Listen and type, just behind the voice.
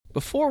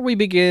Before we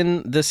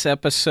begin this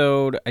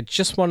episode, I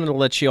just wanted to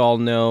let you all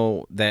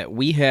know that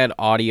we had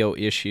audio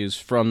issues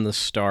from the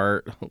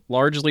start,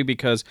 largely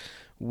because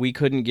we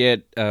couldn't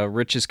get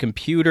Rich's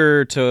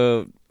computer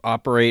to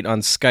operate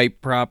on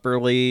Skype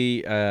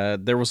properly.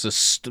 There was a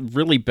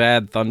really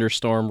bad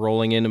thunderstorm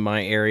rolling into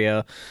my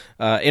area.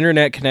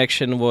 Internet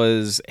connection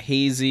was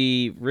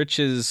hazy.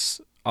 Rich's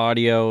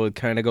audio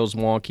kind of goes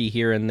wonky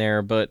here and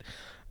there, but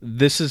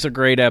this is a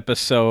great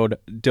episode.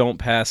 Don't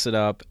pass it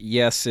up.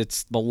 Yes,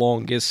 it's the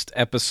longest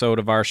episode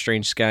of Our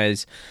Strange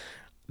Skies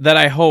that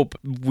I hope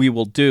we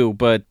will do,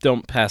 but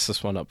don't pass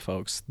this one up,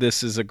 folks.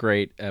 This is a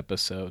great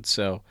episode,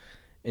 so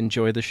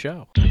enjoy the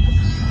show.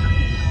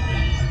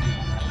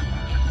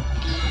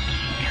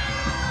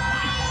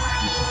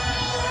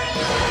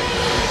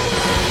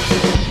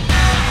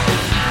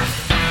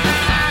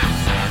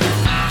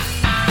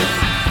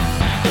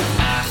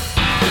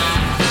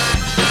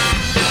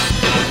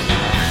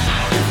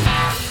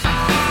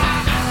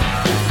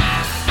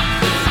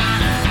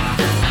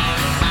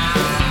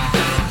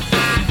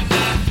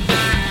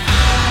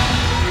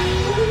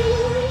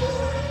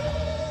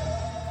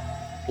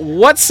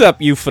 What's up,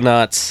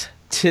 euphonauts?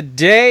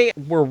 Today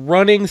we're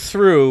running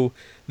through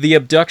the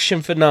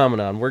abduction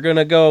phenomenon. We're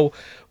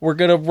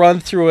gonna run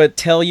through it,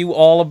 tell you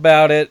all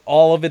about it,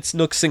 all of its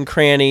nooks and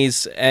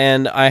crannies,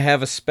 and I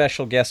have a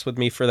special guest with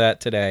me for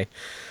that today.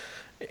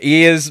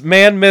 He is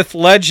man, myth,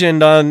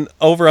 legend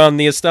over on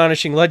the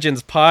Astonishing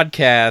Legends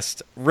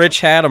podcast,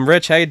 Rich Hatem.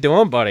 Rich, how you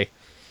doing, buddy?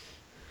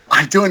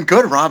 I'm doing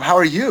good, Rob. How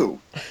are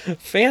you?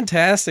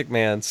 Fantastic,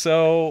 man.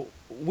 So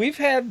we've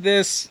had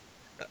this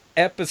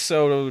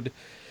episode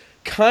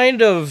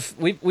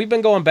we've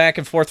been going back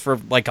and forth for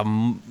like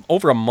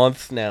over a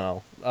month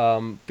now,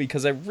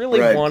 because I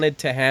really wanted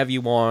to have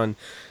you on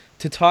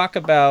to talk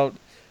about,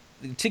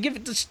 to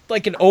give just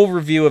like an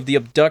overview of the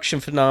abduction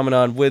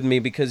phenomenon with me,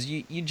 because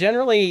you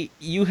generally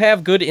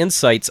have good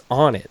insights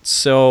on it.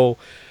 So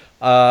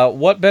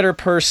what better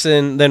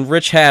person than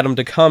Rich Hatem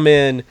to come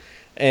in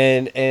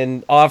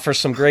and offer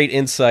some great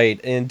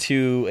insight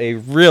into a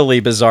really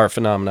bizarre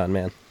phenomenon,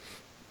 man.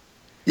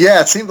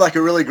 Yeah, it seemed like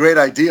a really great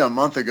idea a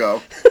month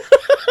ago.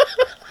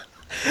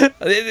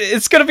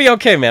 It's gonna be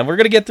okay, man. We're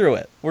gonna get through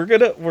it. We're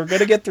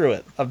gonna get through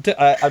it.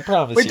 I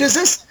promise. Wait, you.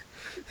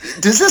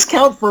 does this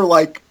count for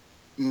like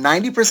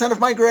 90% of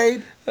my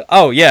grade?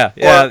 Oh yeah.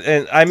 Or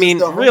and I mean,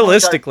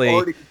 realistically, I've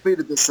already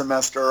completed this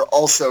semester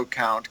also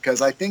count,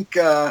 because I think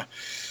I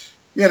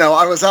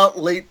was out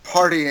late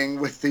partying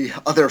with the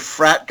other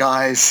frat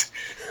guys,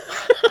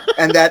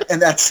 and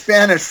that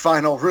Spanish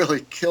final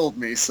really killed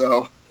me.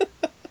 So.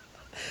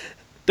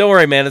 Don't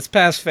worry, man. It's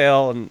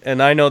pass-fail, and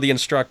I know the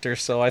instructor,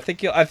 so I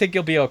think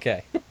you'll be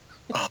okay.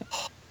 Oh,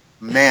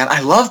 man,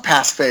 I love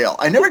pass-fail.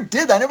 I never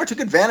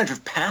took advantage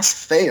of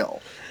pass-fail.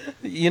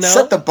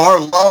 Set the bar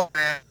low,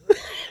 man.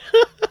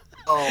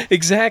 Oh.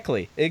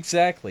 Exactly.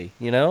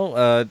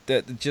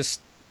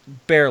 Just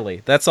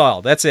barely. That's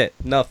all. That's it.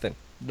 Nothing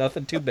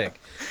too big.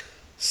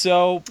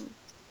 So,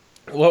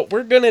 what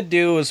we're gonna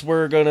do is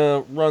we're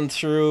gonna run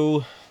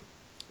through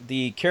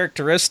the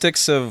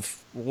characteristics of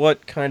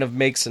what kind of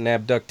makes an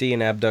abductee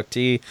an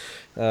abductee,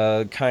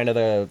 kind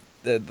of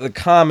the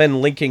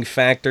common linking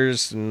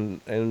factors,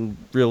 and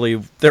really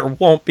there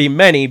won't be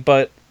many,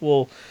 but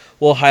we'll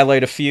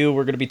highlight a few.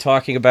 We're going to be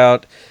talking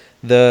about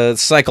the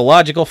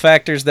psychological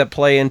factors that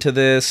play into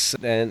this,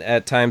 and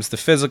at times the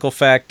physical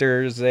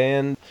factors,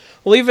 and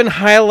we'll even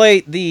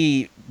highlight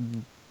the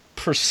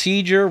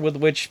procedure with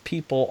which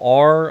people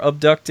are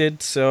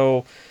abducted.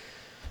 So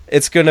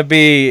It's gonna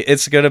be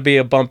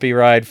a bumpy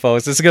ride,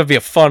 folks. It's gonna be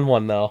a fun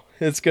one, though.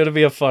 It's gonna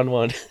be a fun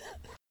one.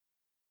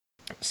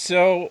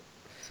 So,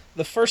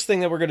 the first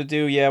thing that we're gonna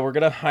do, we're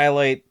gonna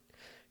highlight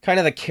kind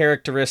of the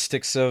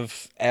characteristics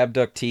of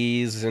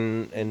abductees,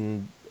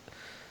 and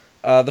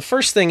the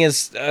first thing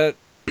is the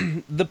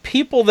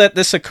people that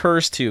this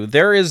occurs to.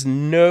 There is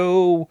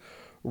no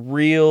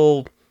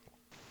real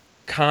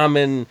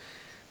common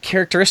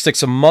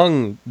characteristics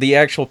among the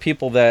actual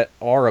people that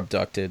are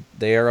abducted.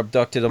 They are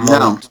abducted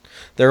amongst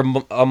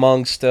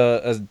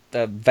a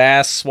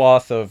vast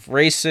swath of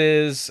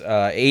races,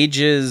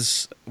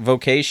 ages,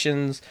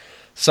 vocations.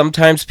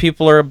 Sometimes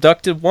people are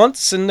abducted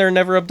once and they're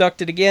never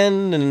abducted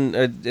again, and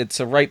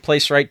it's a right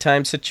place, right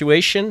time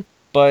situation.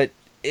 But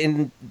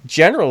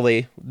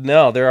generally,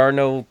 no,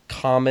 there's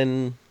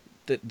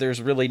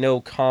really no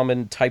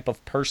common type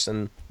of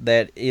person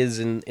that is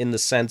in the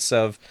sense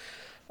of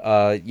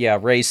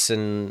race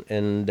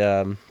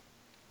and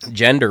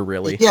gender,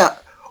 really. Yeah.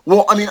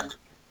 Well, I mean,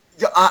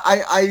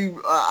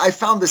 I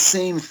found the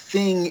same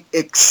thing,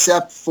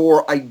 except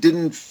for I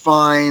didn't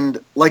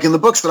find, like in the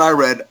books that I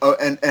read,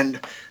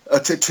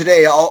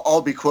 today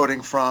I'll be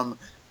quoting from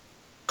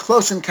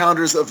Close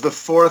Encounters of the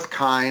Fourth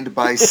Kind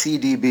by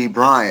C.D.B.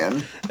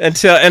 Bryan.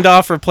 And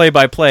offer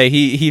play-by-play,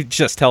 he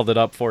just held it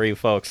up for you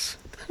folks.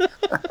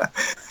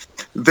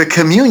 The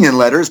Communion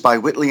Letters by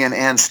Whitley and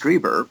Ann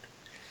Strieber.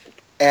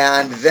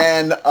 And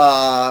then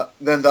the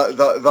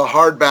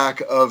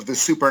hardback of The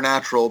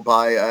Supernatural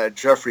by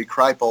Jeffrey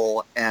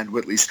Kripal and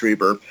Whitley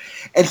Strieber.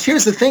 And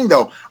here's the thing,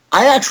 though.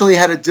 I actually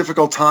had a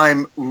difficult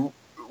time.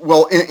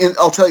 Well,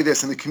 I'll tell you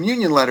this: in the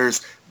communion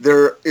letters,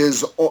 there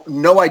is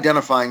no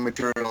identifying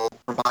material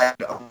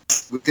provided.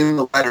 Within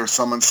the letter,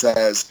 someone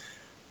says,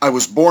 "I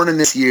was born in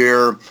this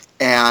year,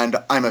 and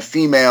I'm a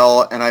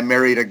female, and I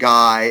married a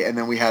guy, and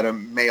then we had a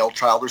male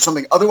child," or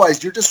something.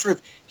 Otherwise, you're just sort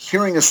of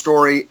hearing a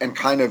story and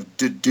kind of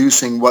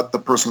deducing what the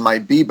person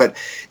might be. But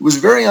it was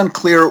very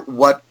unclear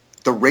what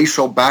the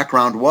racial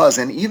background was.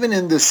 And even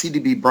in the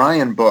C.D.B.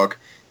 Bryan book,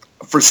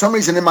 for some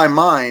reason in my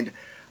mind,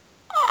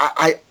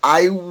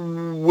 I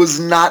was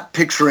not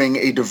picturing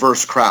a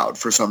diverse crowd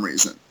for some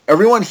reason.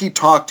 Everyone he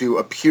talked to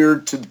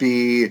appeared to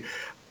be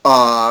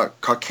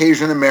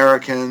Caucasian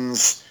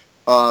Americans,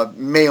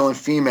 male and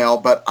female,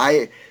 but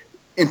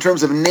in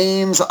terms of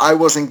names, I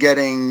wasn't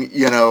getting,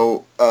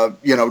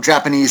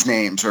 Japanese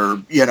names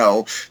or,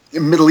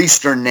 Middle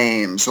Eastern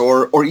names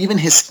or even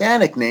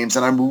Hispanic names.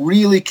 And I'm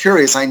really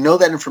curious. I know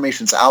that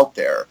information's out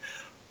there,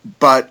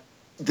 but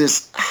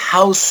this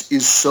house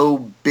is so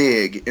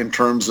big in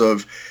terms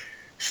of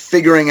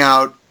figuring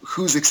out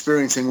who's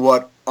experiencing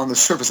what on the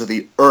surface of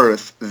the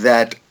earth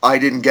that I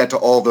didn't get to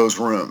all those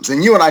rooms.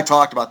 And you and I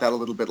talked about that a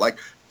little bit, like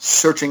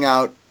searching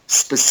out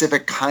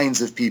specific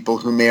kinds of people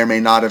who may or may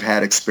not have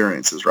had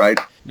experiences, right?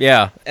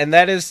 Yeah, and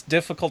that is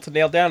difficult to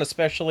nail down,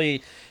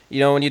 especially,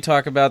 when you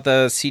talk about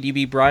the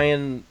C.D.B.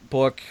 Bryan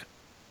book,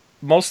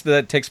 most of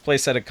that takes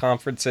place at a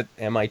conference at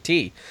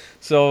MIT.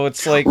 So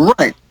it's like...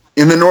 Right.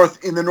 In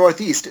the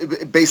Northeast,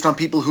 based on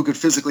people who could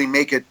physically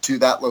make it to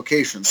that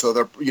location. So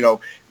they're,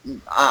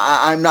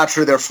 I'm not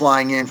sure they're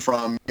flying in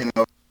from,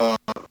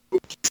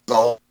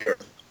 all here.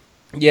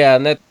 Yeah,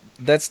 and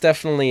that's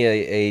definitely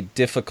a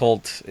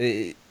difficult...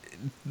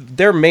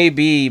 there may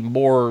be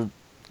more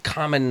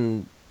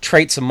common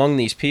traits among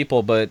these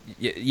people, but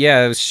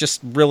yeah, it's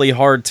just really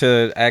hard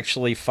to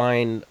actually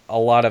find a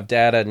lot of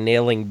data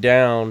nailing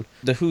down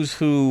the who's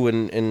who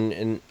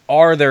and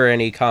are there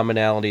any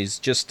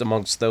commonalities just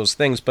amongst those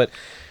things. But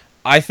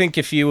I think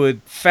if you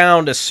had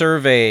found a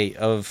survey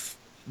of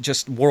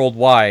just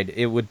worldwide,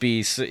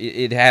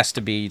 it has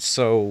to be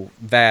so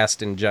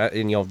vast and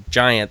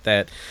giant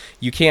that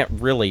you can't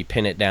really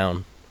pin it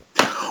down.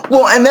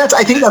 Well, and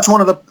I think that's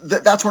one of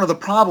the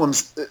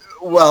problems.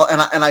 Well,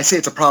 and I say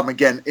it's a problem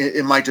again.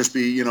 It might just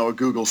be a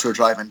Google search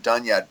I haven't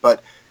done yet.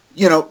 But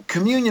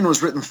Communion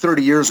was written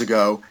 30 years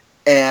ago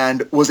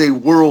and was a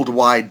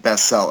worldwide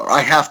bestseller.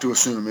 I have to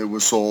assume it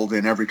was sold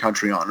in every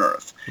country on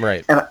earth.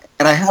 Right. And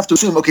I have to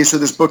assume, okay, so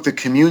this book, The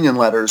Communion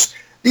Letters,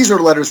 these are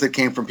letters that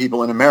came from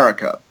people in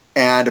America,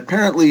 and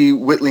apparently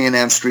Whitley and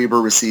Ann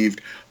Strieber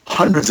received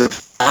hundreds of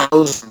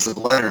thousands of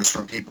letters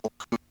from people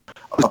who,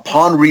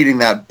 upon reading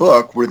that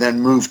book, were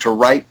then moved to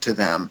write to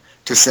them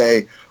to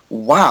say,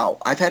 wow,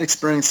 I've had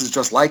experiences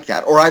just like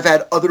that. Or I've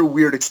had other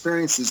weird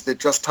experiences that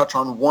just touch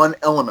on one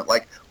element.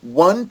 Like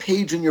one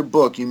page in your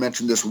book, you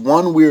mentioned this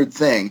one weird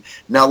thing.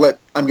 Now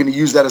I'm going to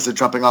use that as a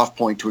jumping off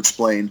point to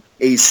explain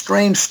a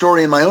strange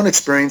story in my own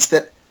experience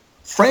that,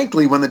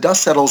 frankly, when the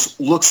dust settles,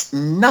 looks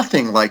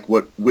nothing like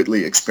what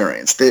Whitley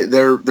experienced.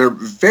 They're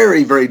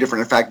very, very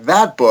different. In fact,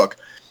 that book,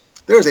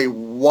 there's a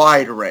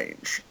wide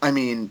range. I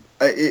mean,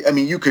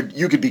 you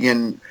could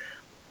begin,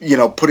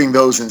 putting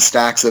those in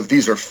stacks of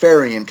these are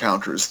fairy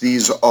encounters,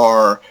 these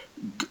are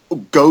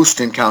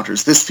ghost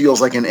encounters. This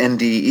feels like an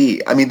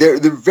NDE. I mean, they're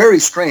very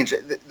strange.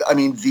 I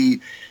mean,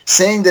 the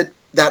saying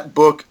that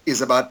book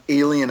is about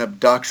alien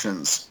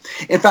abductions.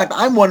 In fact,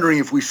 I'm wondering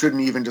if we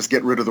shouldn't even just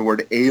get rid of the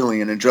word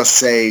alien and just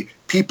say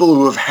people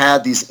who have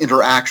had these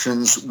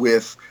interactions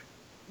with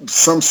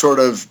some sort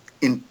of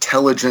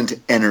intelligent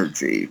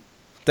energy.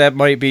 That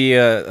might be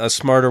a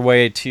smarter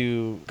way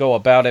to go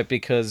about it,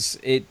 because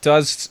it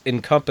does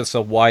encompass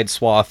a wide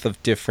swath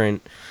of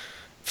different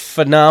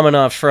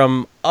phenomena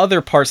from other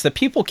parts that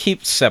people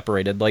keep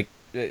separated. Like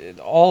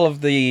all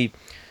of the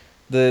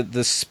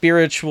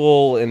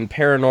spiritual and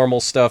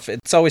paranormal stuff,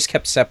 it's always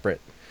kept separate.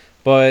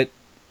 But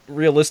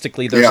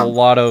realistically, there's a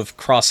lot of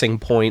crossing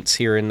points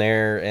here and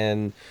there,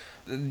 and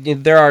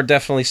there are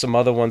definitely some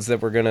other ones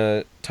that we're going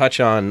to touch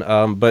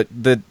on, but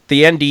the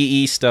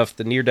NDE stuff,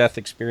 the near-death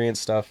experience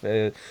stuff,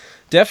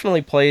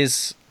 definitely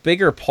plays a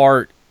bigger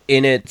part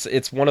in it.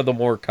 It's one of the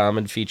more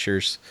common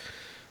features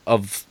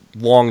of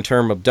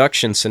long-term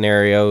abduction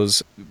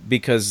scenarios,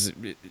 because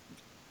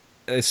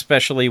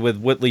especially with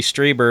Whitley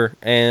Strieber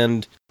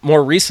and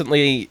more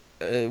recently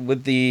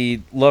with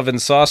the Love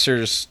and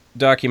Saucers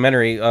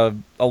documentary, a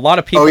lot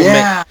of people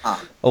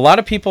a lot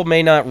of people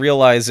may not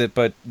realize it,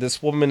 but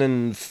this woman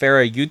in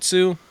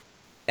Farah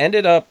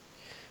ended up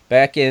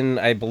back in,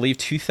 I believe,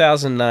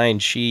 2009.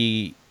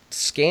 She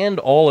scanned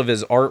all of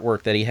his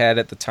artwork that he had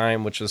at the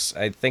time, which was,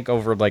 I think,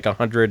 over like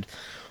 100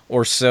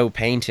 or so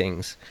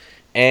paintings.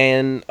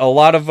 And a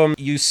lot of them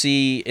you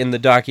see in the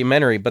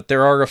documentary, but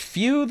there are a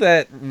few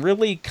that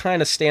really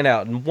kind of stand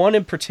out, and one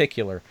in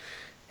particular.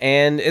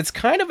 And it's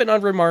kind of an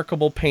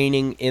unremarkable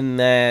painting in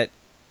that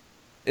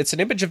it's an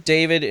image of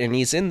David, and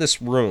he's in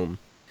this room.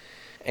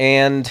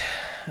 And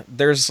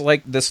there's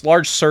like this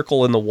large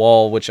circle in the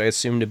wall, which I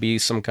assume to be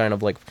some kind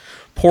of like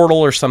portal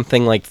or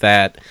something like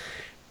that.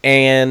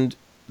 And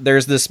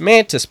there's this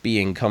mantis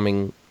being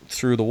coming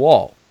through the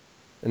wall.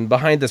 And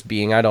behind this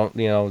being, I don't,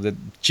 the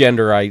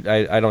gender, I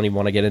don't even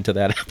want to get into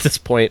that at this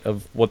point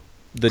of what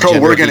the gender...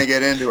 Oh, we're going to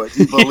get into it.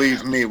 You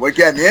believe me. We're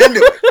getting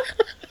into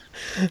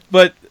it.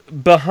 But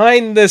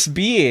behind this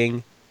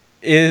being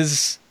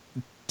is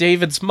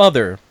David's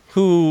mother,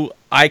 who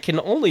I can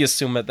only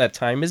assume at that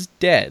time is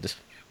dead.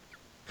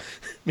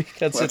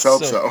 Because Let's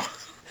hope so.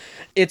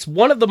 It's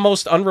one of the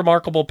most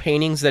unremarkable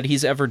paintings that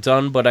he's ever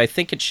done, but I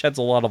think it sheds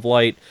a lot of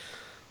light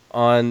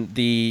on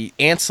the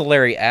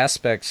ancillary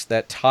aspects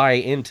that tie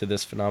into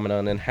this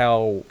phenomenon and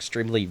how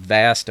extremely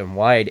vast and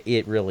wide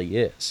it really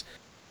is.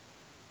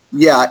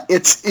 Yeah,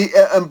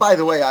 and by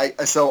the way, I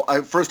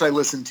first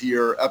listened to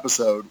your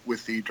episode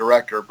with the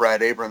director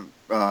Brad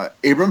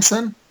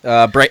Abramson.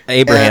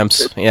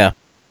 Abrahams, yeah.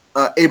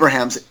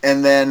 Abrahams,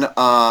 and then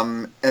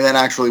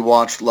actually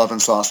watched Love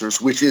and Saucers,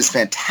 which is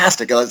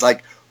fantastic. It's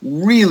like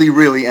really,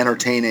 really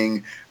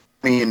entertaining.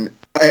 I mean,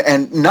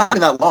 and not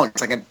even that long.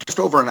 It's like just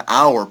over an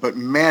hour, but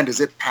man, does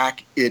it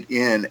pack it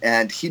in.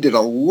 And he did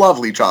a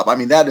lovely job. I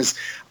mean,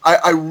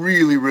 I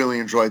really, really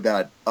enjoyed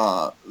that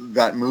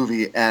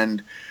movie.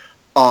 And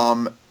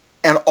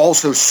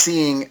also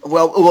seeing,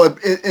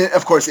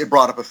 of course, it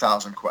brought up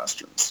 1,000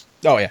 questions.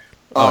 Oh, yeah.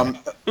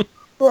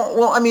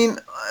 Well, I mean,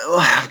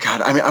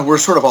 God, I mean, we're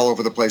sort of all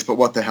over the place, but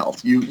what the hell?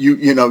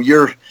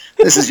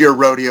 This is your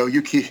rodeo.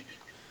 You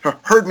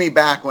heard me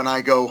back when I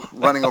go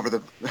running over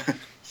the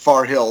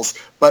far hills.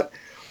 But,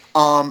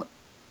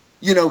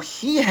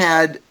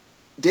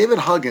 David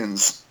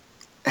Huggins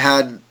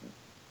had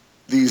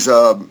these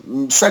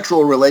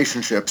sexual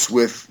relationships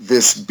with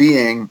this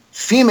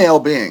female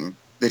being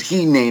that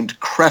he named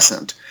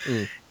Crescent.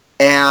 Mm.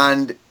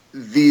 And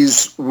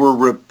these were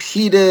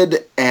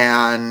repeated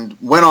and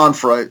went on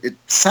for, it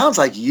sounds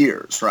like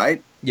years,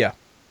 right? Yeah.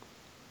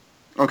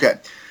 Okay.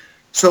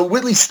 So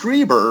Whitley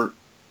Strieber,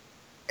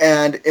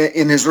 and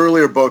in his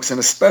earlier books, and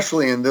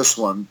especially in this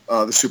one,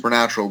 The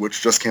Supernatural,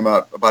 which just came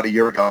out about a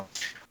year ago,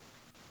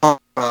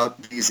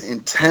 about these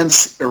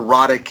intense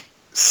erotic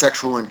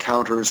sexual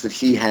encounters that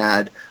he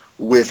had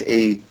with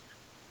a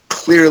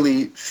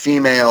clearly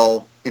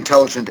female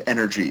intelligent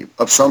energy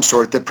of some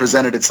sort that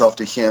presented itself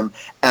to him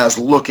as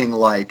looking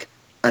like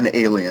an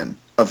alien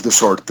of the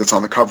sort that's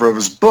on the cover of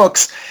his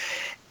books.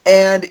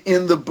 And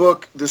in the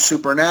book, The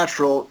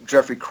Supernatural,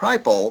 Jeffrey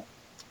Kripal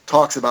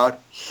talks about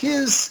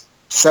his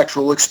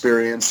sexual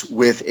experience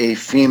with a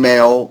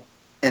female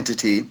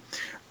entity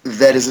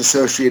that is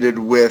associated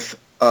with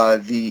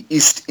the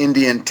East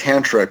Indian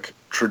Tantric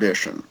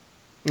tradition,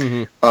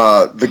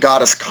 the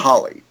goddess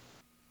Kali.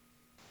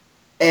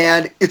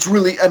 And it's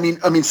really, I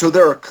mean, so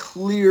there are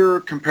clear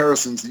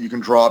comparisons that you can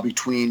draw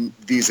between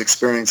these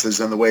experiences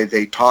and the way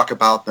they talk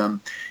about them,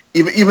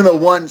 even though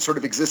one sort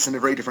of exists in a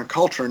very different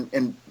culture.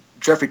 And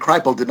Jeffrey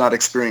Kripal did not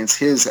experience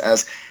his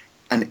as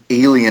an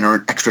alien or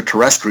an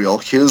extraterrestrial.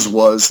 His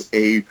was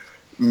a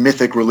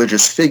mythic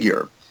religious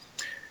figure.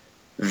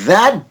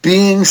 That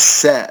being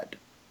said,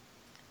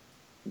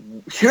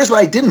 here's what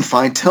I didn't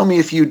find. Tell me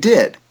if you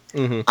did.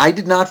 Mm-hmm. I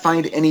did not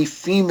find any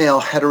female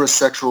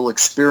heterosexual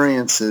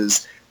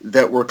experiences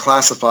that were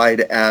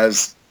classified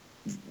as,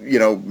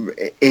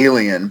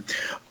 alien,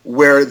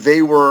 where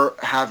they were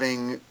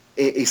having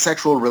a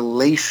sexual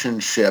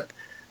relationship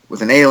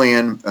with an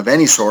alien of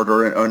any sort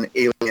or an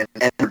alien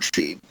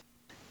energy.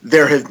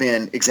 There have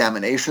been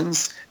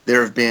examinations.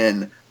 There have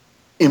been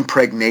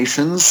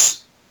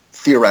impregnations,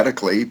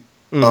 theoretically,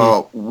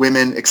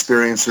 women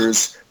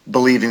experiencers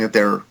believing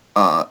that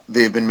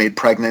they've been made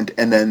pregnant,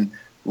 and then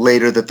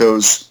later that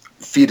those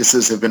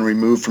fetuses have been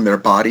removed from their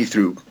body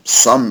through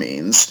some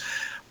means.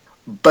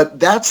 But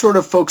that sort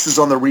of focuses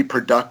on the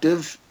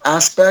reproductive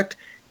aspect.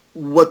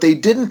 What they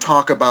didn't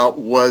talk about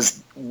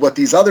was what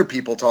these other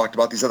people talked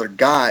about, these other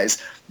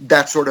guys,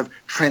 that sort of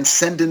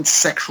transcendent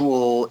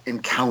sexual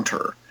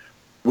encounter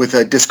with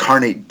a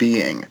discarnate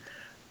being.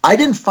 I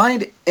didn't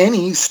find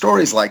any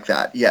stories like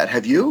that yet.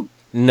 Have you?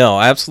 No,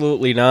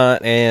 absolutely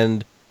not.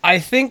 And I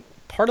think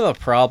part of the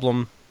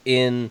problem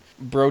in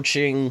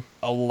broaching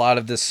a lot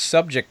of this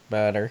subject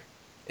matter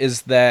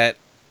is that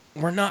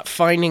we're not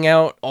finding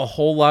out a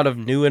whole lot of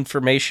new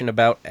information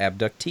about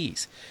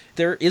abductees.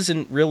 There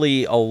isn't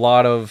really a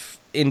lot of,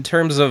 in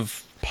terms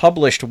of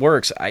published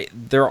works,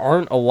 there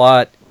aren't a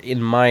lot, in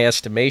my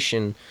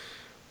estimation,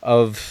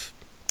 of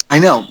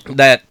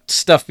that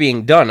stuff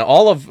being done.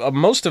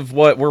 Most of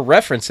what we're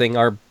referencing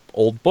are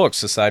old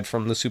books, aside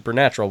from The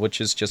Supernatural, which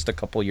is just a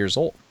couple years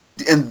old.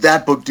 And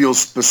that book deals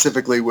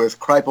specifically with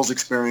Kripal's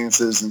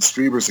experiences and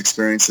Strieber's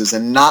experiences,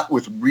 and not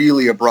with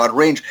really a broad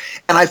range.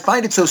 And I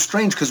find it so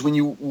strange because when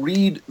you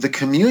read the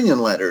communion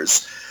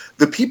letters,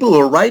 the people who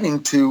are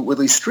writing to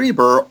Whitley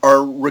Strieber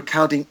are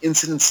recounting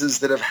incidences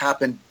that have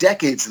happened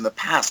decades in the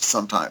past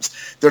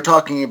sometimes. They're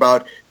talking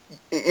about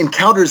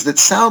encounters that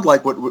sound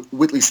like what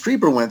Whitley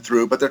Strieber went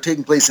through, but they're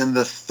taking place in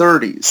the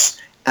 30s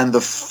and the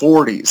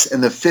 40s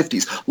and the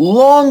 50s,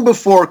 long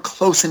before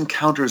Close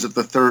Encounters of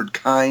the Third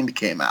Kind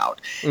came out.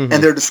 Mm-hmm.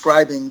 And they're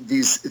describing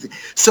these.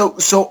 So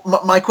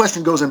my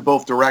question goes in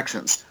both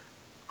directions.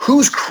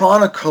 Who's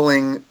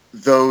chronicling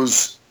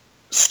those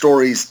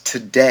stories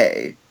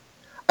today,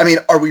 I mean,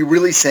 are we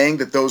really saying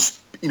that those,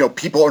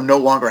 people are no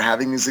longer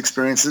having these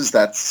experiences?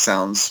 That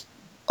sounds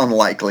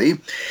unlikely.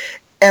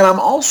 And I'm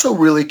also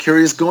really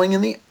curious going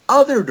in the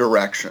other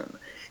direction.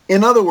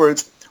 In other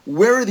words,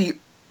 where are the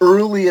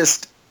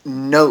earliest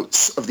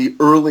notes of the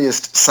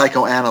earliest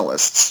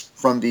psychoanalysts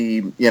from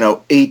the,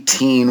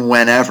 18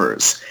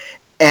 whenevers?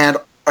 And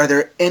are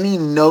there any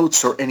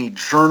notes or any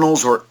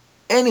journals or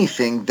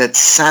anything that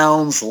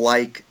sounds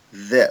like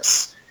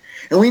this?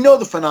 And we know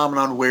the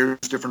phenomenon wears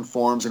different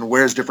forms and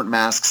wears different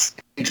masks,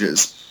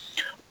 ages,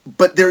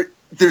 but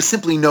there's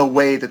simply no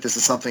way that this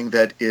is something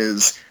that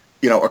is,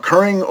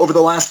 occurring over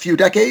the last few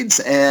decades.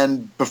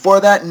 And before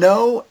that,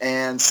 no.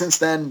 And since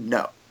then,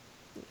 no.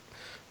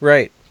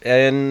 Right.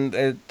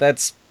 And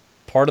that's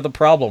part of the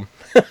problem.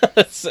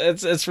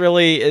 it's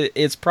really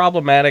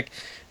problematic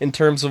in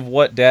terms of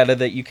what data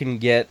that you can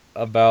get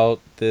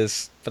about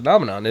this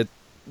phenomenon. It's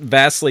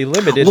vastly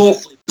limited.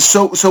 Well,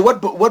 so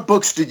what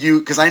books did you?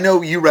 Because I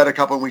know you read a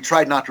couple, and we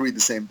tried not to read the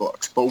same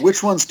books. But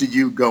which ones did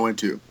you go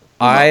into?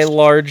 I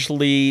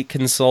largely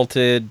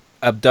consulted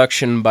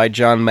Abduction by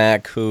John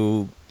Mack,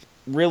 who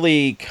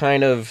really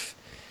kind of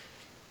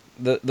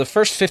the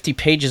first 50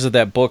 pages of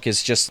that book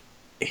is just,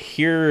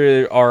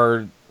 here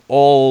are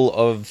all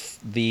of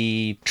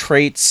the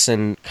traits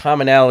and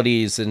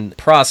commonalities and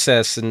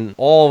process and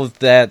all of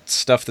that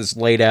stuff that's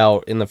laid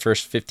out in the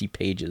first 50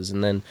 pages.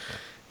 And then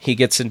he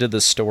gets into the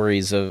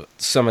stories of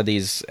some of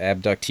these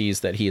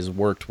abductees that he has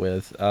worked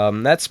with.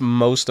 That's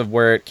most of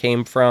where it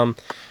came from.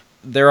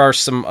 There are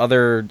some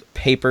other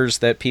papers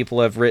that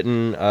people have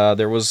written.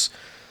 There was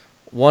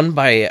one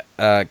by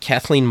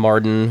Kathleen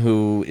Marden,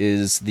 who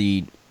is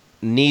the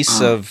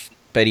niece of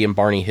Betty and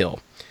Barney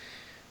Hill.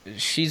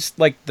 She's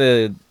like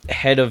the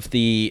head of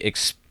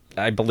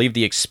I believe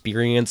the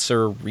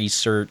experiencer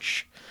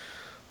research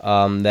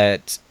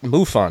that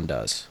MUFON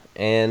does.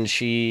 And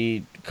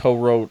she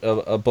co-wrote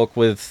a book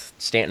with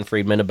Stanton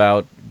Friedman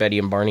about Betty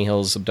and Barney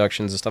Hill's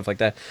abductions and stuff like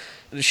that.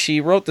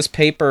 She wrote this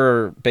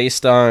paper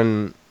based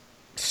on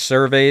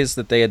surveys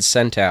that they had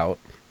sent out.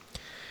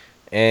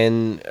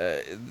 And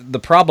the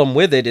problem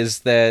with it is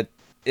that,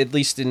 at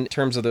least in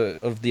terms of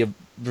the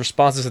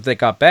responses that they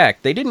got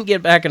back, they didn't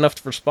get back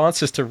enough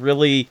responses to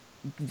really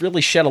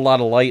shed a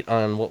lot of light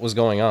on what was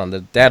going on.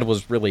 The data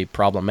was really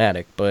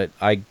problematic, but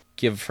I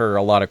give her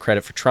a lot of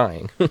credit for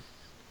trying.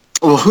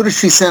 Well, who did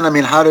she send? I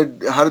mean, how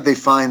did they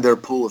find their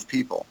pool of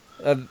people?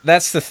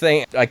 That's the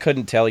thing. I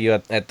couldn't tell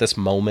you at this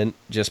moment,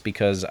 just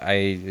because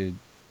it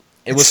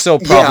was so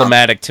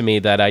problematic to me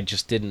that I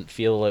just didn't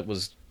feel it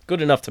was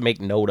good enough to make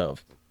note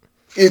of.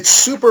 It's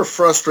super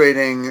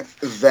frustrating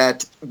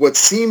that what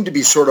seemed to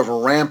be sort of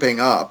ramping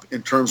up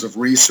in terms of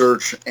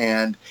research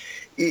and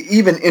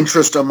even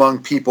interest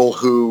among people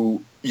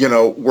who,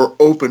 were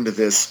open to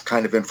this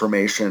kind of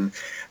information,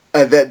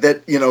 that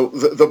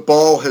the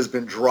ball has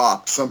been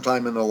dropped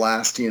sometime in the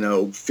last,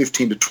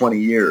 15 to 20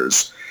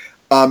 years.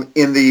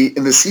 In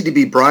the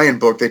C.D.B. Bryan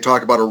book, they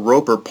talk about a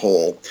Roper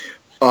poll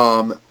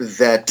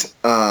that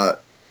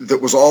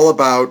was all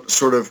about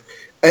sort of,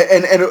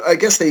 and I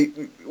guess they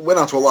went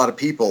out to a lot of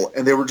people,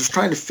 and they were just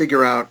trying to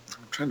figure out,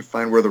 I'm trying to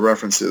find where the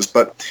reference is,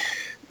 but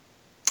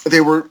they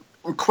were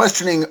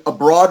questioning a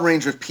broad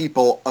range of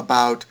people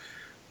about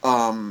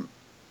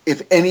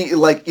if any,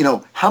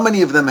 how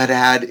many of them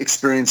had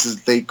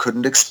experiences they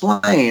couldn't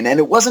explain. And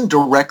it wasn't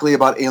directly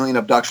about alien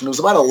abduction. It was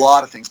about a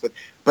lot of things,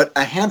 but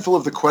a handful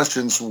of the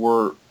questions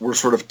were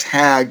sort of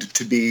tagged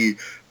to be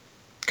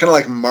kind of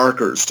like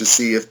markers to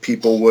see if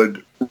people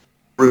would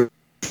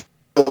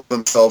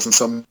themselves in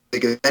some, they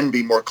could then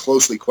be more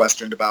closely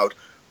questioned about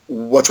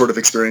what sort of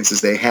experiences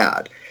they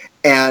had.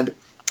 And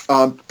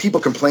people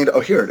complained,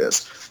 oh, here it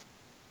is.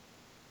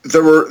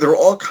 There were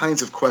all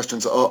kinds of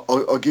questions.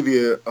 I'll give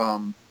you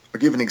I'll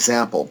give an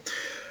example.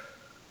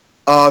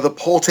 The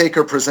poll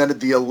taker presented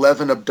the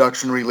 11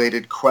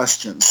 abduction-related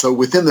questions. So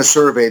within the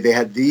survey, they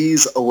had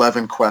these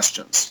 11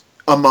 questions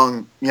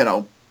among,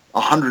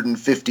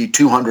 150,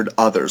 200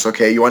 others.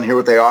 Okay, you want to hear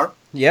what they are?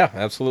 Yeah,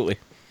 absolutely.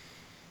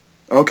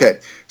 Okay,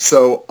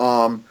 so,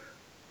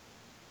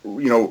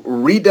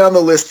 read down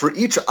the list for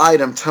each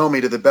item. Tell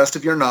me, to the best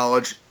of your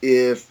knowledge,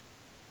 if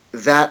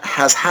that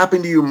has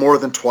happened to you more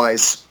than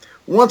twice,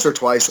 once or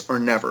twice, or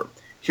never.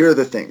 Here are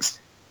the things.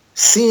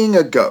 Seeing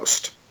a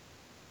ghost.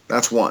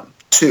 That's one.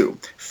 2,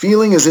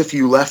 feeling as if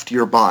you left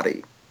your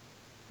body.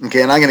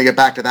 Okay, and I'm going to get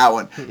back to that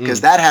one, because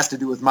that has to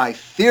do with my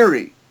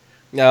theory.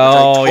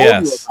 Oh,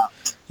 yes.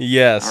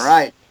 Yes. All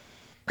right.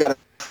 I've got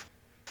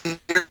a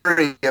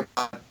theory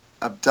about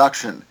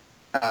abduction.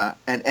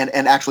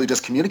 And actually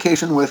just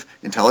communication with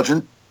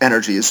intelligent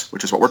energies,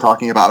 which is what we're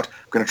talking about.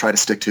 I'm going to try to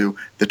stick to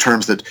the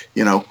terms that,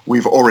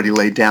 we've already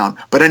laid down.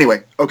 But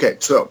anyway, okay,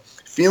 so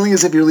feeling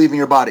as if you're leaving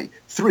your body.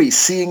 3,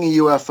 seeing a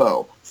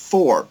UFO.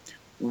 4,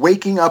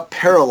 waking up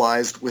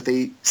paralyzed with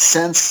a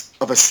sense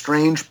of a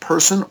strange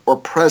person or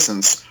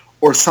presence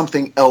or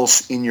something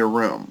else in your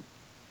room.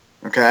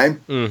 Okay?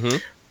 Mm-hmm.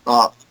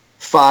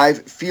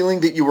 5, feeling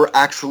that you were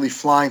actually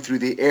flying through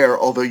the air,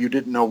 although you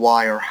didn't know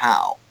why or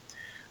how.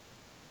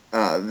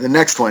 The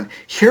next one,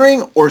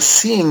 hearing or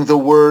seeing the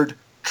word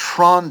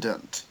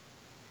Trondant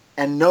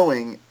and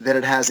knowing that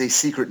it has a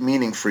secret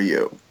meaning for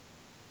you.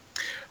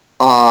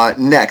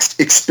 Next,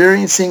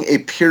 experiencing a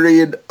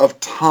period of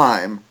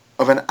time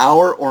of an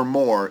hour or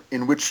more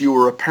in which you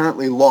were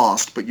apparently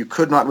lost, but you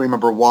could not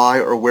remember why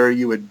or where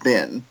you had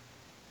been.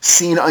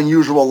 Seen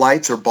unusual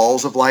lights or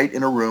balls of light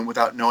in a room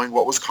without knowing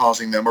what was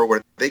causing them or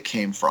where they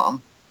came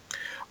from.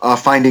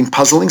 Finding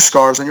puzzling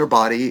scars on your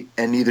body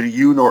and neither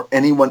you nor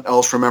anyone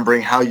else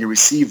remembering how you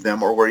received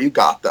them or where you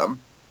got them.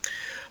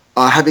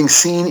 Having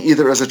seen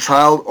either as a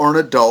child or an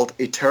adult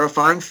a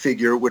terrifying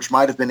figure which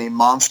might have been a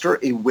monster,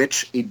 a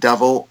witch, a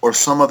devil, or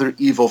some other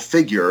evil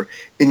figure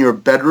in your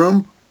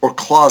bedroom or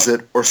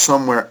closet or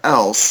somewhere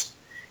else.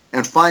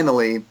 And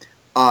finally,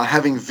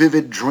 having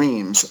vivid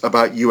dreams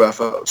about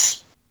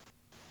UFOs.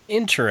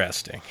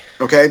 Interesting.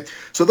 Okay,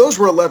 so those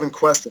were 11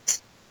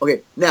 questions.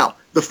 Okay, now,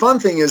 the fun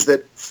thing is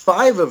that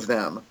 5 of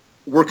them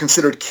were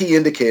considered key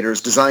indicators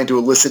designed to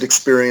elicit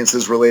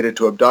experiences related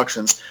to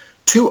abductions.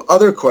 2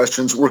 other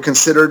questions were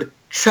considered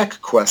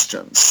check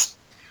questions.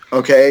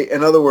 Okay,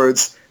 in other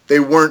words, they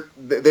were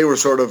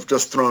sort of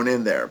just thrown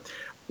in there.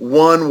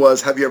 One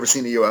was, have you ever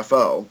seen a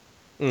UFO?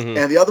 Mm-hmm.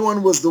 And the other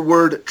one was the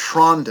word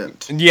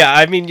Trondant. Yeah,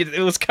 I mean, it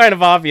was kind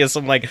of obvious.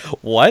 I'm like,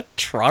 what?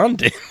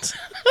 Trondant?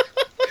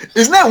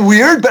 Isn't that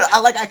weird? But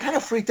I kind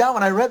of freaked out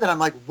when I read that. I'm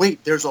like,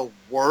 wait, there's a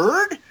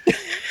word?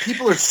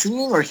 People are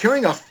seeing or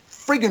hearing a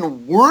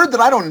friggin' word that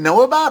I don't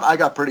know about? I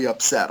got pretty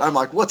upset. I'm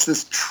like, what's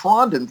this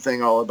Trondant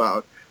thing all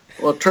about?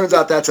 Well, it turns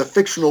out that's a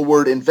fictional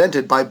word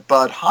invented by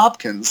Bud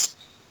Hopkins.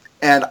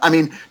 And, I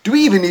mean, do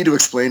we even need to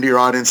explain to your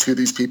audience who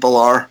these people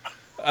are?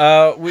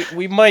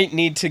 We might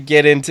need to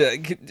get into...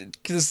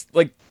 Because,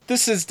 like,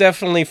 this is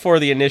definitely for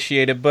the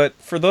initiated, but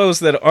for those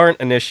that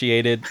aren't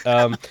initiated,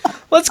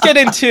 let's get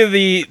into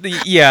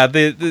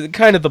the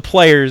kind of the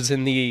players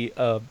in the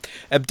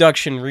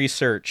abduction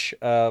research.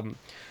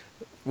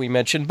 We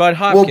mentioned Bud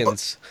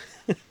Hopkins.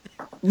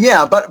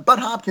 Well, but Bud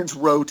Hopkins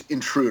wrote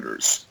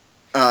Intruders.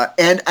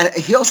 And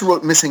he also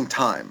wrote Missing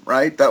Time,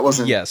 right? That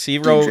wasn't... Yes, he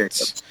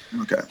wrote...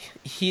 Okay.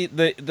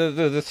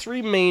 The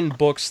 3 main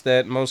books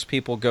that most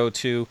people go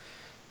to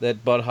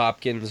that Bud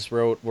Hopkins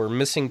wrote were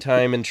Missing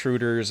Time,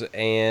 Intruders,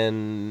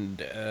 and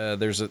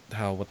there's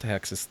what the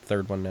heck's this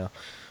third one now?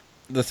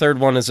 The third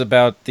one is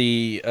about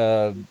the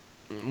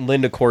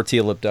Linda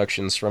Cortiel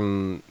abductions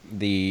from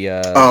the...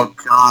 oh,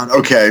 God,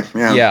 okay,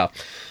 yeah. Yeah.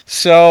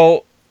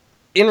 So,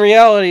 in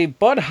reality,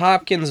 Bud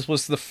Hopkins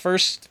was the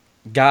first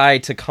guy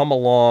to come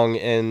along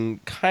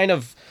and kind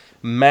of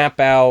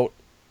map out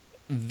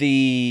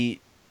the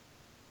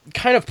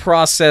kind of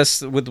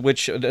process with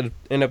which an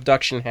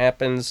abduction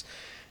happens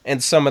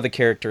and some of the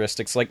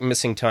characteristics, like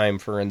Missing Time,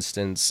 for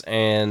instance,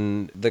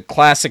 and the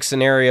classic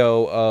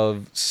scenario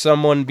of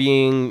someone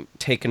being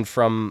taken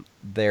from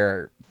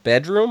their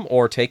bedroom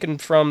or taken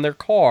from their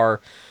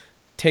car,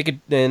 taken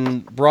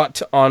and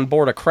brought on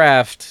board a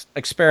craft,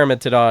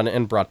 experimented on,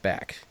 and brought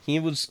back. He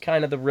was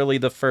kind of really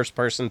the first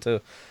person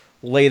to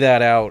lay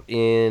that out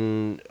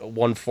in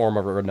one form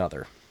or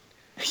another.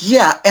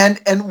 Yeah,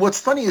 and what's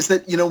funny is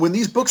that, when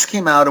these books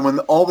came out and when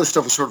all this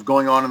stuff was sort of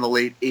going on in the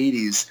late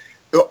 80s,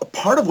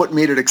 part of what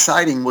made it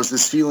exciting was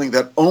this feeling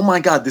that, oh my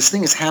God, this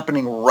thing is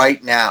happening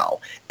right now.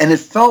 And it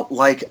felt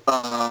like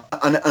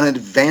an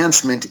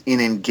advancement in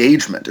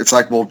engagement. It's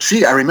like, well,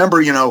 gee, I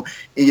remember,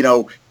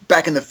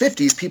 back in the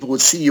 50s, people would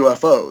see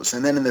UFOs.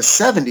 And then in the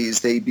 70s,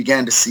 they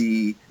began to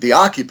see the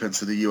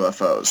occupants of the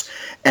UFOs.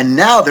 And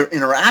now they're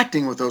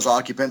interacting with those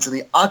occupants, and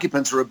the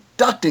occupants are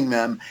abducting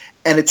them.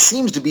 And it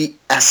seems to be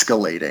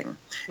escalating.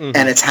 Mm-hmm.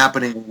 And it's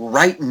happening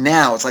right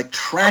now. It's like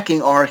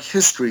tracking our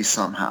history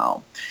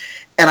somehow.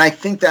 And I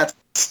think that's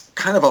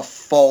kind of a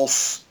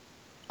false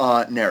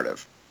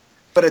narrative,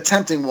 but a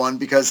tempting one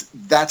because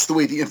that's the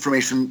way the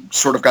information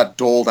sort of got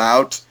doled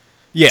out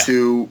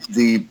to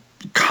the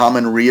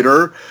common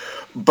reader.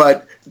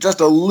 But just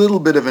a little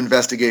bit of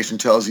investigation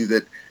tells you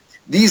that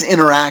these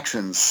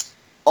interactions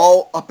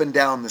all up and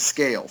down the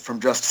scale, from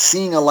just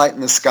seeing a light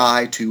in the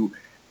sky to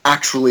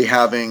actually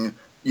having,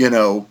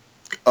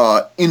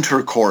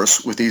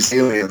 intercourse with these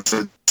aliens,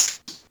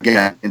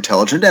 again,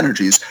 intelligent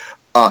energies,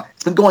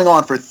 it's been going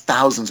on for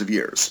thousands of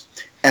years.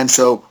 And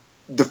so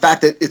the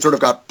fact that it sort of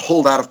got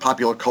pulled out of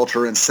popular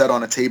culture and set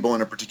on a table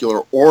in a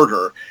particular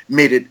order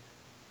made it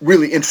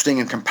really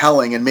interesting and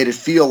compelling and made it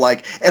feel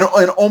like, and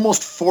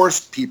almost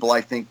forced people,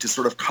 I think, to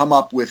sort of come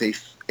up with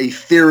a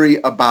theory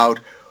about,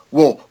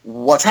 well,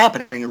 what's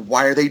happening and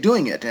why are they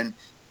doing it? And,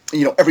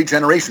 every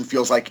generation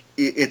feels like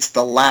it's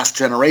the last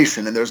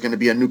generation and there's going to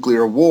be a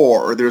nuclear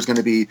war or there's going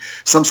to be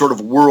some sort of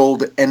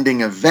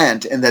world-ending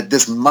event and that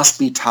this must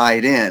be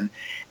tied in.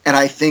 And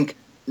I think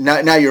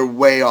now you're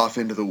way off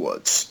into the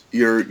woods.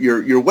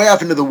 You're way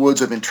off into the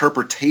woods of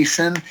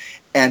interpretation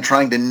and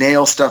trying to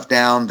nail stuff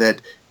down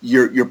that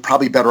you're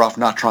probably better off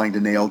not trying to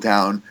nail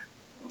down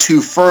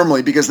too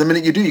firmly, because the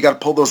minute you do, you got to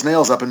pull those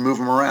nails up and move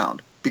them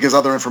around because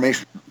other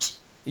information comes.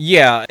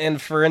 Yeah,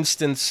 and for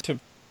instance, to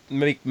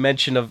make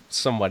mention of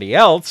somebody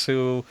else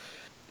who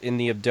in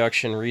the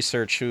abduction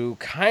research who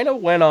kind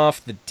of went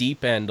off the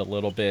deep end a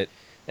little bit.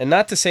 And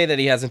not to say that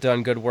he hasn't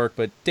done good work,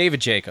 but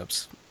David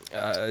Jacobs.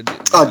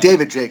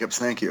 David Jacobs,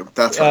 thank you.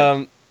 That's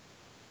right.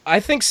 I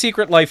think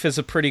Secret Life is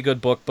a pretty good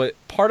book, but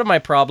part of my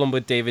problem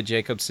with David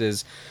Jacobs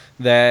is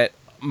that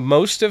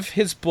most of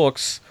his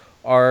books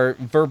are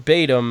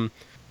verbatim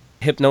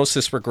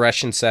hypnosis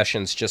regression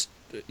sessions, just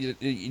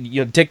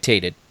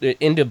dictated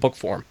into book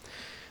form.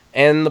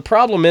 And the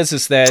problem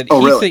is that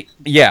really?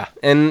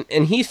 And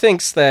he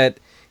thinks that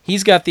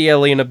he's got the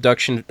alien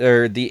abduction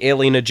or the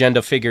alien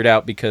agenda figured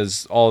out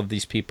because all of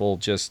these people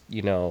just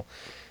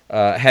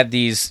had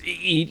these.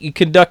 He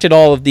conducted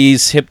all of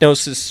these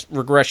hypnosis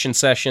regression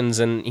sessions,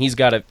 and he's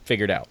got it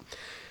figured out.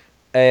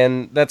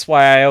 And that's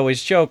why I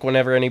always joke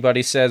whenever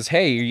anybody says,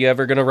 "Hey, are you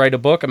ever going to write a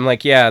book?" I'm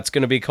like, "Yeah, it's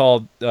going to be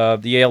called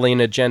The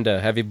Alien Agenda.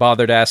 Have you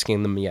bothered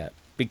asking them yet?"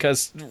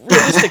 Because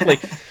realistically,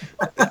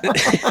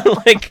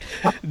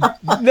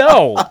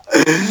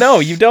 no,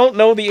 you don't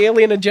know the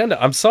alien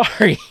agenda. I'm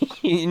sorry,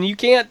 and you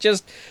can't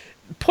just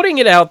putting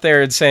it out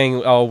there and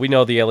saying, "Oh, we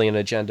know the alien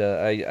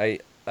agenda."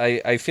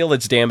 I feel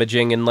it's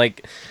damaging, and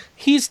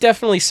he's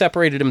definitely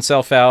separated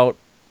himself out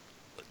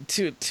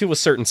to a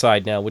certain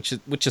side now, which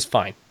is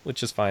fine.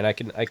 I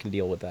can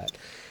deal with that.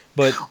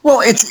 But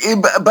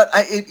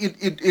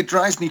it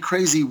drives me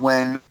crazy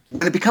when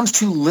it becomes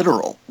too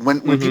literal.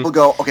 When people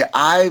go, okay,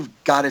 I've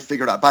got it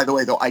figured out. By the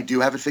way, though, I do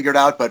have it figured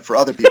out, but for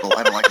other people,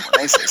 I don't like it when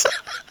they say so.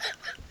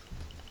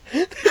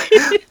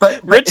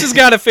 But Rich has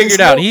got it figured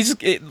out.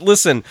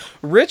 Listen,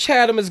 Rich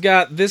Hatem has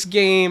got this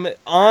game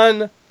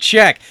on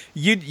check.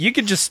 You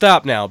could just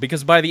stop now,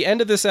 because by the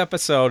end of this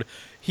episode,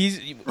 he's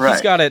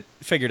got it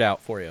figured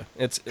out for you.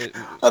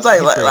 I'll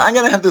tell you, I'm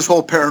gonna have this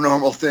whole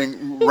paranormal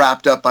thing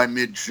wrapped up by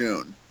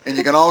mid-June, and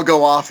you can all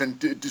go off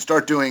and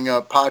start doing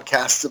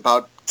podcasts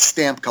about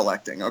stamp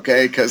collecting,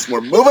 okay? Because we're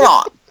moving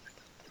on.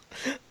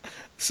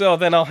 So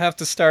then I'll have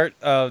to start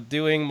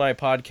doing my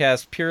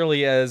podcast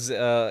purely as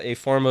a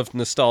form of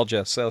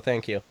nostalgia. So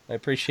thank you, I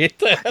appreciate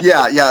that.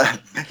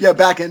 Yeah.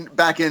 Back in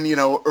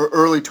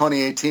early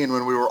 2018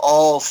 when we were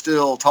all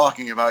still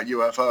talking about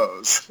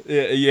UFOs.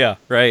 Yeah,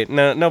 right.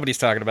 No, nobody's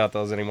talking about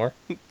those anymore.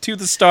 To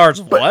the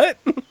stars, what?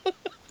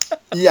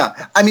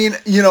 Yeah, I mean,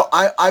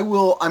 I'm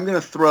going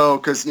to throw,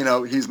 because,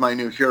 he's my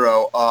new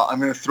hero,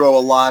 I'm going to throw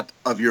a lot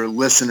of your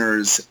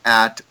listeners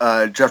at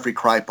Jeffrey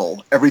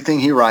Kripal, everything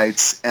he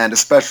writes, and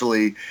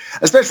especially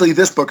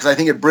this book, because I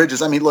think it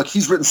bridges. I mean, look,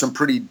 he's written some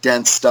pretty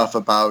dense stuff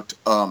about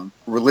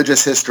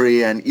religious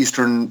history and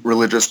Eastern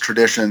religious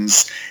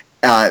traditions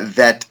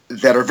that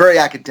are very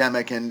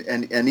academic,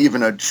 and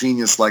even a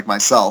genius like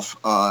myself,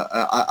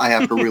 I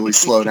have to really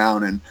slow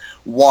down and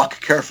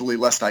walk carefully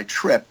lest I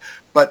trip.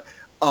 But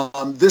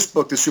this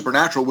book, The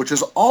Supernatural, which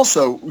is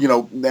also,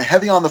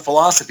 heavy on the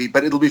philosophy,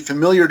 but it'll be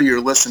familiar to your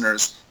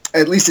listeners.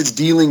 At least it's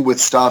dealing with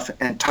stuff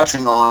and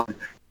touching on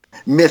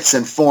myths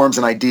and forms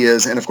and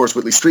ideas, and of course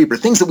Whitley Strieber,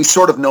 things that we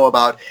sort of know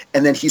about,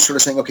 and then he's sort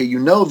of saying, okay, you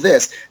know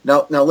this,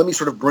 now let me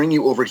sort of bring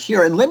you over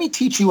here, and let me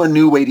teach you a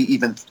new way to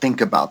even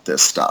think about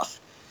this stuff.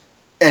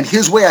 And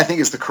his way, I think,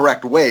 is the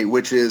correct way,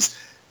 which is,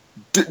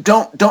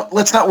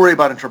 let's not worry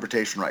about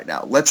interpretation right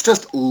now. Let's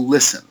just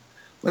listen.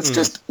 Let's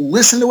just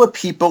listen to what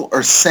people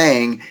are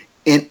saying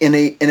in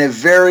a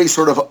very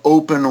sort of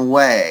open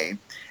way,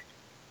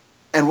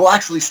 and we'll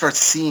actually start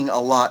seeing a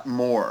lot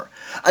more.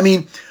 I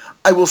mean,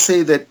 I will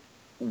say that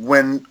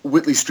when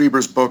Whitley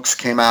Strieber's books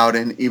came out,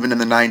 and even in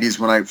the 90s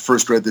when I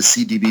first read the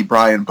C.D.B.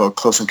 Bryan book,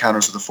 Close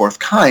Encounters of the Fourth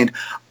Kind,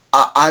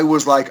 I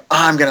was like,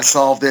 I'm going to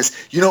solve this.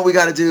 You know what we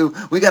got to do?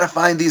 We got to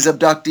find these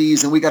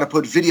abductees, and we got to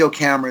put video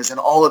cameras in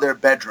all of their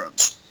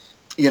bedrooms,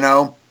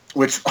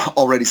 which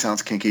already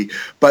sounds kinky,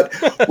 but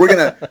we're going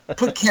to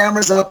put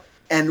cameras up,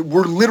 and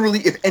we're literally,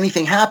 if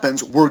anything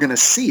happens, we're going to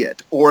see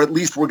it, or at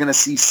least we're going to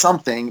see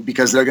something,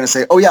 because they're going to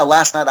say, oh yeah,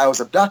 last night I was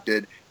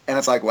abducted. And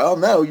it's like, well,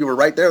 no, you were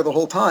right there the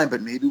whole time,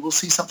 but maybe we'll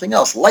see something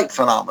else, light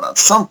phenomenon,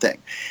 something.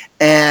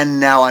 And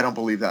now I don't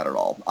believe that at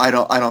all. I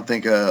don't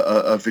think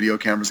a video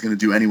camera is going to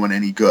do anyone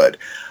any good,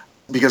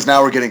 because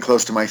now we're getting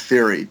close to my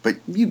theory. But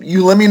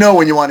you let me know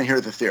when you want to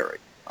hear the theory.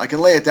 I can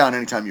lay it down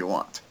anytime you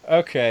want.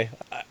 Okay.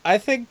 I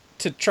think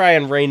to try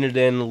and rein it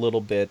in a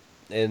little bit,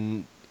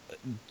 and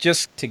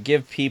just to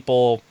give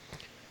people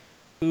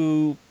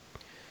who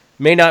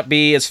may not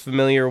be as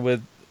familiar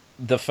with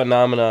the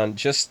phenomenon,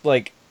 just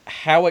like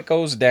how it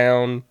goes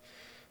down,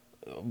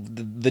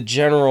 the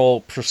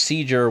general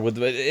procedure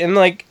and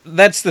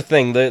that's the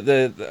thing.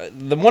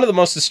 The one of the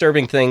most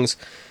disturbing things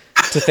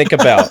to think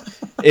about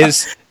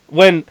is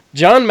when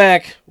John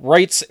Mack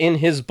writes in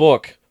his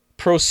book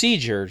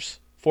Procedures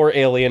for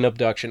Alien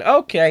Abduction.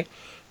 Okay,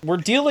 we're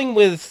dealing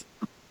with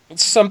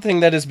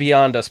something that is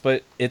beyond us,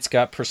 but it's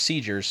got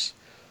procedures.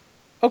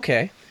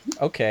 Okay,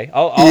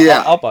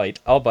 I'll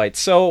bite.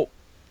 So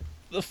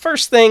the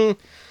first thing,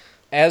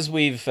 as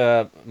we've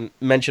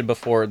mentioned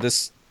before,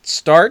 this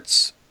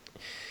starts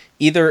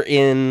either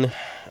in,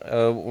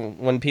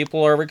 when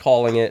people are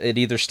recalling it, it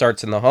either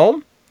starts in the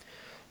home,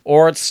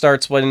 or it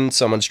starts when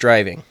someone's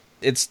driving.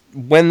 It's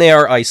when they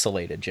are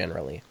isolated,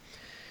 generally.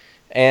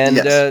 And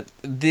Yes.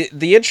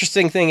 the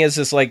interesting thing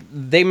is like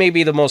they may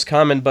be the most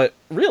common, but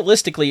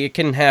realistically, it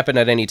can happen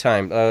at any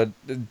time.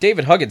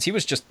 David Huggins, he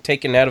was just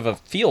taken out of a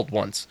field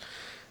once,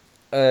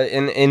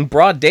 in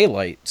broad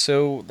daylight.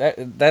 So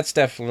that's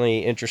definitely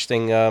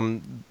interesting.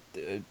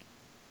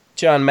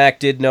 John Mack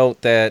did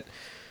note that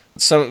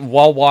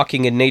while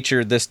walking in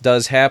nature, this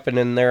does happen,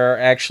 and there are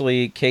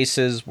actually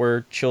cases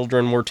where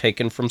children were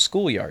taken from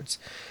schoolyards.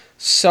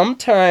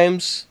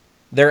 Sometimes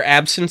their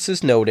absence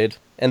is noted,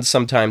 and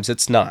sometimes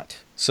it's not.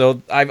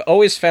 So I've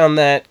always found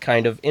that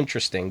kind of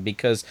interesting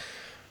because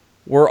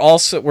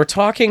we're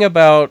talking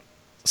about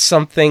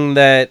something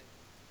that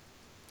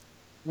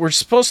we're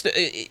supposed to.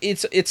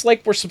 It's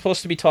like we're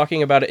supposed to be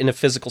talking about it in a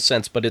physical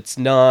sense, but it's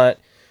not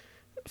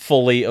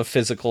fully a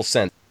physical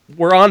sense.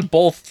 We're on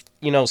both,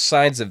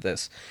 sides of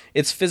this.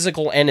 It's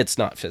physical and it's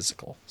not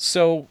physical.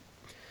 So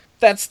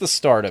that's the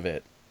start of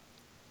it.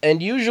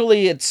 And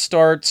usually it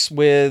starts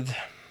with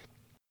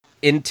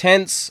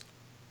intense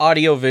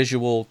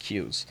audiovisual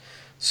cues.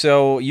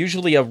 So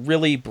usually a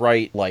really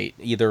bright light,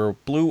 either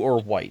blue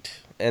or white.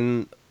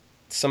 And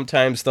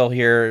sometimes they'll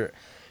hear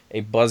a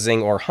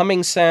buzzing or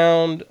humming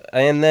sound,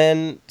 and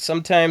then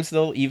sometimes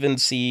they'll even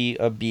see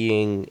a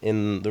being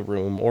in the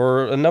room,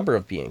 or a number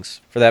of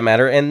beings, for that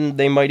matter, and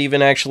they might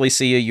even actually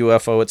see a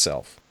UFO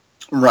itself.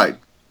 Right.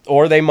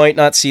 Or they might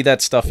not see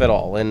that stuff at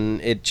all,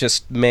 and it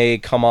just may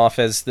come off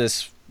as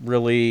this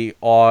really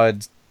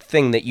odd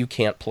thing that you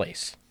can't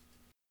place.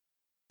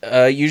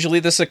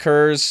 Usually this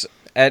occurs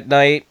at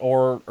night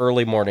or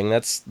early morning.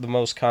 That's the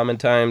most common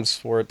times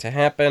for it to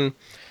happen.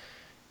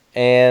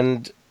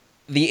 And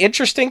the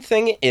interesting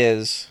thing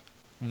is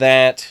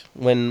that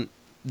when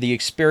the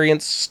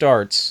experience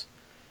starts,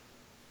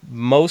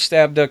 most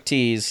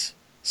abductees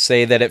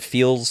say that it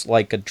feels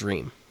like a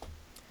dream.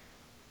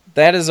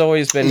 That has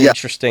always been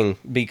interesting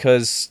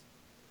because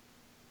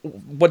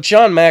what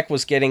John Mack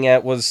was getting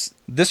at was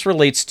this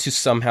relates to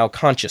somehow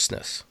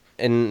consciousness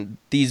and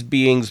these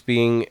beings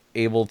being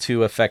able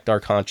to affect our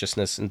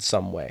consciousness in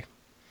some way.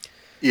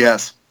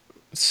 Yes.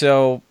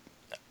 So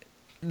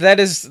that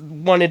is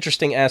one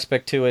interesting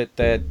aspect to it,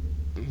 that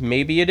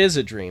maybe it is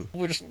a dream.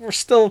 We're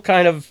still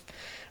kind of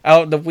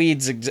out in the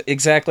weeds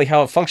exactly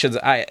how it functions.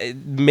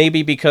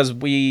 Maybe because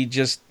we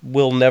just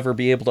will never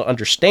be able to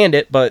understand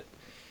it, but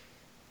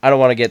I don't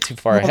want to get too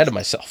far ahead of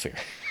myself here.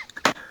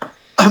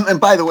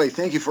 And by the way,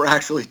 thank you for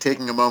actually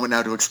taking a moment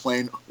now to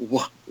explain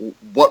what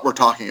we're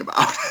talking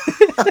about.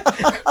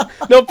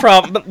 No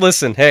problem. But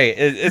listen, hey,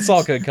 it's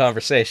all good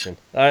conversation,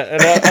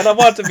 and I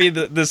want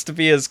this to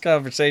be as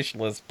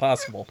conversational as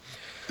possible.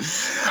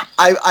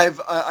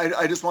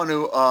 I just want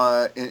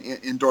to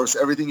endorse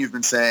everything you've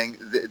been saying.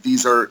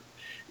 These are,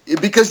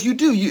 because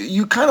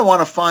you kind of want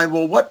to find,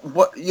 well, what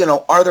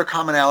are there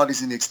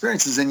commonalities in the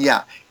experiences? And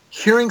yeah,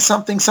 hearing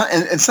something,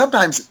 and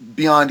sometimes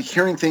beyond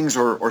hearing things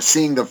or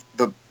seeing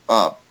the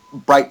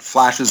bright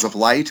flashes of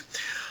light,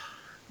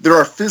 there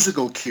are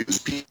physical cues.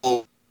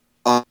 People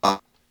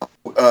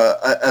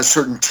a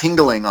certain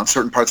tingling on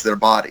certain parts of their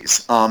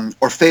bodies.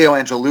 Orfeo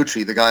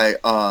Angelucci, the guy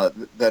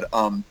that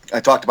I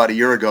talked about a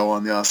year ago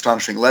on the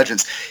Astonishing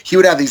Legends, he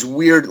would have these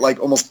weird, like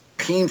almost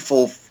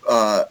painful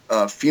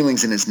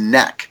feelings in his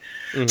neck.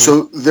 Mm-hmm.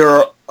 So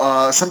there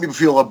are some people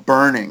feel a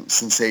burning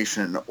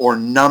sensation or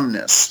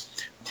numbness,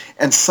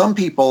 and some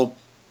people,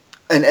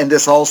 and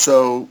this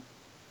also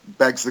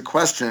begs the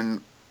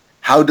question: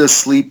 how does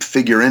sleep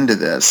figure into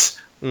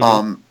this?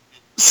 Mm-hmm.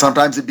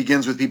 Sometimes it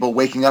begins with people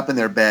waking up in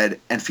their bed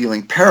and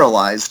feeling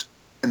paralyzed,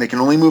 and they can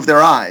only move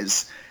their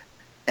eyes,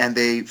 and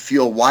they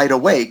feel wide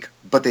awake,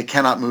 but they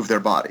cannot move their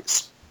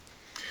bodies.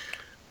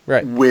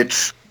 Right.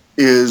 Which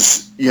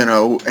is,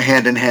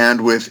 hand in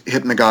hand with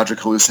hypnagogic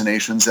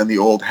hallucinations and the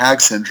old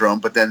hag syndrome,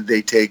 but then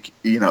they take,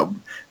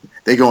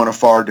 they go in a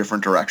far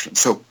different direction.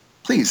 So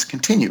please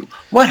continue.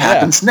 What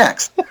happens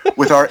next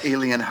with our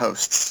alien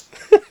hosts?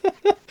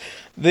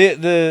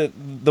 The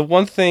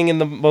one thing and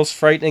the most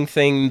frightening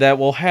thing that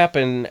will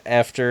happen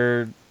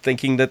after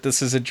thinking that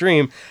this is a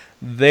dream,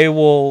 they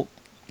will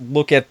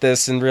look at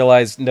this and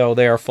realize, no,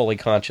 they are fully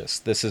conscious.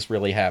 This is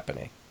really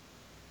happening.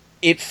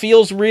 It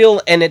feels real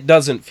and it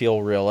doesn't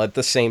feel real at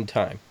the same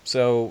time.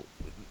 So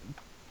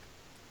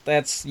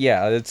that's,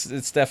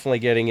 it's definitely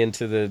getting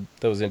into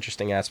those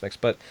interesting aspects.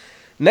 But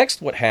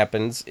next what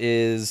happens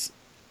is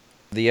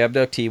the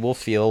abductee will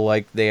feel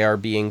like they are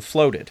being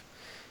floated.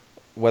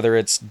 Whether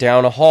it's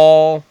down a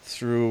hall,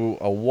 through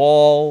a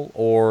wall,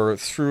 or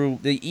through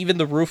even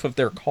the roof of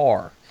their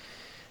car.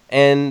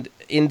 And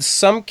in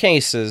some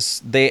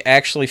cases, they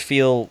actually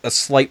feel a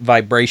slight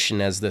vibration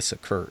as this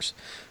occurs.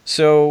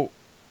 So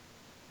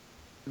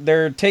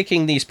they're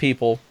taking these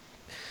people.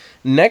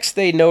 Next,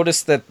 they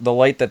notice that the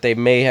light that they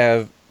may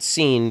have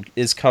seen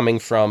is coming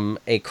from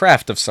a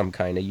craft of some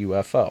kind, a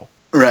UFO.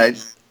 Right.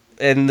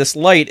 And this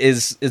light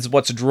is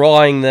what's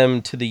drawing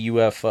them to the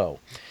UFO.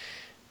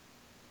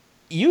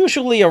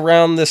 Usually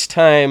around this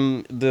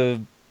time,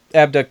 the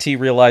abductee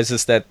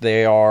realizes that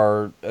they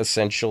are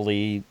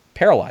essentially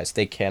paralyzed.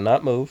 They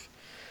cannot move.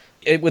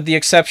 With the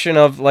exception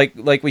of,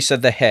 like we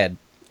said, the head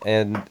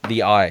and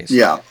the eyes.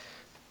 Yeah.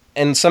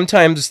 And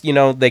sometimes,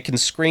 they can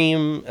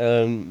scream,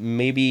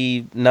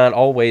 maybe not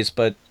always,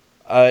 but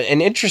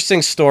an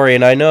interesting story,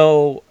 and I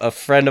know a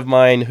friend of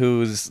mine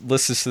who's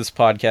listens to this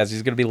podcast,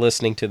 he's going to be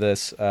listening to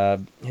this.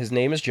 His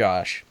name is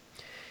Josh.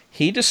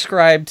 He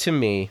described to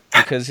me,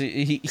 because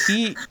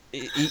he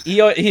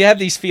had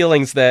these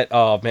feelings that,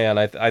 oh man,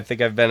 I think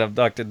I've been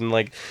abducted,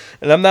 and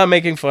I'm not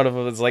making fun of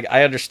him. It's like,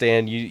 I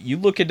understand. You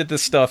look into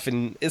this stuff,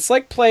 and it's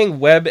like playing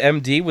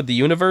WebMD with the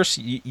universe.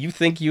 You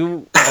think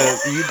you've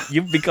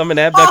become an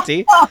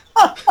abductee.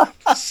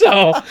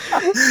 So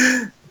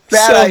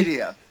Bad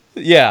idea.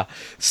 Yeah.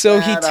 So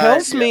Bad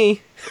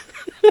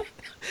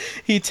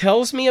he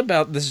tells me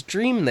about this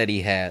dream that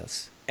he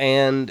has,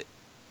 and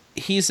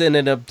he's in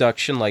an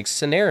abduction-like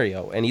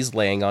scenario, and he's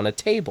laying on a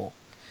table,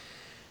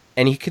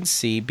 and he can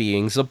see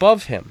beings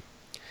above him.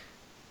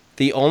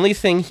 The only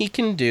thing he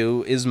can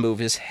do is move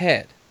his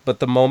head, but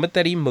the moment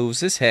that he moves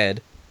his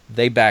head,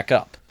 they back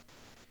up.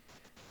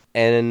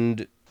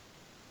 And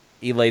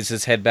he lays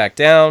his head back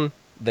down,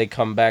 they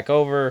come back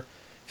over,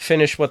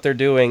 finish what they're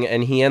doing,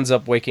 and he ends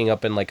up waking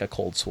up in like a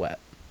cold sweat.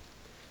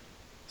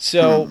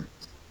 So,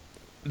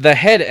 the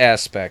head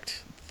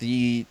aspect,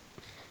 the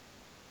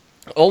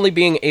only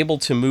being able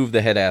to move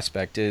the head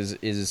aspect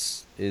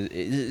is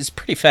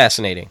pretty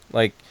fascinating.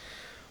 Like,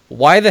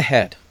 why the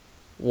head?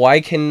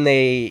 Why can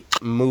they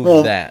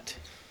move that?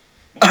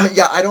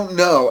 Yeah, I don't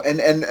know,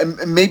 and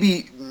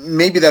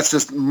maybe that's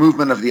just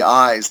movement of the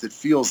eyes that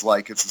feels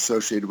like it's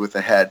associated with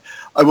the head.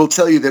 I will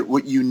tell you that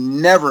what you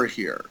never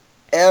hear,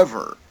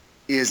 ever,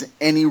 is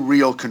any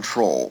real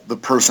control the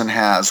person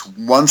has.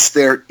 Once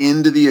they're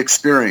into the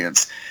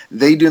experience,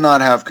 they do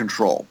not have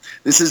control.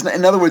 This is,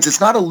 in other words,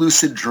 it's not a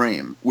lucid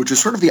dream, which is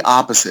sort of the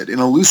opposite. In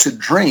a lucid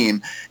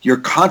dream, your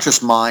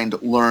conscious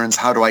mind learns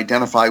how to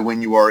identify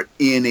when you are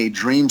in a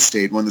dream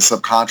state, when the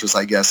subconscious,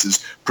 I guess,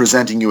 is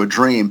presenting you a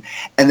dream.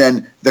 And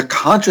then the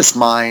conscious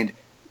mind,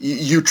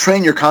 you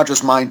train your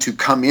conscious mind to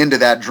come into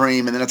that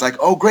dream, and then it's like,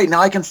 oh great, now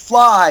I can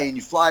fly, and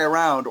you fly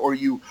around, or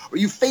you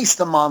face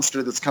the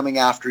monster that's coming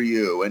after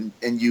you,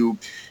 and you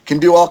can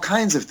do all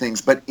kinds of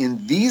things. But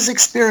in these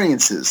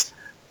experiences,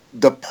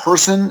 the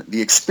person,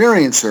 the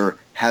experiencer,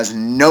 has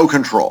no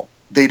control.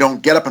 They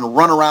don't get up and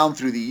run around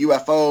through the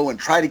UFO and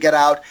try to get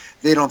out.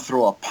 They don't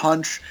throw a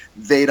punch.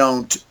 They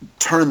don't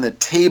turn the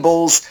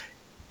tables.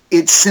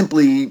 It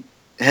simply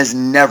has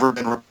never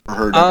been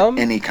heard of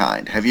any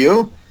kind. Have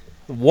you?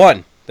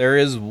 One. There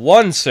is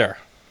one, sir,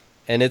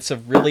 and it's a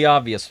really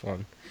obvious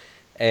one.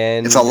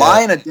 And it's a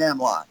lie and a damn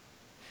lie.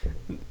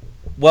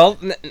 Well,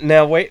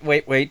 now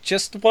wait,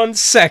 just 1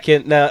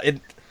 second. Now,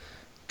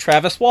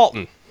 Travis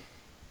Walton,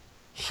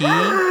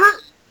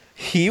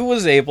 he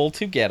was able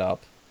to get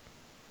up,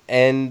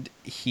 and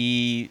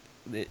he,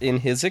 in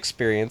his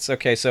experience.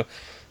 Okay, so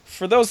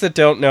for those that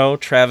don't know,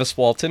 Travis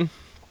Walton,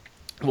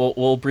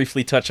 we'll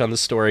briefly touch on the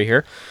story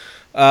here.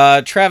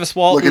 Travis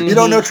Walton. Look, if you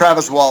don't know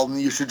Travis Walton,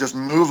 you should just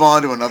move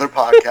on to another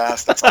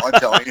podcast. That's all I'm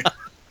telling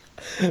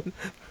you.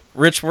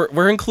 Rich,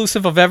 we're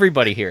inclusive of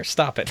everybody here.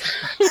 Stop it.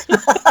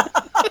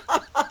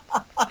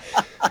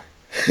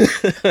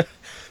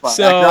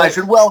 So I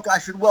should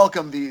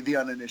welcome the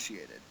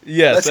uninitiated.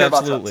 Yes,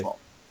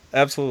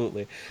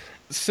 absolutely.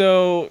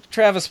 So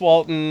Travis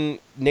Walton,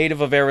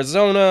 native of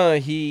Arizona,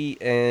 he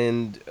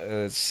and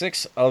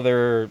 6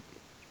 other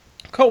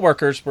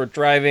co-workers were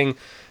driving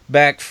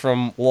back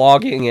from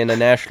logging in a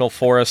national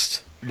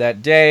forest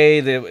that day.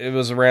 It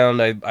was around,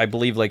 I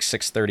believe, like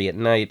 6:30 at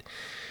night.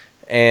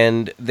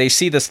 And they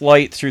see this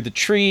light through the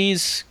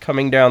trees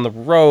coming down the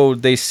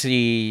road. They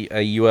see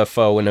a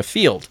UFO in a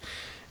field.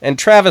 And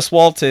Travis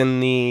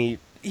Walton,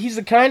 he's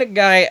the kind of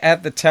guy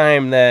at the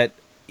time that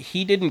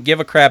he didn't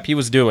give a crap. He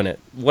was doing it.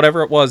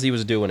 Whatever it was, he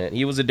was doing it.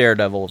 He was a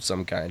daredevil of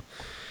some kind.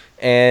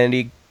 And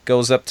he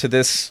goes up to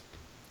this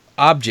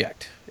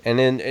object. And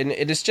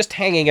it is just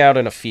hanging out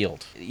in a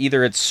field.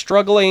 Either it's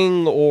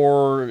struggling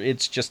or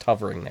it's just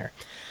hovering there.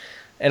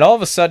 And all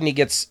of a sudden he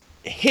gets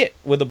hit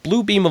with a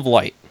blue beam of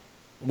light,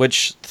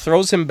 which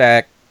throws him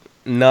back,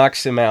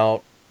 knocks him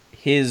out.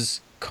 His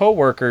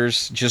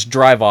co-workers just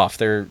drive off.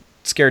 They're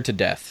scared to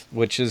death,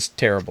 which is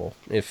terrible.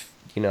 If,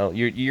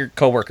 your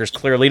co-workers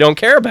clearly don't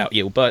care about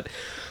you, but...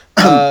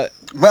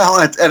 well,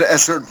 at a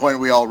certain point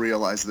we all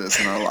realize this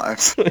in our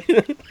lives.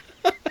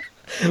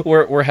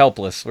 We're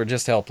helpless. We're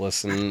just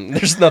helpless, and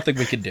there's nothing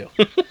we can do.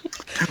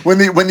 When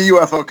the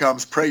UFO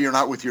comes, pray you're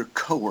not with your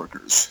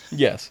coworkers.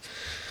 Yes.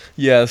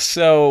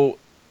 So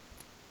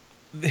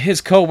his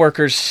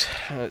coworkers,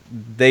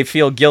 they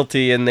feel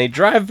guilty, and they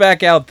drive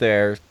back out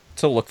there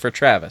to look for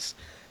Travis.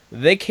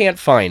 They can't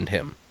find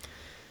him.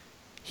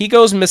 He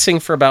goes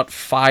missing for about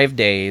 5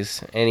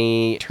 days, and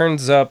he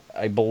turns up,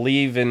 I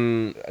believe,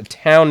 in a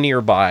town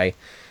nearby.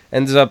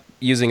 Ends up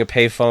using a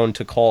payphone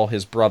to call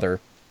his brother.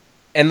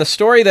 And the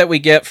story that we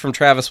get from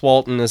Travis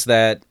Walton is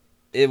that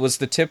it was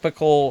the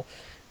typical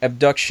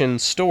abduction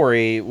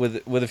story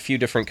with a few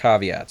different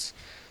caveats.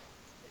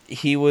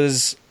 He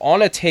was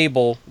on a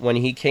table when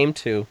he came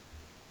to,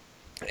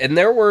 and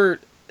there were,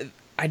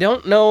 I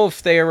don't know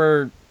if they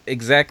were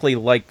exactly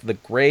like the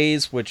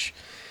Greys, which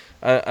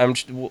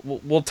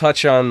We'll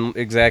touch on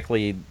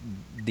exactly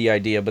the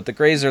idea, but the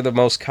Greys are the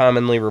most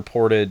commonly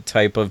reported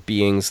type of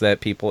beings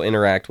that people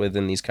interact with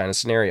in these kind of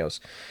scenarios.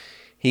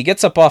 He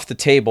gets up off the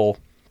table,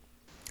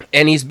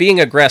 and he's being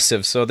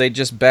aggressive, so they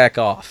just back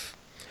off.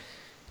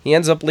 He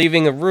ends up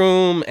leaving a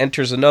room,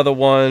 enters another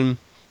one,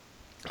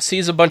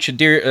 sees a bunch of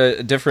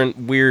different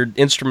weird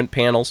instrument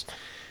panels,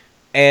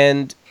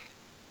 and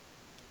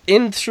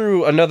in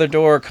through another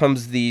door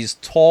comes these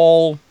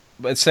tall,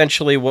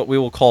 essentially what we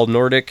will call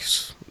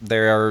Nordics. They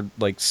are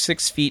like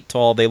 6 feet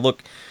tall. They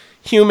look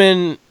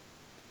human.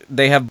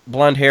 They have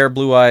blonde hair,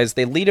 blue eyes.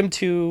 They lead him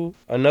to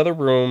another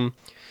room.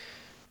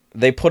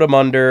 They put him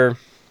under,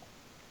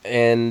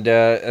 and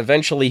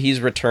eventually he's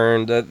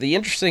returned. The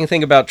interesting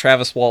thing about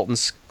Travis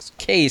Walton's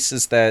case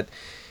is that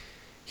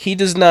he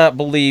does not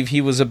believe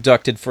he was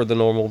abducted for the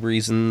normal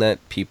reason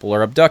that people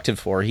are abducted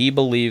for. He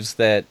believes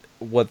that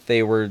what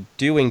they were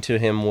doing to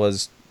him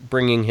was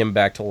bringing him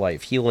back to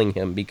life, healing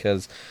him,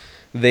 because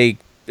they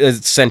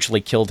essentially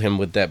killed him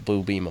with that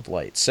blue beam of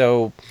light.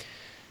 So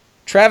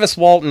Travis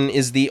Walton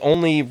is the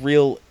only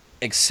real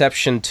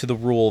exception to the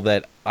rule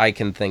that I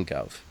can think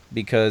of,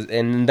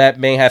 and that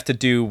may have to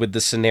do with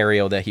the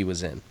scenario that he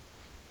was in.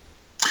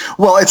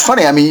 Well, it's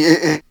funny. I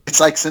mean, it's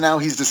like, so now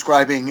he's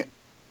describing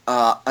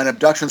an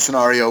abduction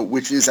scenario,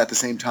 which is at the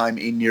same time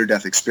a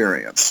near-death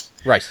experience.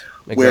 Right,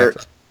 exactly. Where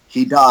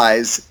he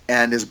dies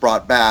and is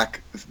brought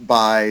back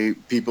by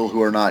people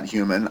who are not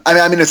human.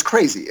 I mean, it's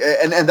crazy.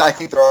 And I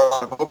think there are a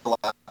lot of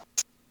overlaps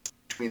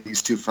between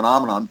these two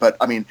phenomenon. But,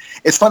 I mean,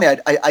 it's funny.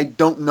 I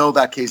don't know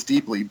that case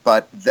deeply,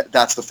 but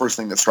that's the first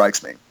thing that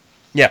strikes me.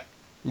 Yeah.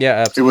 Yeah,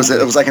 absolutely.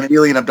 It was like an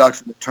alien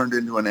abduction that turned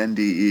into an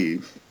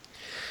NDE.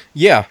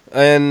 Yeah,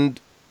 and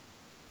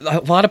a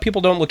lot of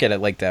people don't look at it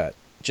like that.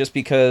 Just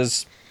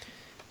because...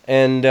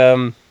 And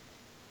I'm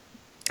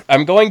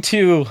going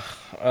to...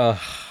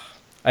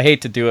 I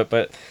hate to do it,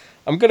 but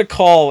I'm going to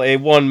call a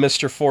one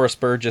Mr. Forrest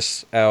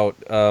Burgess out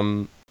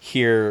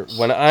here.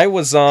 When I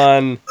was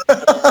on,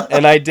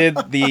 and I did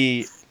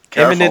the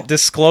imminent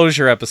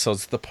disclosure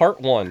episodes, the part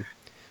 1,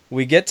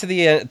 we get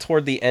to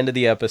toward the end of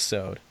the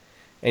episode,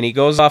 and he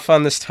goes off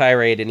on this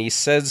tirade, and he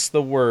says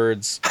the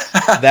words,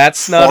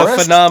 "That's not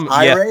a phenomenon."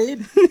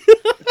 Tirade?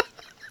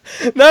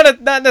 Yeah.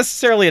 Not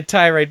necessarily a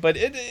tirade, but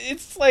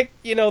it's like,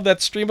 that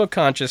stream of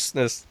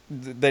consciousness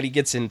that he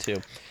gets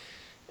into.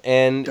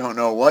 And don't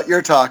know what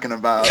you're talking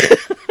about.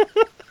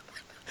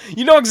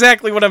 You know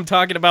exactly what I'm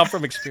talking about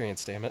from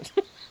experience, damn it.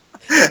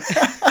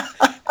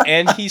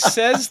 And he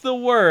says the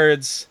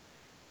words,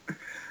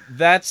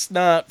 "That's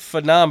not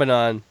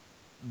phenomenon,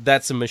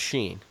 that's a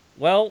machine."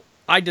 Well,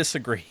 I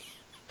disagree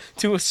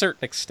to a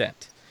certain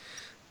extent.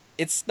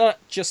 It's not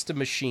just a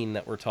machine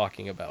that we're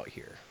talking about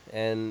here.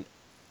 And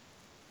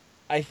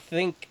I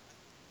think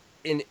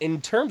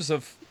in terms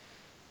of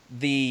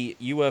the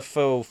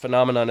UFO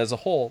phenomenon as a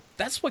whole,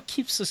 that's what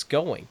keeps us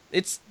going.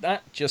 It's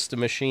not just a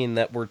machine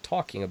that we're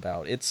talking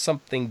about. It's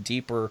something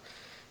deeper,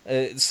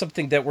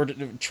 something that we're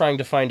trying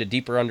to find a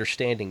deeper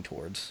understanding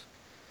towards.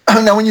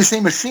 Now, when you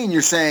say machine,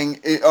 you're saying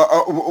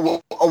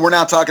we're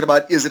now talking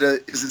about is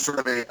it sort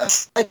of a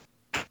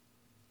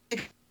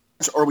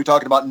or are we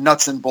talking about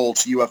nuts and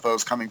bolts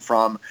UFOs coming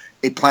from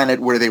a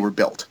planet where they were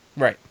built?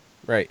 Right.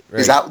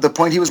 Is that the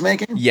point he was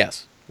making?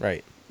 Yes.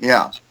 Right.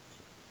 Yeah.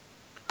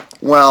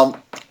 Well,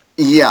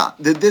 yeah.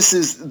 This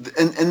is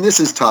and this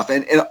is tough.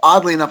 And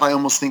oddly enough, I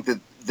almost think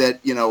that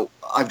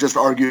I've just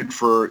argued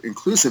for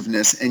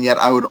inclusiveness, and yet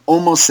I would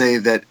almost say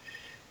that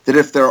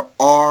if there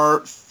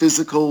are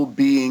physical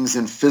beings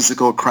and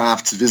physical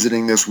crafts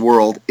visiting this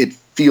world, it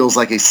feels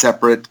like a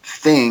separate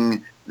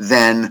thing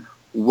than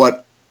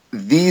what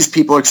these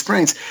people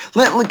experience.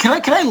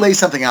 Can I lay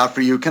something out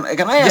for you? Can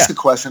I ask a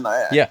question?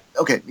 Yeah.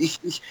 Okay.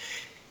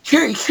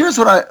 Here's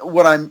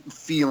what I'm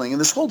feeling, and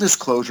this whole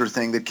disclosure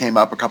thing that came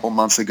up a couple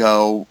months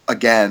ago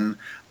again,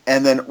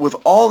 and then with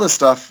all the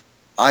stuff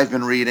I've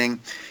been reading,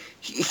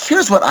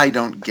 here's what I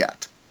don't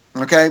get.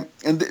 Okay,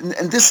 and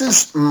this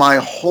is my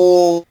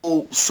whole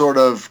sort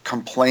of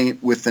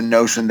complaint with the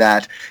notion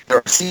that there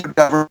are secret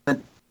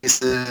government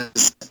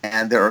bases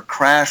and there are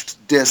crashed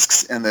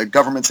disks and the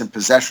government's in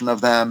possession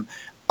of them.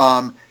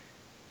 And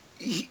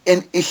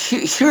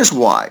here's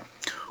why.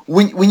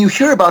 When you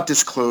hear about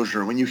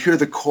disclosure, when you hear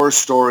the core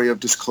story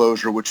of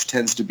disclosure, which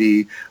tends to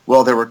be,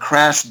 well, there were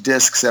crashed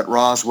disks at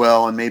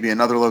Roswell and maybe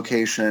another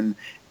location,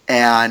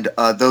 and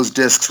those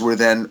disks were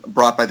then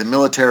brought by the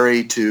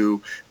military to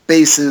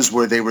bases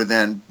where they were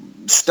then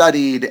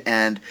studied,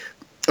 and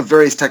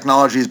various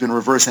technology has been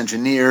reverse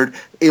engineered.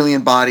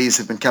 Alien bodies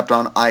have been kept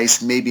on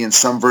ice. Maybe in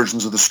some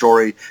versions of the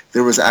story,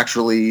 there was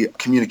actually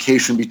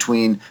communication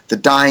between the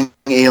dying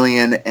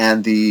alien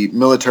and the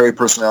military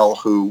personnel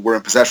who were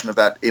in possession of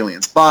that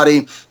alien's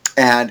body.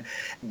 And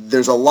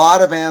there's a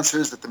lot of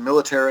answers that the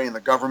military and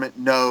the government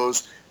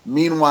knows.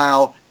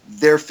 Meanwhile,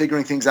 they're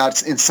figuring things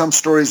out. In some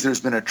stories,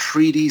 there's been a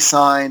treaty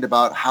signed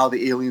about how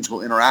the aliens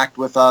will interact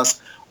with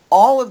us.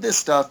 All of this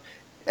stuff,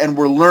 and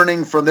we're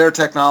learning from their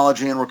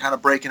technology, and we're kind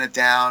of breaking it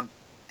down,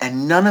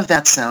 and none of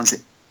that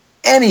sounds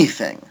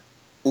anything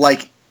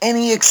like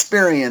any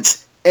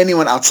experience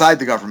anyone outside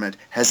the government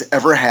has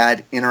ever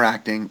had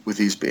interacting with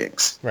these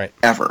beings. Right.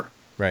 Ever.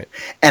 Right.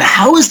 And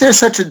how is there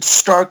such a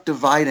stark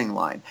dividing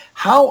line?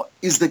 How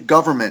is the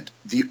government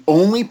the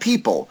only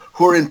people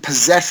who are in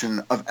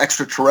possession of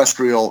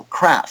extraterrestrial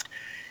craft?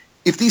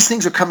 If these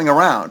things are coming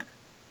around,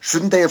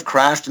 shouldn't they have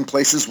crashed in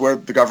places where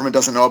the government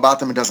doesn't know about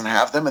them and doesn't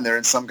have them, and they're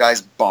in some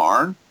guy's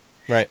barn?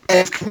 Right.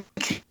 And if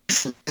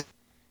communication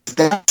is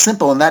that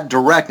simple and that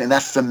direct and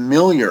that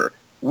familiar,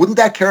 wouldn't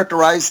that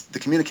characterize the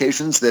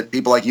communications that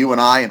people like you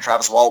and I and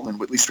Travis Walton and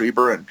Whitley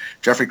Strieber and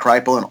Jeffrey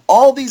Kripal and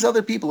all these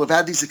other people who have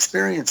had these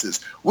experiences?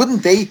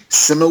 Wouldn't they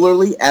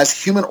similarly, as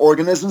human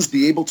organisms,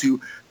 be able to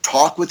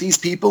talk with these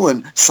people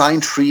and sign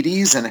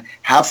treaties and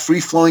have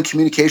free-flowing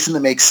communication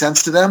that makes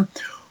sense to them?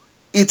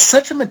 It's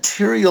such a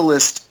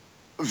materialist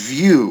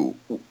view.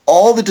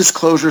 All the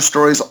disclosure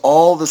stories,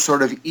 all the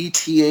sort of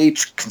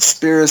ETH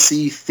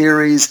conspiracy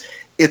theories,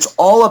 it's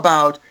all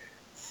about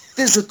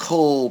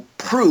physical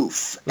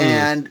proof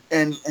and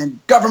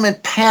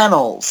government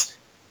panels,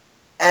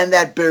 and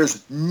that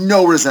bears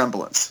no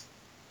resemblance.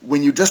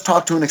 When you just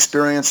talk to an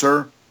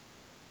experiencer,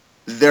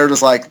 they're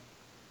just like,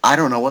 I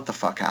don't know what the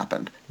fuck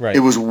happened. Right. It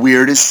was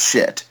weird as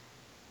shit,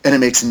 and it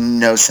makes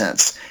no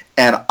sense.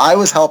 And I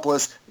was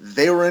helpless.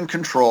 They were in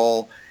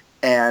control,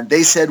 and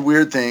they said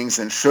weird things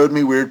and showed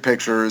me weird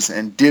pictures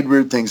and did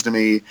weird things to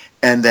me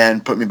and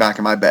then put me back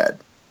in my bed.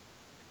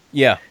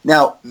 Yeah.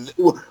 Now,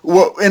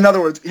 in other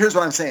words, here's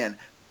what I'm saying.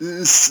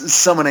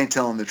 Someone ain't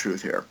telling the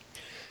truth here.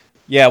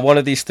 Yeah, one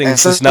of these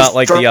things is not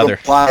like the other.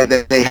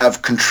 That they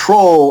have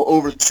control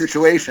over the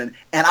situation,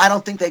 and I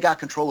don't think they got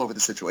control over the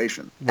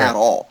situation at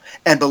all.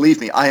 And believe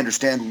me, I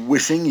understand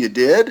wishing you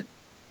did,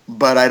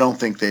 but I don't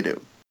think they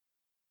do.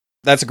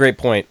 That's a great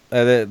point.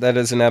 That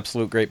is an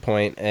absolute great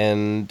point.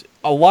 And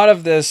a lot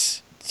of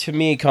this, to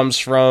me, comes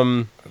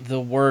from the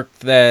work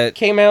that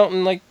came out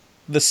in like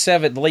the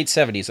late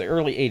 70s, the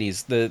early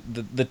 80s,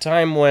 the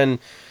time when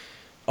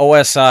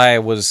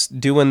OSI was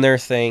doing their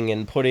thing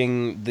and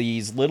putting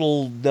these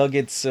little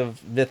nuggets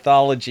of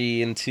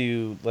mythology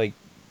into like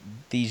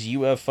these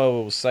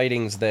UFO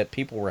sightings that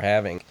people were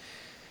having.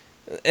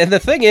 And the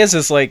thing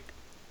is like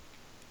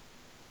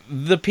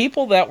the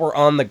people that were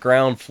on the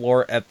ground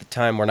floor at the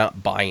time were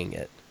not buying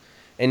it.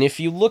 And if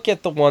you look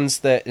at the ones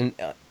that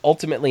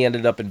ultimately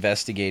ended up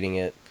investigating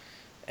it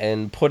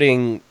and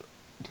putting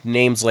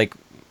names like,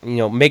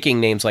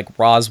 making names like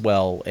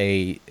Roswell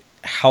a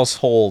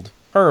household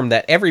term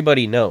that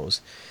everybody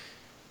knows.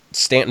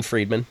 Stanton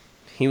Friedman,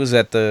 he was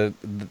at the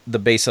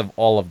base of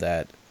all of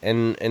that,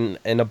 and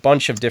a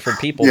bunch of different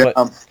people. Yeah.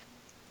 But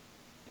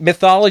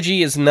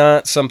mythology is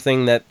not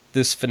something that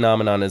this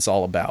phenomenon is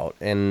all about,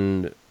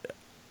 and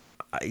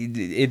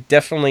it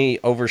definitely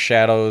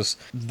overshadows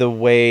the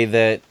way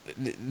that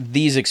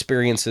these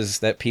experiences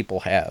that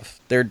people have.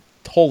 They're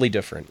wholly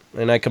different,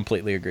 and I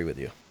completely agree with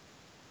you.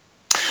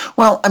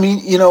 Well, I mean,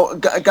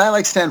 a guy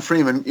like Stan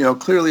Freeman,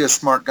 clearly a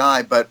smart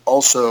guy, but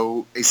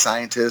also a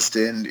scientist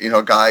and,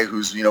 a guy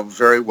who's,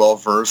 very well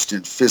versed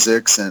in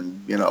physics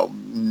and,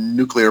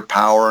 nuclear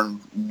power and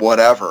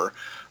whatever.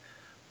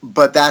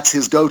 But that's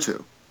his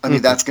go-to. I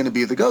mean, that's going to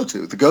be the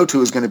go-to. The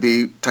go-to is going to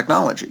be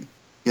technology,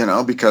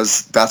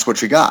 because that's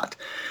what you got.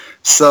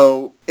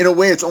 So in a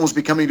way, it's almost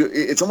getting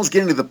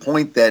to the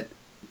point that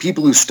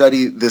people who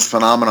study this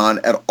phenomenon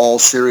at all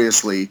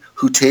seriously,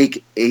 who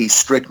take a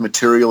strict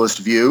materialist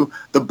view,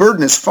 the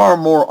burden is far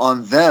more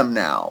on them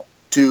now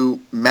to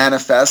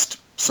manifest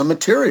some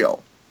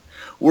material.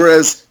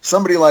 Whereas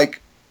somebody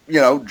like,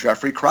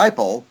 Jeffrey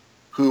Kripal,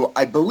 who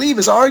I believe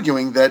is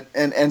arguing that,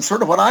 and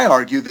sort of what I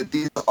argue, that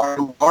these are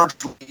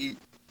largely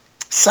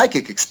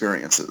psychic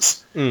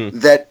experiences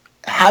that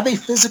have a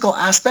physical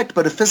aspect,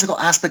 but a physical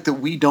aspect that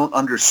we don't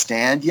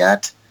understand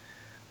yet.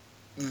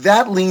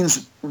 That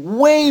leans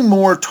way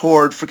more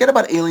toward, forget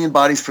about alien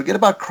bodies, forget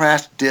about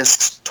crashed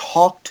discs,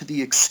 talk to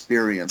the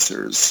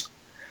experiencers.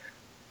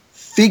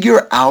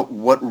 Figure out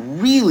what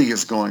really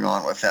is going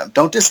on with them.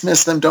 Don't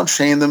dismiss them, don't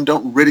shame them,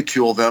 don't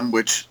ridicule them,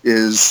 which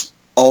is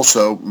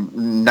also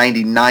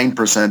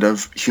 99%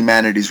 of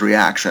humanity's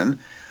reaction.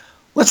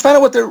 Let's find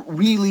out what they're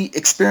really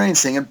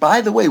experiencing. And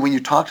by the way, when you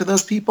talk to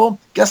those people,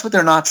 guess what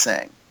they're not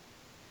saying?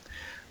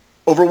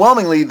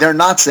 Overwhelmingly, they're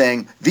not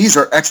saying, these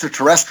are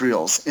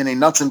extraterrestrials in a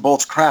nuts and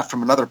bolts craft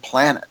from another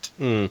planet.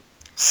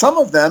 Some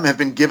of them have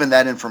been given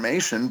that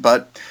information,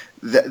 but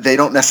they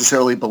don't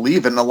necessarily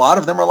believe it. And a lot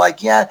of them are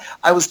like, yeah,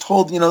 I was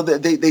told,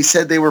 they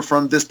said they were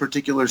from this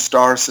particular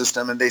star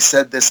system, and they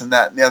said this and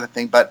that and the other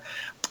thing, but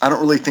I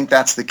don't really think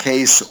that's the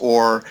case.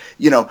 Or,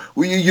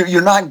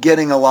 you're not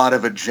getting a lot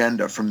of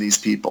agenda from these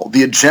people.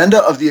 The agenda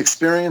of the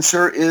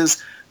experiencer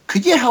is,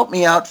 could you help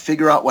me out,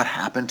 figure out what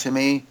happened to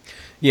me?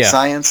 Yeah.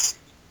 Science.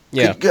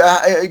 Yeah.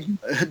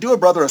 Do a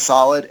brother a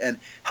solid and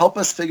help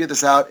us figure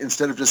this out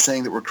instead of just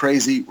saying that we're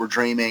crazy, we're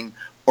dreaming,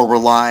 or we're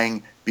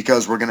lying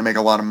because we're going to make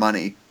a lot of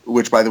money,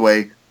 which, by the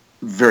way,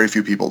 very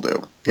few people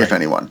do, if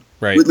anyone.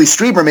 Right. Whitley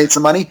Strieber made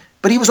some money,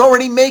 but he was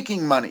already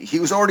making money.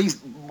 He was already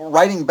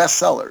writing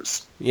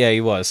bestsellers. Yeah,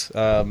 he was.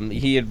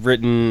 He had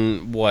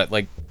written,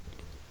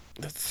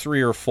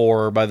 3 or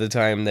 4 by the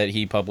time that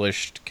he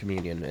published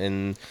Communion,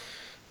 and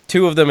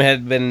 2 of them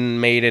had been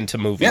made into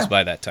movies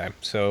by that time.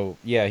 So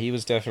yeah, he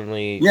was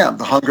definitely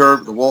The Hunger,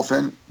 the Wolf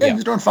Inn. Yeah,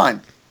 he's doing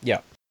fine. Yeah.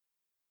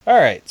 All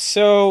right,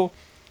 so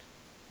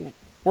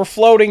we're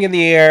floating in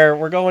the air.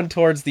 We're going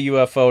towards the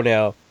UFO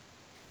now.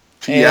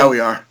 Yeah, we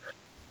are.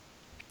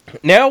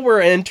 Now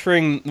we're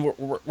entering.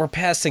 We're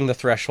passing the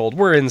threshold.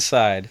 We're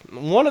inside.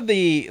 One of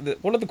the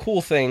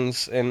cool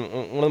things, and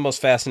one of the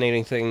most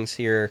fascinating things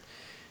here,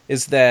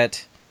 is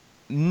that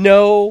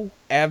no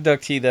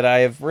abductee that I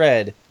have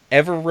read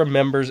ever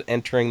remembers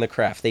entering the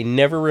craft. They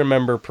never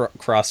remember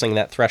crossing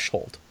that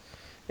threshold.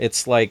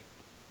 It's like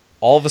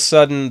all of a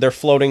sudden they're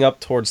floating up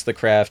towards the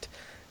craft.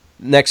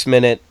 Next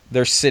minute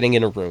they're sitting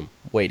in a room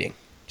waiting.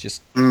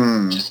 Just.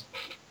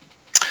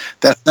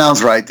 That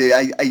sounds right.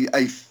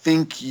 I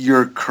think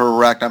you're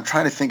correct. I'm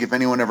trying to think if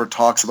anyone ever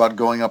talks about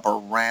going up a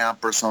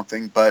ramp or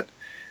something, but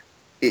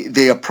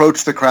they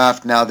approach the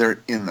craft. Now they're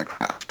in the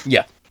craft.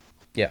 Yeah.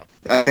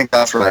 I think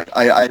that's right.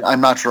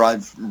 I'm not sure.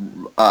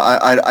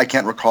 I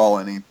can't recall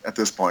any at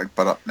this point,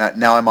 but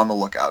now I'm on the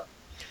lookout.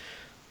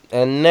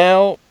 And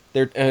now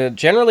they're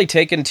generally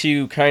taken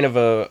to kind of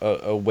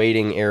a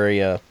waiting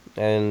area,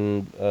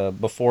 and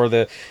before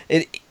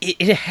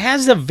it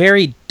has a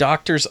very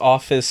doctor's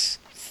office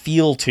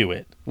feel to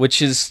it,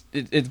 which is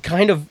it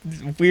kind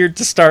of weird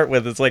to start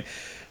with. It's like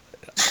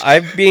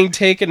I'm being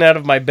taken out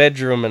of my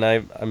bedroom and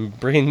I'm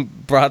being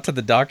brought to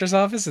the doctor's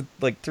office at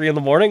like 3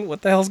 a.m.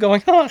 What the hell's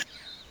going on?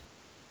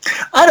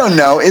 I don't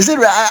know. Is it?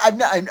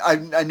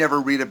 I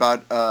never read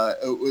about.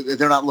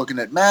 They're not looking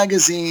at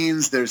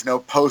magazines. There's no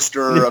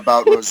poster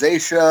about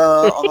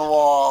rosacea on the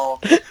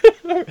wall.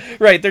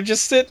 Right. They're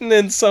just sitting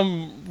in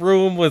some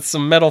room with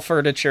some metal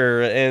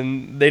furniture,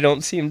 and they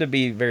don't seem to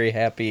be very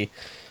happy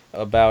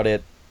about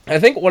it. I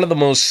think one of the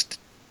most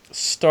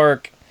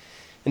stark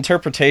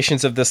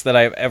interpretations of this that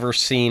I've ever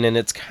seen, and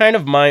it's kind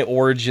of my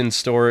origin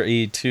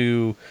story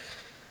to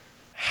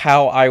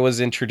how I was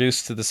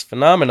introduced to this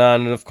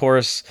phenomenon, and of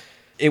course,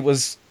 it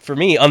was, for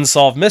me,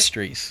 Unsolved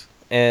Mysteries.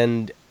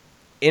 And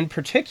in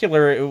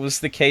particular, it was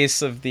the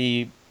case of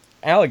the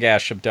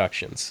Allagash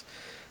abductions.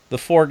 The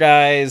 4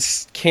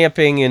 guys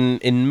camping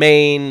in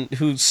Maine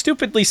who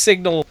stupidly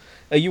signal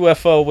a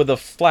UFO with a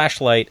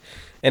flashlight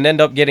and end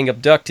up getting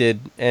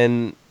abducted,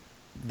 and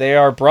they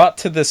are brought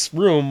to this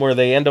room where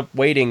they end up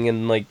waiting,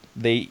 and like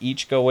they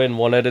each go in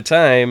one at a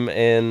time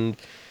and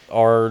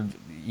are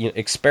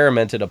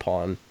experimented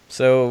upon.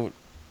 So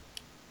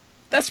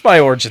that's my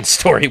origin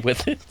story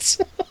with it.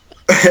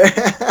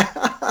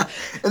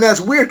 And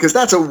that's weird because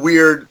that's a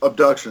weird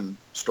abduction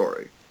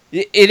story.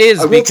 It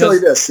is. I will tell you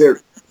this.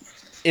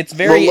 It's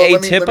very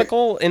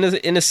atypical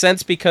in a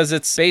sense, because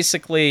it's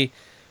basically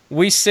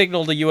we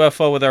signaled a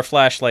UFO with our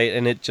flashlight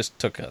and it just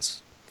took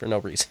us for no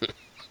reason.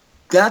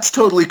 That's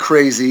totally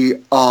crazy.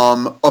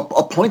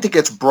 A point that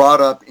gets brought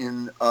up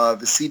in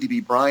the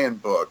C.D.B. Bryan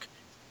book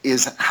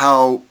is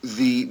how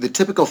the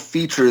typical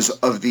features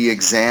of the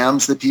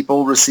exams that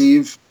people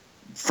receive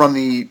from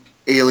the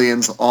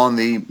aliens on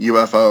the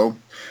UFO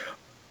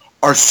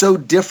are so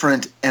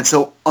different and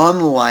so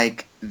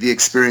unlike the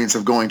experience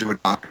of going to a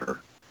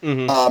doctor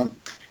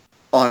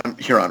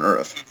here on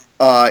Earth.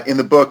 In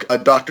the book,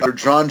 Dr.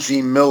 John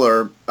G.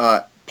 Miller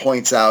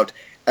points out,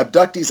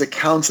 abductees'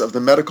 accounts of the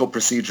medical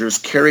procedures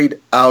carried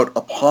out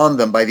upon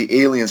them by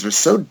the aliens are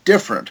so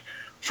different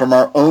from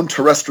our own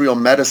terrestrial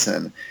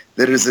medicine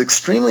that it is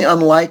extremely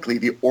unlikely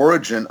the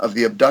origin of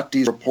the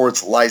abductees'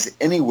 reports lies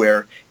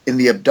anywhere in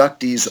the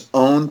abductees'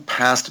 own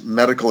past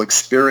medical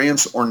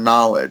experience or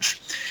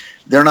knowledge.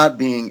 They're not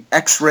being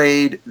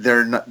x-rayed.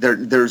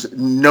 There's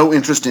no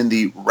interest in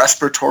the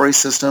respiratory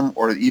system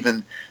or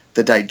even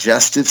the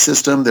digestive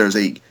system. There's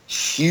a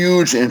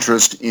huge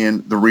interest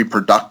in the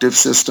reproductive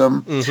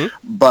system.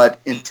 But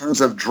in terms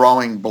of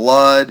drawing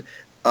blood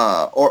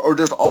or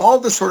just all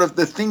the sort of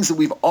the things that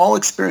we've all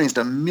experienced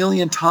a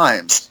million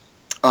times,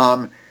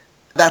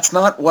 that's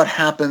not what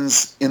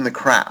happens in the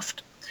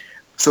craft.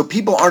 So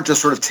people aren't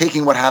just sort of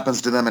taking what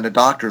happens to them in a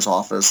doctor's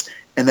office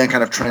and then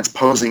kind of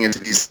transposing it to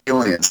these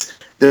aliens.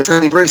 There's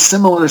very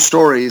similar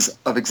stories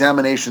of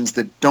examinations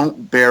that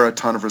don't bear a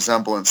ton of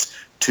resemblance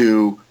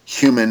to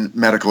human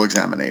medical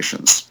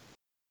examinations.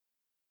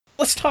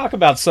 Let's talk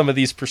about some of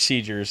these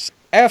procedures.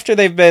 After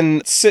they've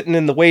been sitting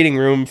in the waiting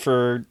room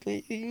for,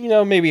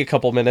 maybe a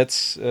couple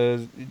minutes,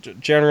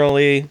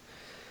 generally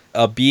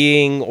a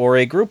being or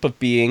a group of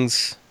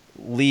beings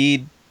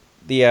lead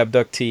the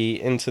abductee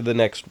into the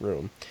next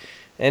room.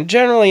 And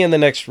generally in the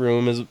next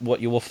room is what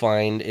you will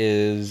find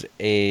is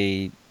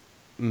a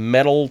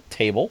metal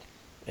table,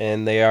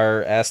 and they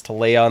are asked to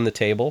lay on the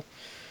table.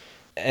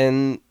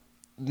 And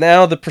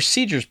now the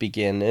procedures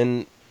begin,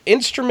 and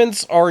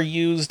instruments are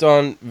used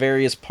on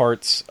various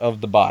parts of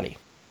the body.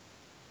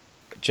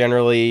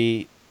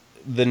 Generally,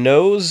 the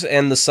nose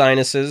and the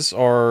sinuses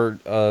are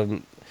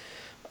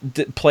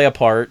play a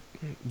part.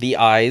 The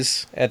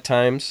eyes at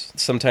times,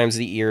 sometimes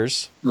the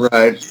ears.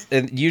 Right.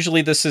 And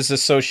usually this is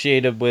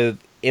associated with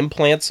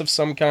implants of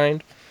some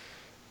kind,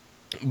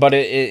 but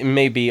it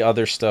may be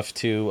other stuff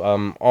too.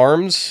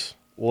 Arms,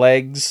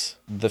 legs,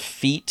 the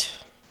feet,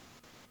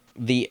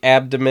 the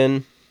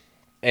abdomen,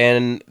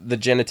 and the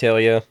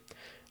genitalia.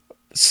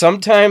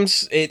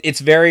 Sometimes,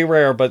 it's very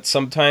rare, but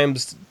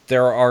sometimes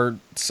there are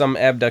some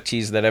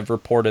abductees that have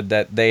reported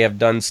that they have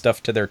done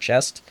stuff to their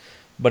chest,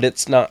 but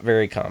it's not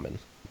very common.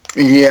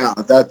 Yeah,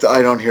 that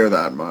I don't hear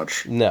that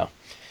much. No.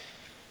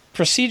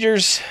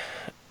 Procedures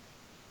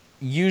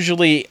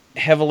usually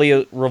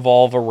heavily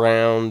revolve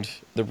around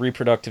the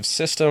reproductive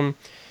system,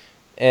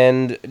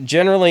 and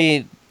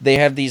generally they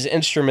have these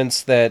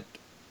instruments that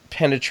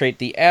penetrate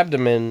the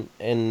abdomen,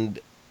 and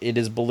it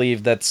is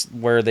believed that's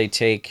where they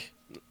take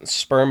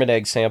sperm and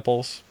egg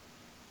samples.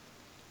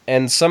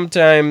 And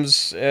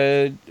sometimes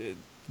that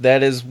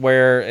is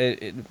where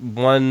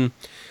one...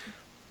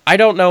 I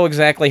don't know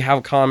exactly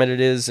how common it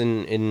is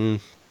in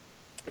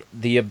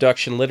the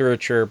abduction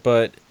literature,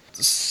 but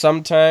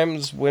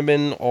sometimes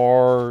women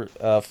are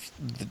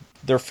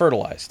they're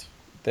fertilized.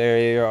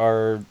 They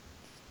are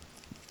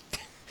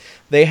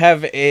they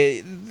have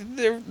a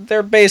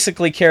they're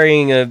basically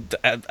carrying a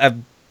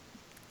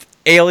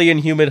alien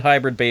human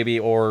hybrid baby,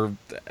 or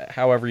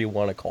however you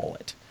want to call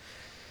it.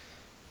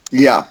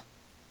 Yeah.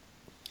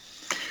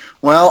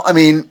 Well, I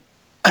mean,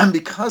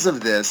 because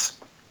of this,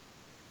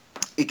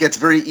 it gets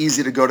very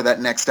easy to go to that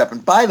next step.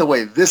 And by the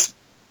way, this,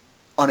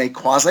 on a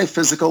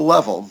quasi-physical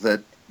level,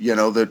 that,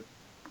 that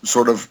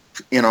sort of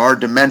in our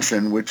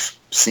dimension, which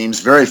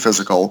seems very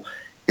physical,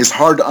 is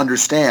hard to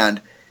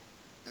understand.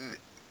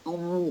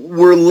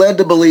 We're led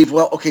to believe,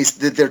 well, okay, so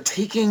that they're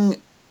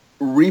taking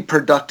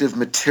reproductive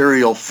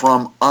material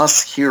from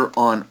us here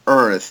on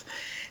Earth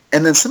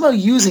and then somehow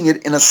using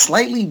it in a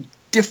slightly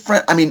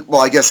different... I mean,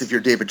 well, I guess if you're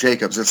David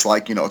Jacobs, it's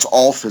like, it's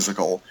all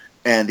physical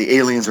and the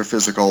aliens are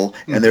physical,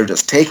 and they're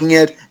just taking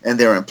it and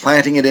they're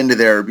implanting it into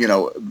their,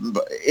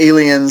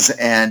 aliens,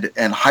 and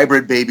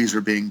hybrid babies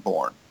are being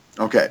born.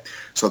 Okay,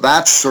 so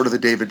that's sort of the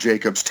David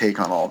Jacobs take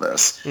on all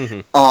this.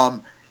 And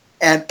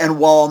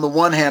while on the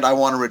one hand I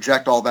want to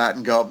reject all that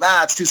and go,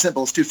 it's too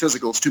simple, it's too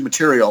physical, it's too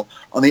material,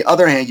 on the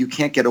other hand, you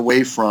can't get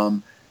away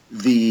from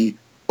the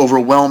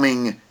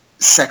overwhelming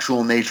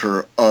sexual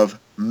nature of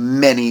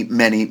many,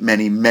 many,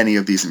 many, many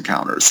of these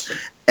encounters.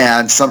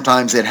 And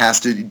sometimes it has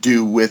to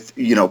do with,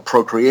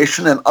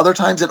 procreation, and other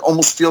times it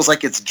almost feels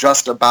like it's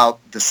just about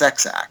the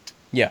sex act.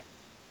 Yeah.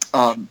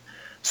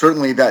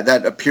 Certainly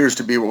that appears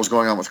to be what was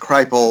going on with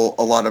Kripal.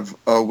 A lot of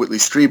Whitley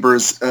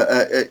Strieber's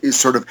is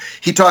sort of...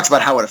 He talks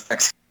about how it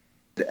affects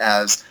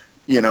as,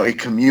 a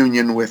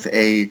communion with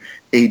a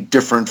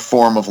different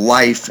form of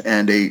life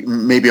and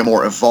maybe a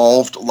more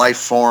evolved life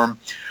form.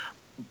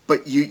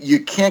 But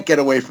you can't get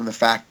away from the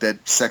fact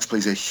that sex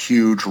plays a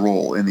huge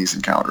role in these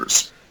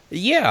encounters.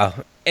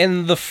 Yeah,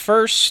 and the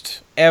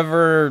first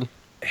ever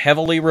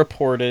heavily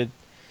reported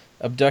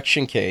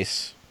abduction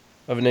case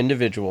of an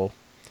individual,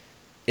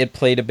 it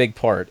played a big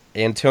part.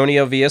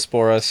 Antonio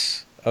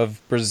Villas-Boas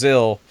of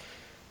Brazil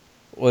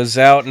was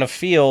out in a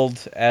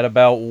field at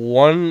about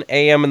 1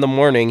 a.m. in the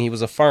morning. He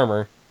was a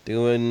farmer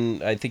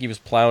I think he was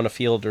plowing a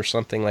field or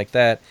something like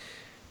that.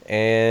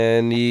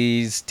 And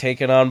he's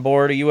taken on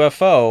board a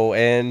UFO,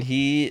 and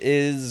he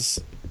is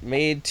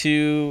made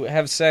to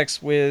have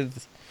sex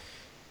with...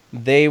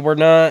 They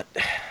weren't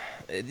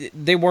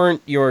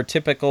your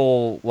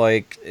typical,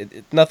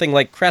 nothing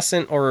like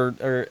Crescent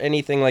or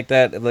anything like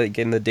that, like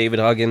in the David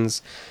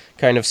Huggins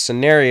kind of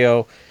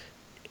scenario.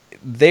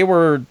 They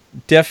were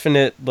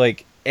definite,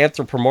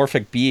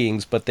 anthropomorphic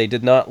beings, but they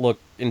did not look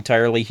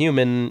entirely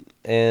human.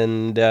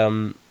 And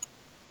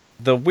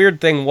the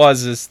weird thing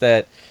is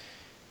that,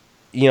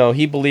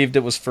 he believed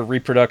it was for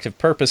reproductive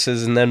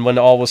purposes, and then when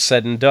all was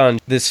said and done,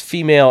 this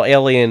female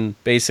alien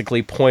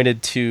basically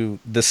pointed to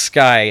the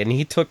sky, and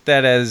he took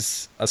that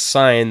as a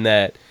sign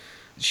that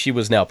she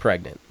was now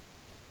pregnant.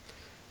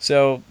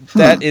 So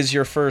that is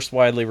your first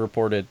widely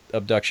reported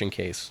abduction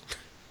case.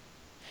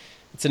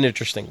 It's an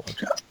interesting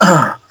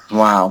one.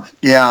 Wow.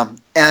 Yeah.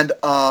 And,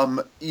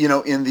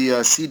 in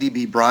the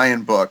C.D.B.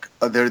 Bryan book,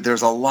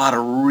 there's a lot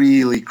of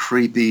really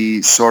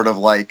creepy sort of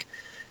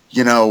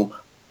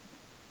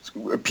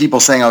people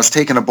saying I was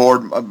taken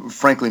aboard,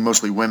 frankly,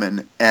 mostly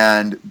women,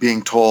 and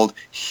being told,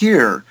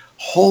 here,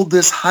 hold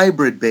this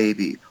hybrid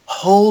baby,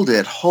 hold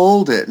it.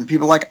 And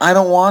people are like, I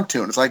don't want to.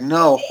 And it's like,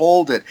 no,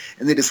 hold it.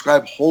 And they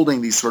describe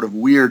holding these sort of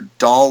weird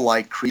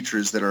doll-like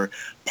creatures that are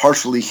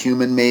partially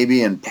human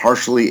maybe and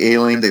partially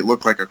alien. They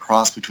look like a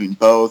cross between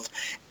both.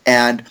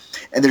 And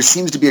there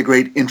seems to be a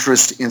great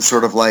interest in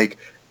sort of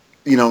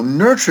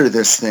nurture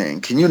this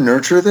thing. Can you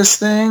nurture this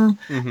thing?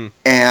 Mm-hmm.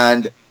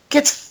 And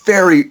gets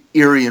very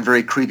eerie and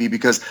very creepy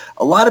because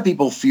a lot of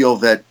people feel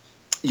that,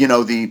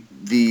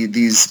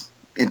 these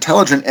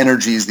intelligent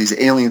energies, these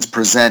aliens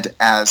present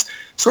as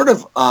sort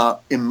of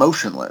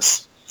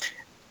emotionless.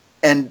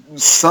 And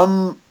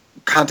some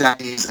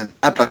contactees and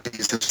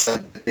abductees have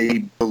said that they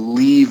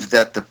believe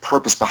that the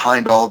purpose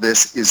behind all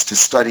this is to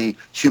study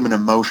human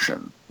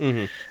emotion.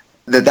 Mm-hmm.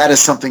 That is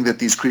something that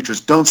these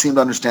creatures don't seem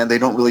to understand. They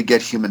don't really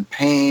get human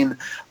pain.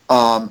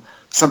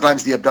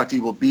 Sometimes the abductee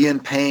will be in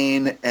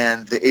pain,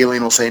 and the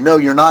alien will say, no,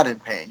 you're not in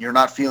pain. You're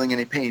not feeling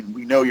any pain.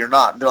 We know you're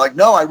not. And they're like,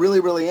 no, I really,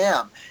 really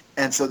am.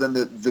 and so then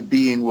the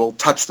being will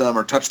touch them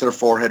or touch their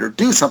forehead or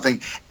do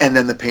something, and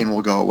then the pain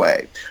will go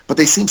away. But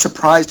they seem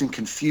surprised and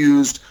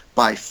confused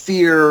by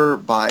fear,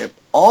 by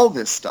all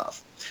this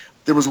stuff.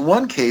 There was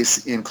one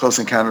case in Close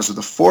Encounters of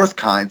the Fourth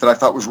Kind that I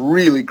thought was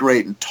really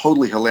great and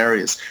totally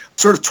hilarious,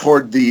 sort of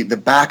toward the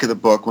back of the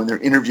book when they're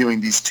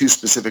interviewing these two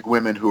specific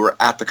women who are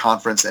at the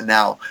conference, and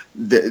now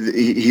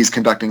he's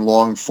conducting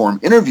long-form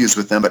interviews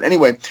with them. But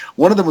anyway,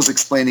 one of them was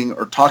explaining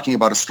or talking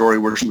about a story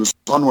where she was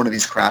on one of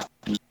these craft,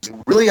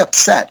 really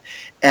upset,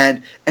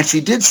 and she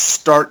did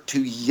start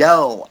to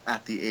yell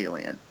at the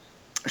alien.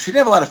 She didn't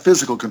have a lot of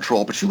physical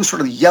control, but she was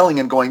sort of yelling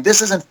and going,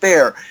 "This isn't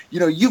fair.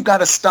 You've got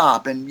to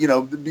stop, and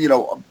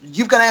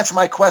you've got to answer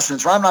my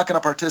questions, or I'm not going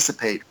to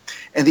participate."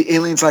 And the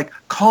alien's like,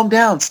 "Calm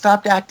down.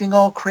 Stop acting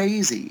all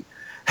crazy.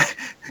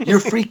 You're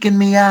freaking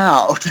me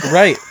out."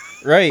 Right.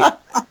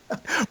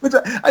 Which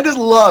I just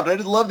loved. I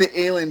just love the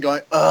alien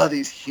going, "Oh,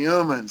 these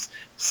humans,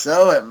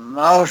 so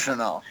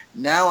emotional.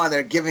 Now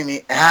they're giving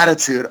me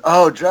attitude.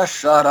 Oh, just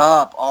shut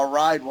up. All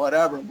right,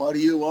 whatever. What do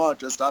you want?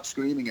 Just stop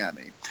screaming at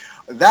me."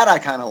 That I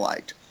kind of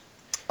liked,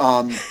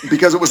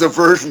 because it was a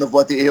version of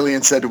what the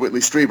alien said to Whitley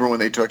Strieber when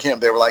they took him.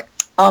 They were like,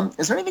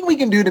 "Is there anything we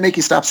can do to make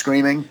you stop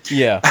screaming?"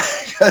 Yeah.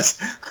 Because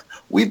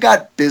we've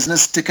got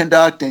business to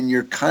conduct, and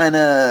you're kind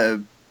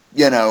of,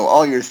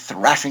 all your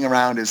thrashing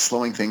around is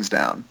slowing things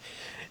down.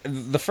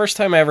 The first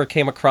time I ever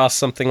came across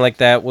something like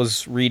that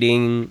was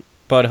reading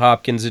Bud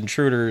Hopkins'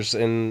 Intruders,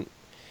 and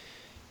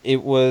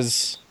it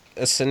was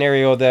a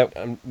scenario that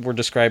we're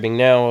describing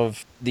now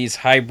of these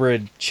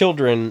hybrid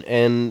children,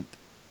 and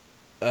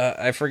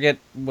I forget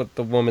what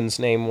the woman's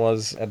name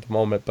was at the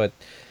moment, but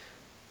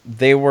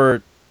they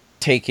were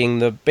taking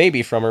the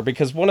baby from her,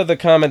 because one of the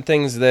common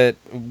things that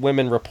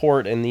women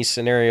report in these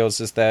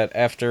scenarios is that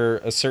after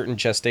a certain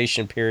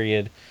gestation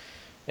period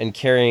and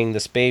carrying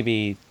this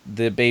baby,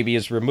 the baby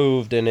is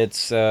removed and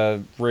it's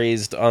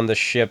raised on the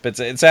ship.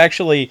 It's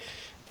actually,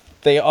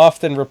 they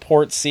often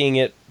report seeing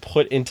it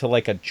put into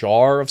like a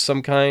jar of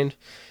some kind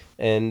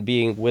and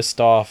being whisked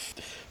off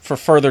for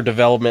further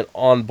development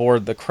on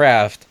board the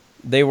craft.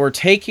 They were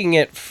taking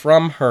it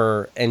from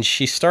her, and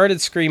she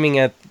started screaming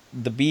at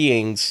the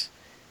beings,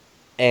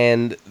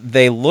 and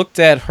they looked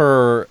at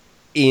her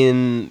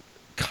in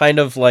kind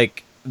of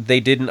like they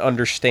didn't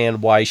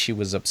understand why she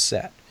was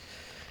upset,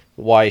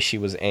 why she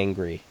was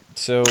angry.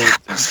 So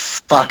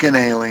those fucking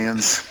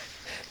aliens.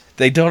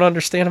 They don't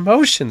understand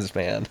emotions,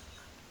 man.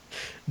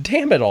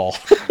 Damn it all.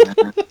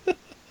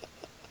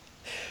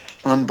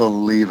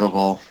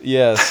 Unbelievable.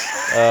 Yes.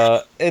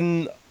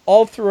 And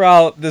all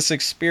throughout this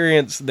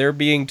experience, they're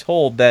being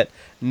told that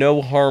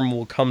no harm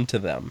will come to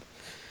them.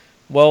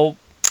 Well,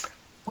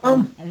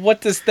 what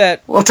does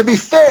that... Well, to be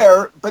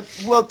fair,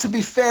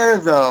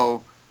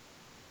 though,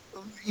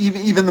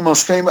 even the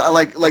most famous,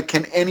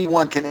 can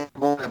anyone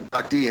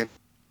abductee have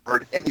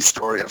heard any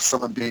story of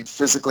someone being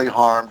physically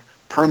harmed,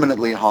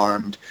 permanently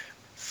harmed,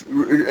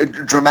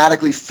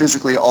 dramatically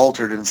physically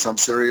altered in some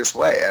serious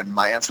way? And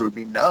my answer would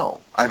be no.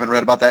 I haven't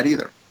read about that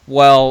either.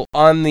 Well,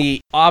 on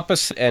the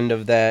opposite end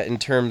of that, in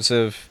terms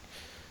of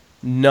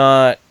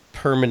not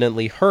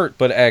permanently hurt,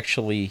 but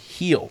actually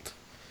healed,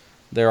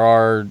 there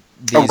are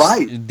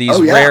these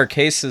rare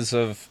cases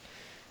of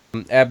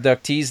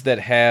abductees that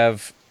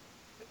have,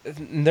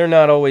 they're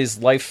not always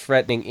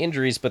life-threatening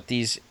injuries, but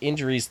these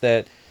injuries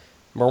that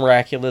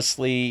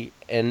miraculously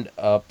end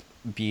up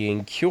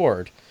being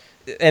cured.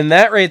 And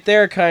that right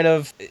there kind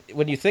of,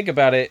 when you think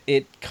about it,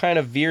 it kind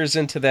of veers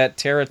into that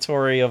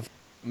territory of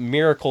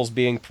miracles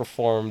being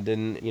performed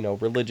in,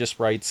 religious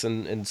rites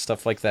and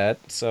stuff like that.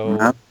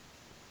 So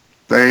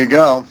there you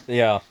go.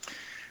 Yeah.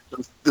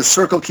 The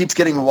circle keeps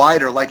getting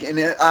wider. I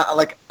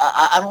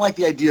don't like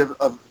the idea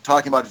of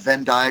talking about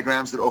Venn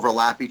diagrams that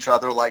overlap each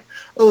other. Like,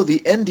 oh, the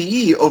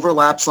NDE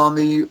overlaps on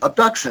the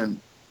abduction,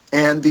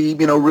 and the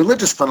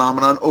religious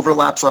phenomenon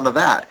overlaps onto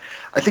that.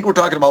 I think we're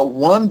talking about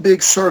one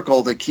big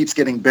circle that keeps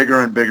getting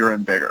bigger and bigger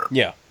and bigger.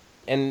 Yeah,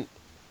 and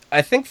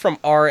I think from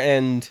our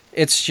end,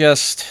 it's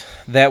just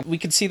that we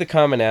can see the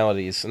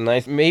commonalities,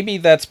 and maybe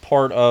that's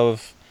part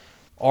of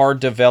our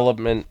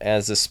development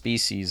as a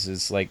species,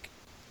 is like,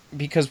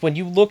 because when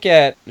you look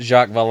at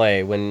Jacques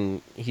Vallée,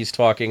 when he's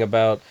talking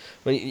about,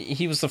 when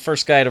he was the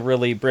first guy to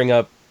really bring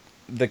up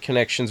the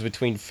connections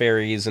between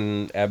fairies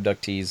and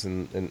abductees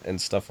and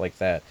stuff like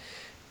that,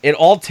 it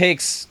all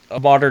takes a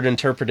modern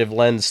interpretive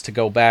lens to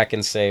go back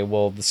and say,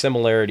 well, the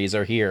similarities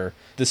are here.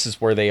 This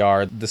is where they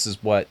are. This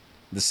is what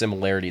the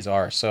similarities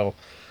are. So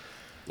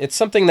it's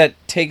something that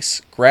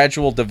takes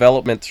gradual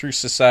development through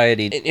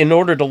society in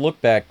order to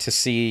look back to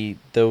see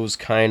those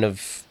kind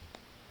of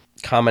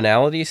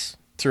commonalities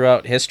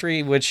throughout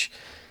history, which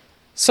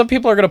some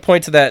people are going to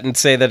point to that and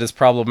say that it's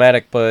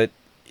problematic, but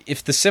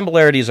if the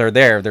similarities are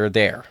there, they're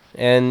there.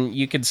 And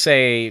you could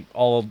say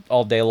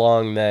all day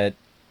long that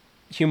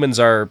humans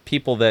are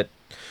people that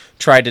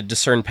try to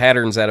discern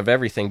patterns out of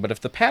everything, but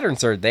if the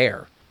patterns are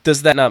there,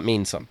 does that not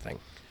mean something?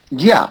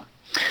 Yeah.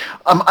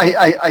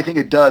 I think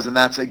it does, and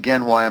that's,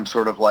 again, why I'm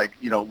sort of like,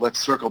 let's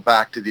circle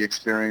back to the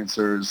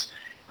experiencers.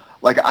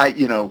 Like,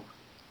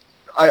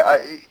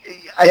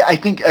 I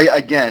think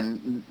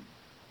again,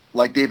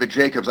 like David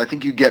Jacobs, I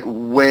think you get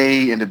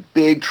way into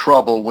big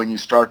trouble when you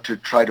start to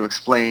try to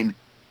explain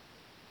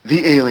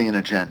the alien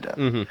agenda.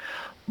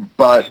 Mm-hmm.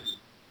 But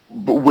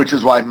which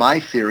is why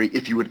my theory,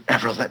 if you would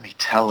ever let me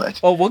tell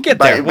it. Oh, we'll get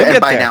there.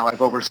 By now, I've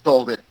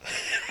oversold it.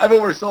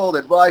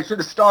 Well, I should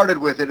have started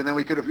with it, and then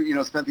we could have,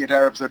 spent the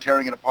entire episode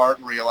tearing it apart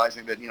and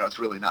realizing that, it's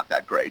really not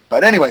that great.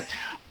 But anyway,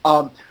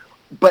 but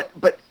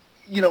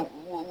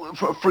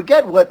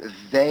forget what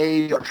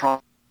they are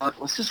trying.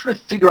 Let's just sort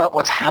of figure out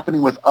what's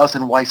happening with us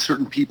and why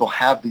certain people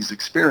have these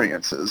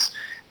experiences,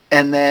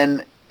 and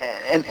then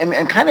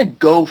and kind of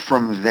go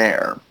from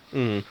there.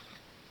 Mm.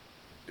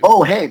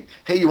 Oh, hey,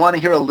 you want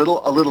to hear a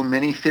little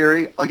mini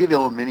theory? I'll give you a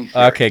little mini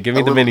theory. Okay, give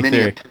me the mini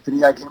theory.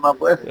 Epiphany I came up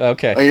with.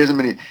 Okay. Oh, here's a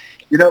mini.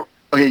 You know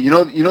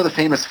the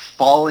famous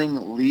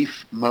falling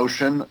leaf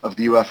motion of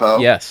the UFO?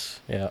 Yes.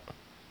 Yeah.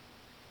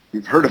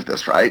 You've heard of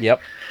this, right?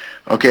 Yep.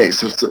 Okay,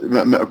 so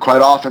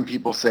quite often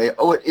people say,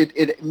 oh,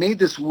 it made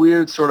this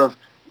weird sort of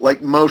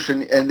like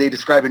motion, and they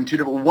describe it in two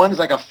different. One is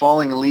like a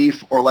falling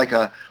leaf, or like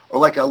a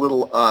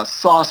little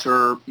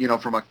saucer,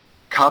 from a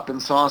cup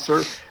and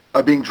saucer.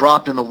 Being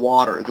dropped in the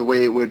water, the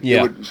way it would,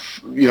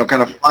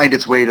 kind of find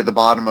its way to the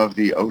bottom of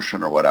the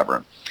ocean or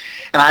whatever.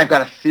 And I've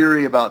got a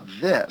theory about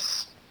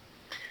this.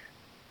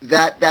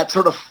 That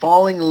sort of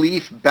falling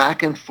leaf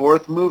back and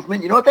forth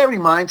movement, you know what that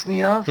reminds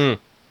me of? It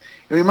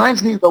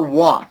reminds me of the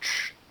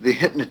watch the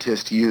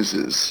hypnotist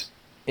uses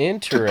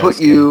to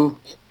put you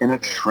in a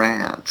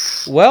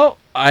trance. Well,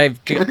 I've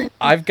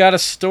got a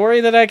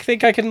story that I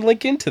think I can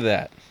link into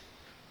that.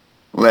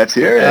 Let's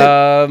hear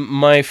it.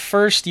 My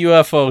first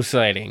UFO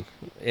sighting.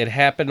 It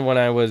happened when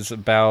I was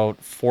about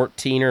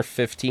 14 or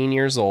 15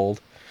 years old.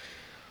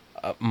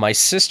 My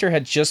sister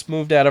had just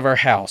moved out of our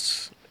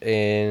house,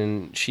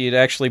 and she had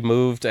actually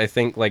moved, I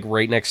think, like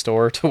right next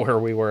door to where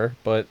we were.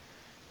 But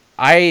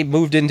I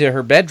moved into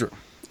her bedroom,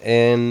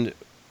 and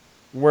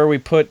where we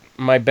put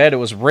my bed, it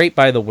was right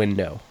by the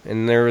window.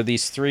 And there were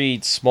these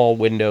three small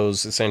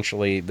windows,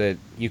 essentially, that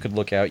you could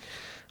look out.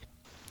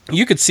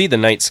 You could see the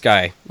night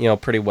sky,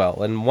 pretty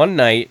well. And one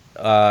night,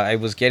 I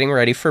was getting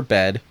ready for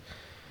bed,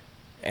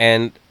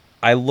 and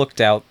I looked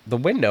out the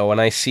window,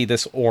 and I see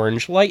this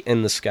orange light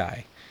in the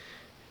sky.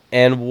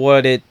 And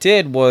what it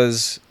did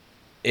was,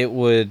 it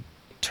would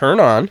turn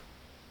on,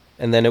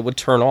 and then it would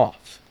turn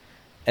off.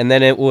 And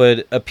then it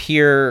would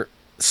appear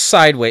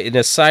sideways, in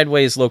a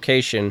sideways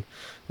location,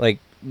 like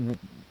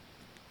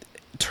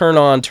turn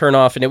on, turn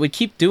off, and it would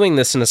keep doing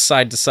this in a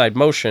side-to-side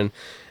motion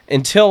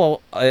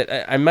until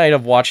I might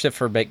have watched it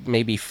for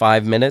maybe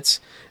 5 minutes,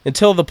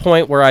 until the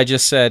point where I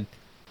just said,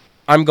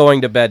 I'm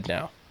going to bed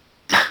now.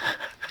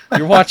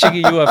 You're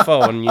watching a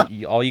UFO,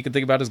 and all you can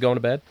think about is going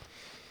to bed?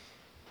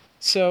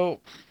 So,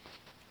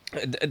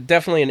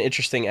 definitely an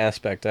interesting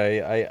aspect.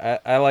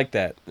 I like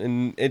that,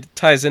 and it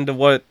ties into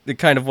what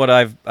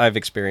I've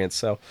experienced.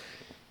 So,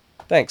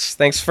 thanks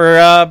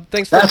for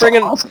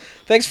bringing awesome.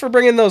 Thanks for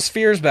bringing those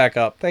fears back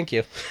up. Thank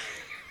you.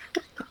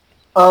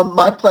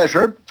 My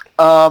pleasure.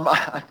 I'm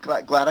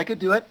glad I could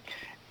do it,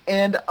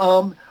 and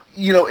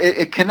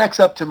it connects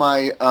up to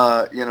my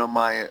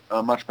my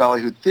much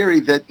ballyhooed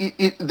theory that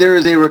there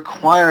is a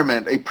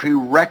requirement, a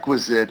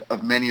prerequisite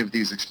of many of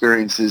these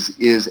experiences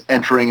is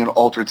entering an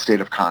altered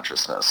state of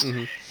consciousness,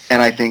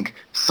 and I think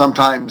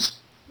sometimes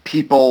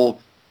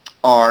people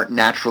are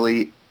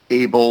naturally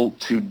able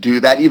to do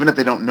that, even if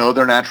they don't know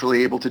they're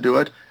naturally able to do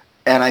it.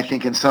 And I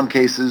think in some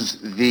cases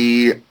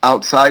the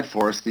outside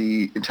force,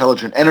 the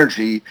intelligent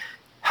energy,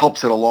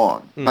 helps it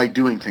along by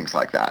doing things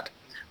like that,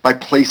 by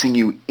placing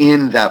you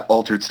in that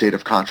altered state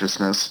of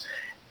consciousness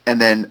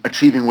and then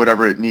achieving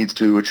whatever it needs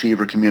to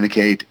achieve or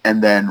communicate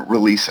and then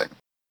releasing.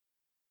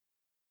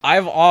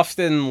 I've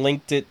often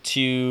linked it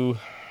to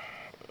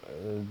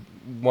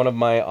one of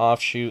my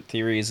offshoot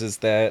theories is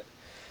that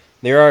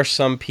there are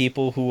some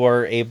people who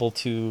are able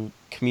to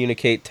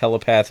communicate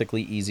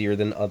telepathically easier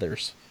than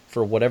others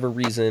for whatever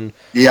reason.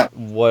 Yeah.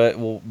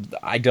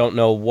 I don't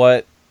know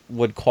what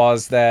would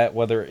cause that,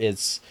 whether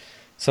it's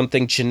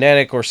something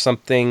genetic or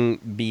something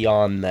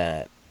beyond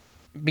that.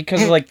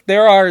 Because,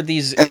 there are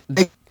these...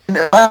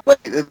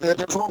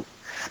 There's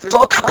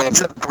all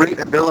kinds of great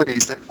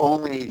abilities that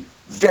only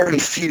very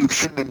few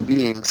human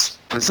beings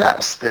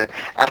possess. The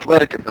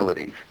athletic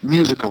ability,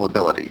 musical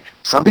ability.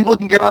 Some people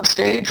can get on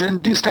stage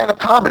and do stand-up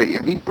comedy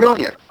and be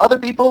brilliant. Other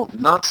people,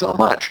 not so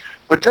much.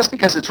 But just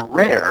because it's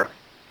rare,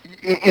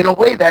 in a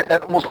way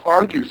that almost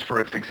argues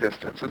for its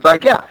existence. It's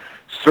like, yeah,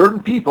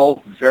 certain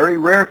people, very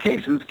rare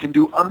cases, can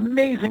do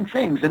amazing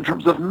things in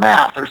terms of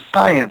math or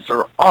science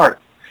or art.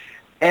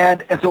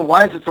 And so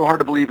why is it so hard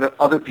to believe that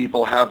other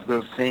people have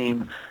those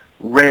same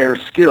rare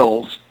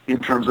skills in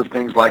terms of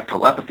things like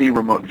telepathy,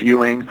 remote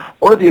viewing,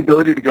 or the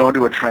ability to go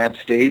into a trance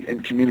state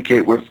and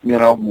communicate with,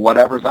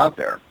 whatever's out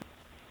there?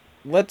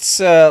 Let's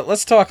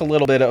talk a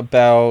little bit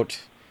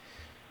about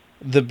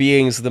the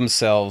beings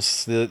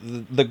themselves,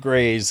 the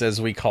Greys, as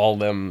we call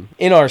them,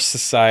 in our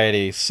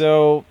society.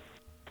 So,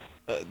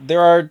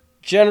 there are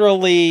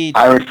generally...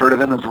 I refer to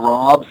them as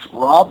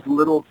Rob's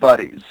little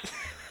buddies.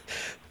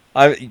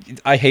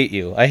 I hate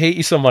you. I hate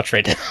you so much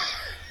right now.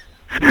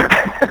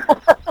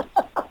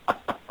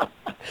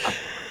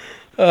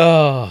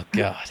 Oh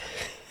God.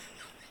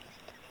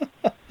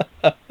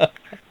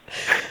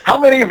 How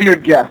many of your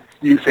guests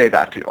do you say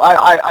that to?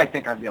 I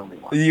think I'm the only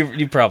one.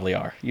 You probably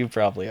are. You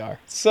probably are.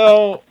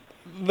 So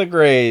the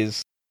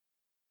Greys.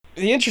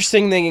 The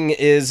interesting thing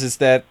is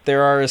that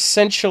there are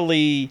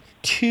essentially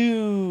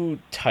two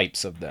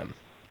types of them.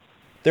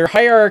 Their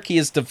hierarchy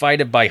is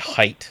divided by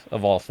height,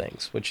 of all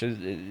things, which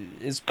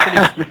is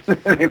pretty...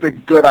 It's a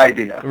good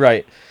idea.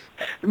 Right.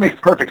 It makes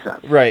perfect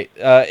sense. Right.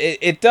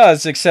 It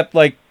does, except,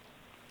 like,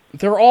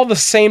 they're all the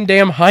same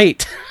damn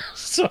height.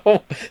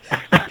 So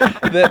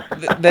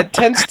that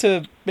tends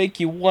to make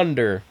you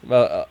wonder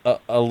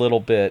a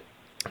little bit.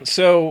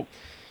 So...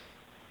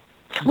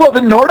 Well, the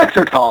Nordics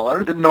are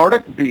taller. The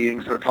Nordic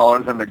beings are taller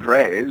than the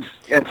Greys.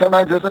 And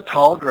sometimes there's a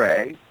tall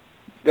Grey.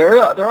 There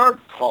are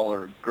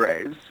taller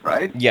Greys,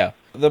 right? Yeah.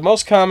 The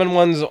most common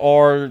ones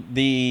are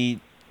we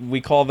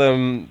call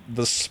them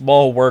the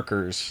small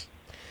workers.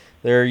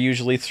 They're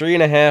usually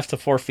 3.5 to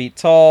 4 feet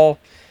tall.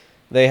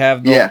 They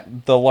have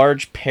the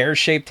large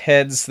pear-shaped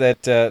heads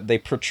that they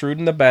protrude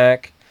in the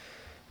back.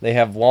 They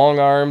have long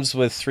arms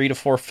with 3 to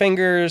 4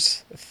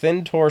 fingers,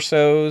 thin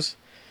torsos,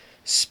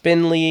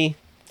 spindly,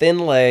 thin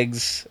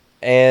legs,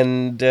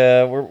 and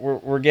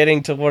we're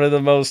getting to one of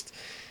the most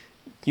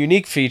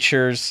unique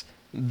features.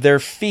 Their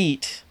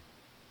feet,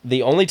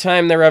 the only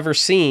time they're ever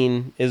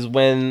seen is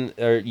when,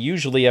 or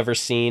usually ever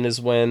seen, is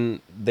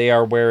when they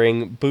are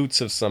wearing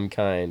boots of some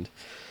kind.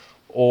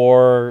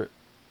 Or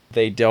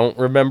they don't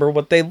remember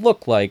what they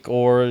look like,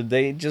 or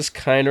they just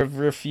kind of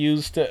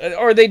refuse to,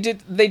 or they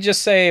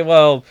just say,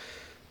 well,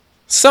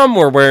 some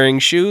were wearing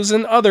shoes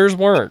and others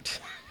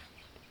weren't.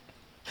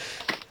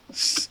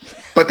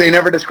 But they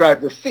never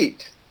describe their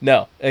feet.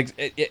 No,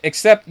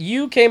 except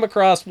you came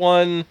across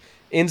one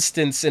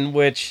instance in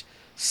which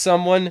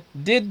someone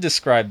did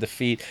describe the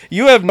feet.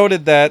 You have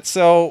noted that,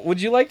 so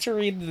would you like to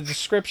read the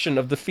description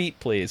of the feet,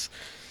 please?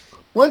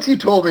 Once you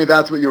told me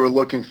that's what you were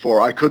looking for,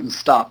 I couldn't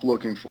stop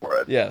looking for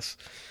it. Yes.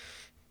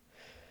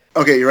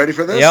 Okay, you ready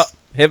for this? Yep.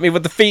 Hit me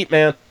with the feet,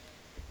 man.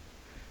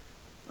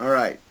 All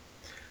right.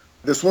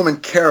 This woman,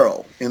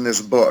 Carol, in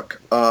this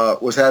book,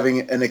 was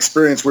having an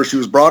experience where she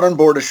was brought on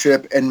board a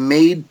ship and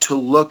made to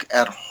look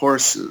at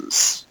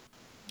horses.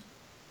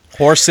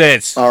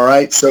 Horses. All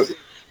right, so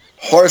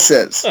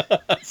horses.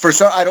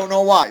 I don't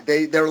know why.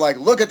 They're like,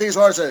 look at these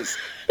horses.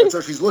 And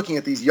so she's looking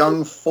at these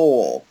young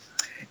foal.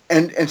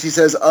 And she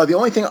says, the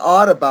only thing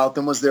odd about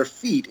them was their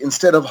feet.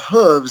 Instead of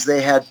hooves,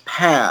 they had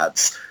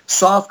pads,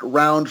 soft,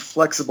 round,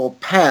 flexible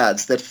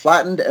pads that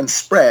flattened and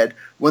spread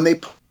when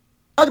they...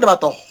 Talking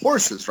about the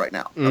horses right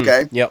now,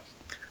 okay? Yep.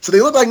 So they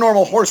look like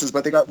normal horses,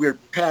 but they got weird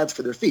pads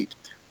for their feet.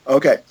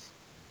 Okay.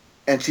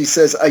 And she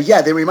says,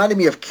 yeah, they reminded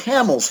me of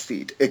camel's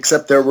feet,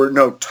 except there were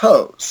no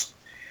toes.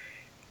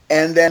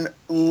 And then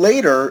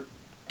later,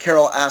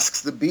 Carol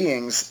asks the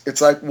beings,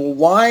 it's like, well,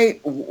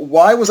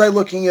 why was I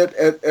looking at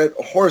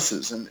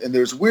horses? And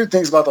there's weird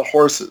things about the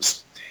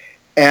horses.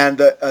 And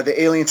the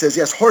alien says,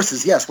 yes,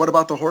 horses, yes, what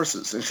about the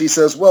horses? And she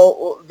says,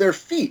 well, their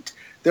feet,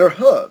 their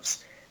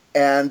hooves.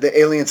 And the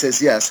alien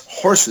says, yes,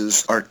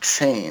 horses are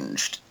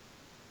changed.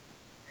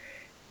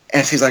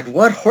 And she's like,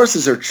 what?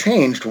 Horses are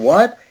changed?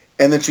 What?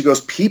 And then she goes,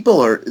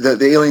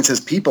 the alien says,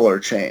 people are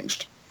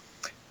changed.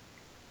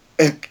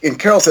 And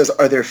Carol says,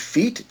 are their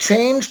feet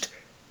changed?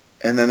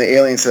 And then the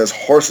alien says,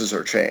 horses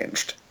are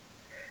changed.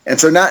 And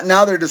so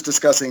now they're just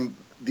discussing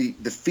the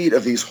feet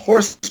of these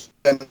horses.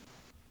 And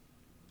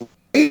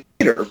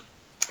later,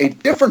 a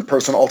different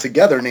person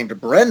altogether named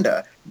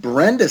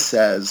Brenda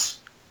says,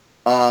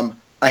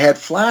 I had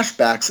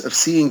flashbacks of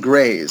seeing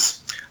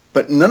Greys,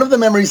 but none of the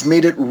memories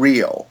made it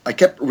real. I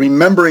kept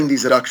remembering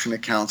these abduction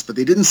accounts, but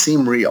they didn't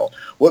seem real.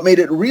 What made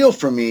it real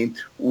for me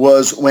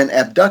was when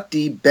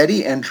abductee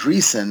Betty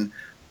Andreessen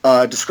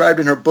described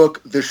in her book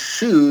the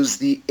shoes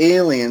the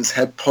aliens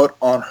had put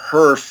on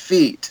her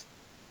feet.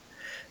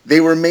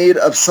 They were made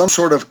of some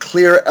sort of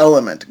clear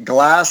element,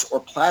 glass or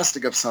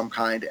plastic of some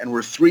kind, and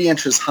were 3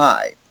 inches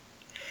high.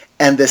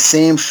 And the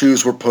same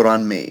shoes were put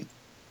on me.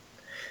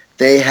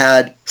 They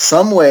had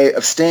some way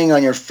of staying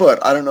on your foot.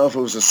 I don't know if it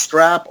was a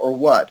strap or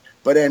what,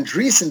 but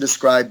Andreessen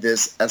described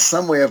this as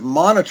some way of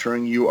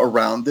monitoring you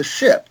around the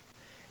ship.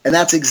 And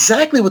that's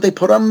exactly what they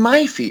put on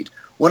my feet.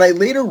 When I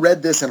later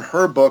read this in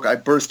her book, I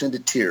burst into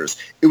tears.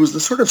 It was the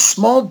sort of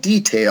small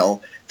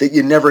detail that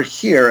you never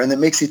hear and that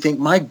makes you think,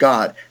 my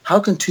God,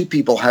 how can two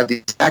people have the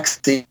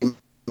exact same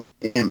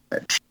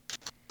image?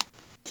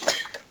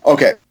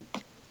 Okay.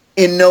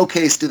 In no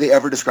case do they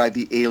ever describe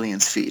the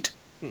aliens' feet.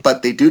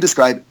 But they do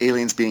describe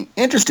aliens being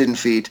interested in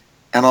feet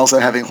and also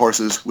having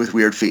horses with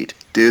weird feet.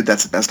 Dude,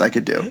 that's the best I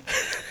could do.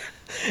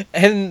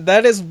 And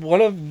that is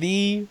one of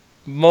the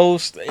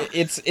most...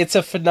 It's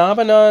a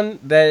phenomenon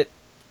that,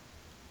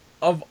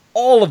 of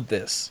all of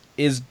this,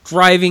 is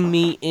driving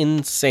me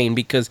insane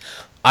because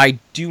I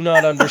do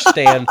not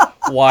understand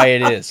why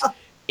it is.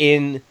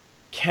 In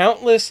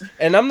countless...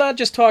 And I'm not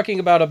just talking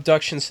about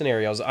abduction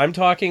scenarios. I'm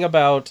talking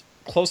about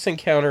close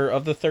encounter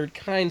of the third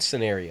kind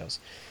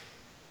scenarios.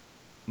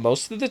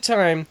 most of the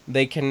time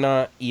they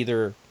cannot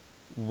either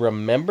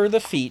remember the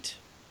feat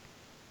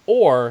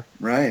or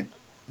Right.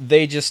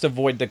 they just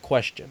avoid the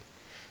question.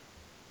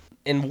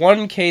 In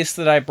one case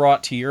that I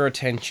brought to your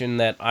attention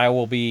that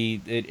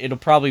it'll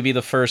probably be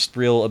the first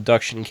real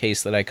abduction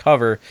case that I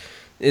cover,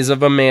 is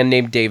of a man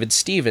named David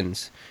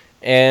Stevens.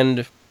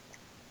 And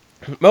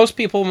most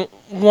people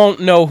won't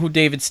know who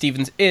David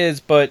Stevens is,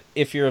 but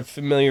if you're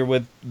familiar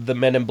with the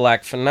Men in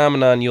Black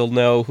phenomenon, you'll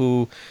know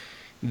who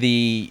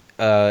the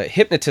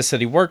hypnotist that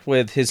he worked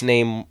with. His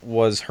name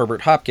was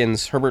Herbert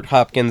Hopkins. Herbert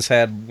Hopkins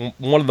had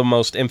one of the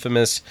most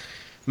infamous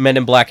Men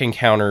in Black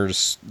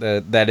encounters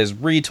that is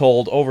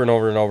retold over and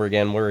over and over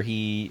again, where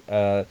he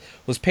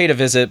was paid a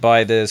visit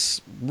by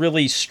this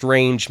really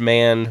strange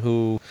man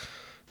who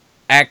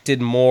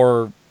acted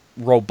more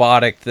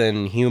robotic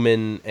than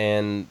human,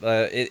 and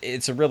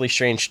it's a really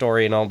strange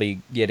story, and I'll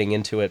be getting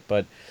into it.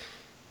 But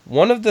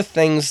one of the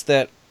things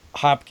that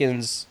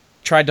Hopkins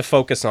tried to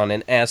focus on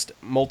and asked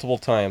multiple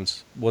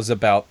times was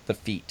about the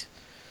feet.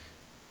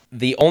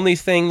 The only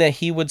thing that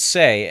he would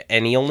say,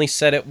 and he only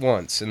said it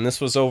once, and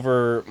this was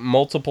over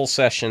multiple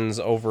sessions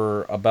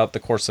over about the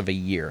course of a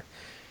year,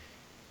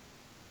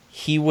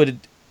 he would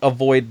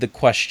avoid the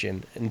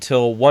question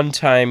until one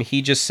time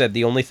he just said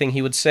the only thing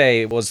he would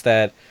say was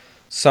that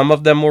some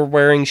of them were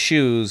wearing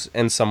shoes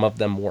and some of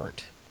them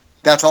weren't.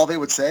 That's all they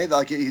would say?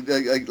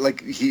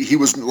 He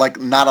was like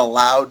not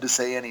allowed to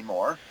say any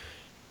more?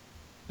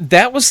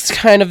 That was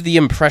kind of the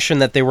impression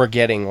that they were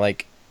getting.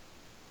 Like,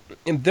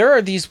 there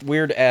are these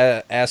weird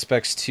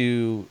aspects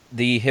to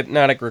the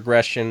hypnotic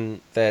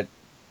regression that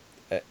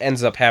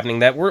ends up happening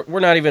that we're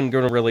not even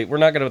going to we're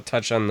not going to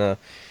touch on the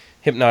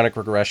hypnotic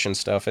regression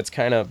stuff. It's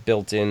kind of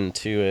built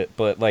into it,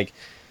 but like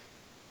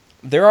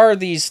there are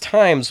these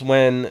times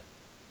when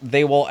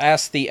they will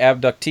ask the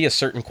abductee a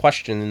certain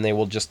question and they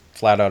will just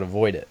flat out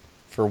avoid it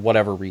for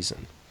whatever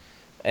reason.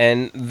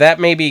 And that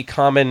may be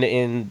common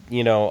in,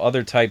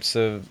 other types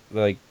of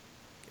like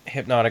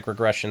hypnotic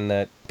regression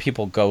that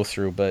people go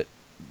through, but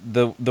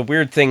the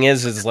weird thing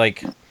is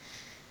like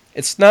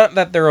it's not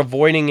that they're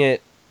avoiding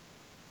it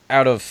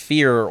out of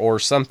fear or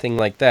something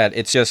like that.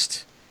 It's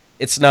just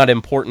it's not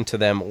important to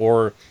them,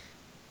 or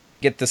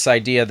get this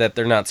idea that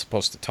they're not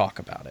supposed to talk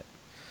about it.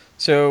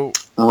 So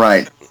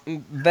right.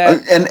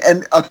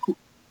 That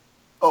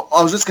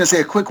I was just going to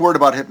say a quick word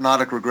about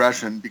hypnotic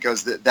regression,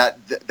 because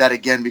that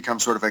again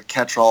becomes sort of a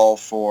catch-all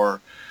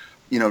for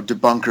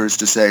debunkers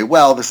to say,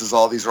 well,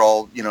 these are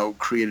all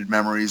created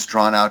memories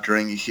drawn out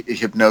during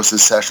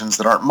hypnosis sessions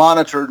that aren't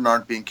monitored and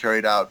aren't being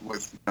carried out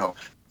with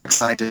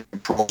scientific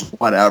controls,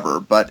 whatever.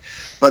 But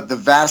the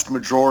vast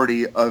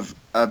majority of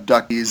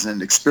abductees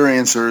and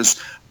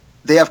experiencers,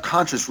 they have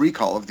conscious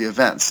recall of the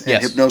events, and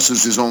yes.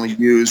 Hypnosis is only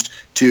used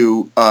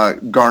to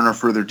garner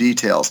further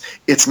details.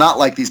 It's not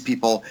like these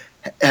people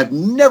have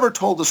never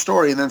told a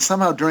story and then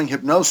somehow during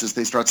hypnosis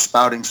they start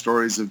spouting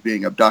stories of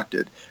being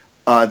abducted.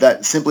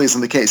 That simply isn't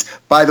the case.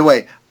 By the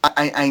way,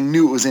 I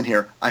knew it was in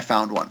here. I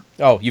found one.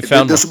 Oh, you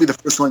found this will be the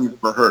first one you've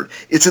ever heard.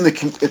 It's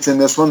in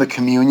this one, the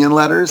Communion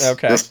Letters.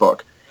 Okay. This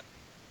book,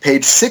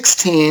 page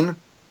 16,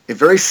 a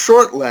very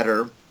short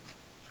letter,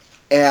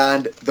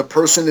 and the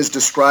person is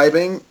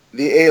describing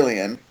the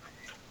alien,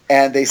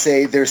 and they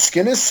say their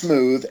skin is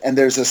smooth and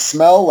there's a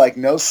smell like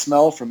no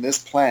smell from this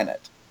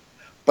planet,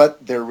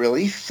 but they're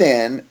really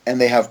thin and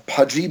they have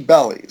pudgy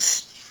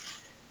bellies.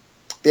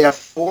 They have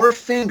 4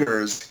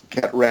 fingers,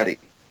 get ready.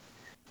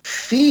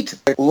 Feet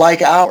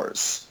like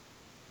ours,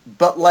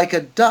 but like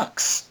a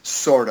duck's,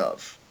 sort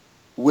of,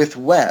 with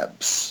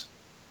webs.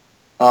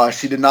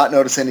 She did not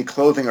notice any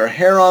clothing or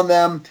hair on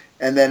them,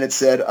 and then it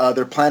said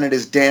their planet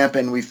is damp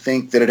and we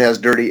think that it has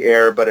dirty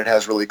air, but it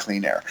has really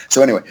clean air.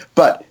 So anyway,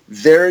 but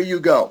there you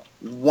go.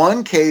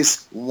 One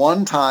case,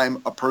 one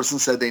time, a person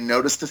said they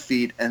noticed the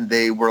feet and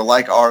they were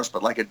like ours,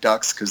 but like a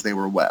duck's because they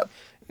were webbed.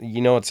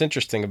 You know what's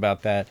interesting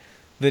about that?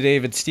 The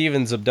David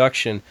Stevens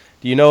abduction.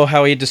 Do you know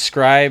how he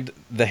described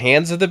the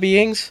hands of the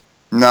beings?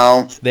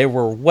 No. They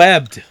were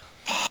webbed.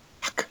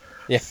 Fuck.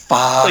 Yeah.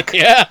 Fuck.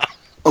 Yeah.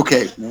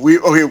 Okay,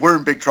 we're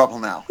in big trouble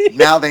now.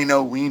 Now they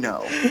know we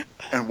know,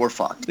 and we're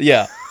fucked.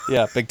 Yeah,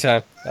 big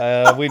time.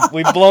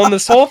 We've blown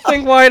this whole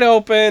thing wide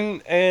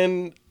open,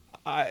 and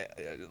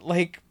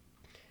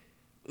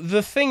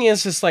the thing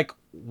is like,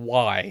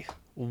 why?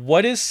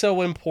 What is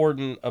so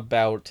important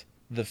about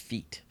the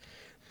feet?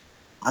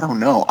 I don't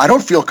know. I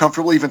don't feel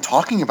comfortable even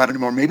talking about it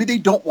anymore. Maybe they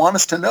don't want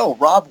us to know.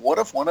 Rob, what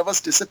if one of us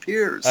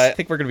disappears? I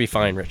think we're going to be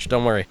fine, Rich.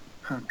 Don't worry.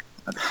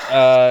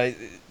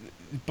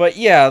 But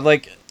yeah,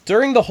 like,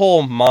 during the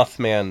whole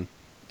Mothman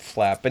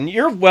flap, and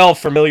you're well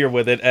familiar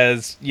with it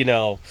as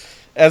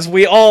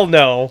we all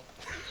know,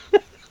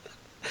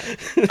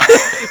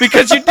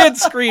 because you did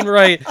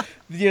screenwrite,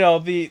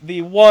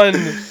 the one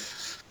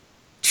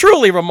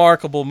truly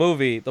remarkable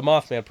movie, The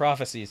Mothman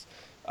Prophecies,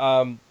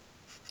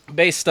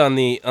 based on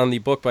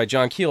the book by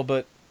John Keel.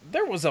 But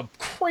there was a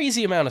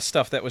crazy amount of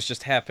stuff that was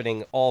just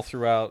happening all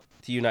throughout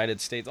the United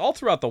States, all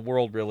throughout the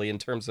world, really, in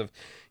terms of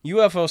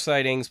UFO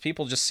sightings,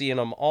 people just seeing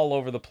them all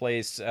over the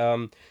place.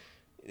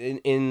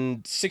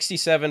 In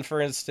 67, for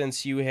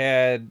instance, you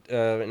had,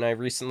 and I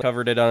recently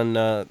covered it on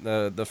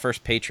the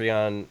first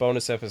Patreon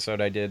bonus episode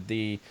I did,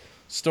 the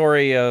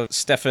story of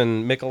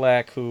Stefan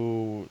Michalak,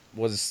 who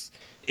was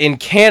in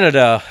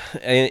Canada,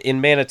 in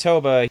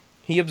Manitoba.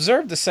 He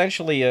observed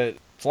essentially a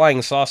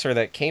flying saucer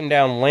that came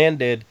down,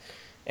 landed,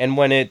 and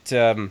when it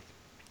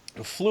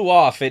flew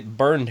off, it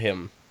burned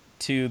him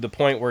to the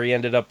point where he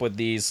ended up with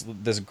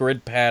this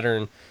grid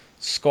pattern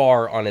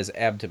scar on his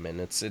abdomen.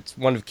 It's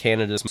one of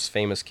Canada's most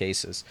famous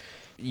cases.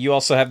 You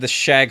also have the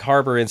Shag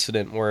Harbor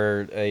incident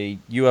where a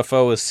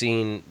UFO is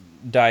seen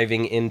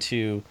diving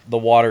into the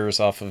waters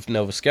off of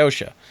Nova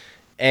Scotia.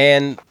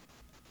 And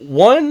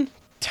one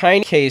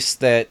tiny case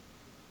that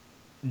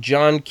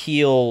John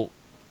Keel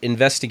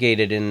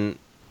investigated in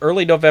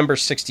early November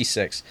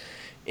 66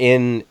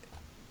 in,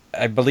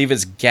 I believe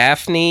it's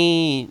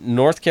Gaffney,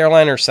 North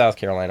Carolina or South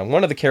Carolina,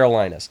 one of the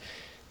Carolinas.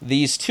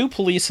 These two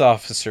police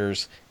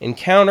officers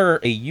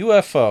encounter a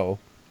UFO.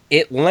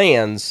 It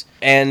lands,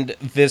 and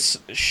this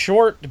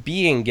short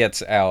being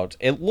gets out.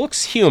 It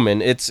looks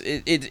human. It's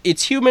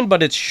human,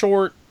 but it's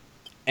short,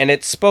 and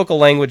it spoke a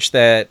language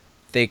that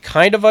they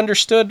kind of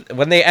understood.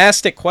 When they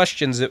asked it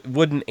questions, it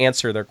wouldn't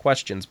answer their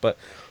questions. But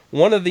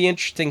one of the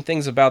interesting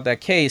things about that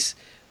case,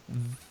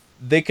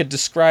 they could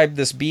describe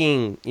this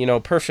being,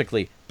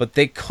 perfectly, but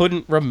they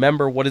couldn't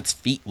remember what its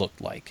feet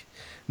looked like.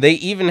 They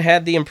even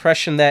had the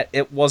impression that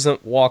it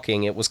wasn't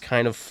walking, it was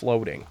kind of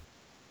floating.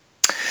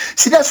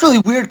 See, that's really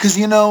weird because,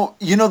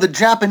 the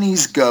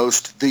Japanese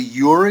ghost, the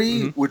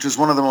Yuri, which is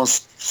one of the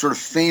most sort of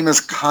famous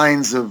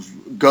kinds of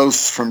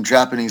ghosts from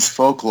Japanese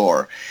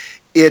folklore,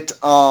 it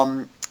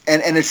and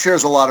it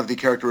shares a lot of the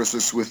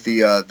characteristics with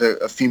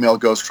the female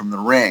ghost from The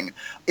Ring.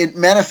 It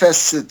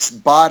manifests its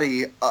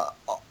body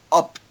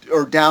up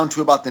or down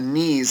to about the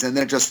knees, and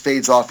then it just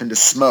fades off into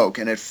smoke,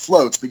 and it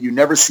floats, but you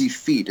never see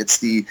feet. It's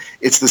the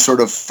sort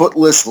of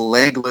footless,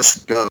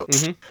 legless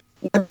ghost.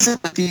 What is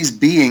it with these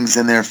beings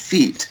and their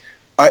feet?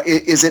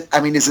 Is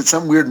it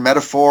some weird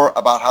metaphor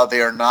about how they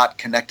are not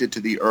connected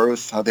to the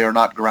earth, how they are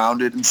not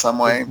grounded in some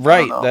way?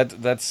 Right.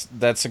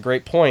 That's a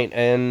great point.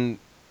 And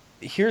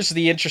here's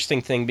the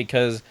interesting thing,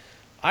 because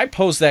I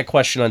posed that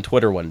question on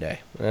Twitter one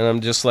day, and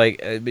I'm just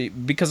like,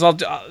 because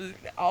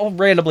I'll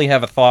randomly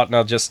have a thought, and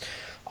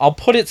I'll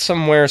put it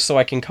somewhere so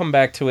I can come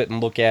back to it and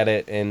look at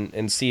it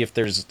and see if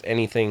there's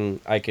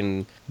anything I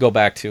can go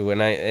back to.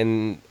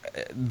 And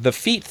the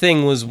feet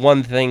thing was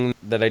one thing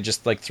that I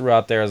just threw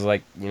out there as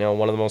one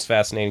of the most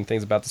fascinating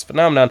things about this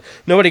phenomenon.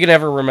 Nobody can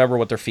ever remember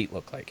what their feet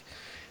look like.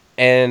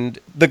 And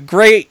the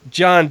great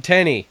John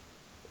Tenney,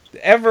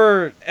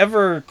 ever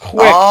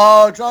quick,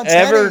 John Tenney,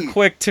 ever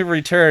quick to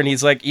return.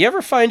 He's like, you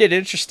ever find it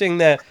interesting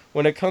that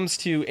when it comes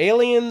to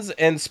aliens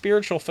and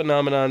spiritual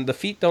phenomenon, the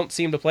feet don't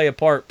seem to play a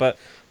part, but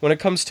when it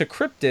comes to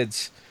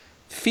cryptids,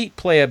 feet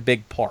play a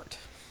big part.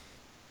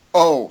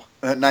 Oh,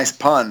 a nice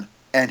pun,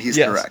 and he's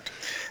yes. correct.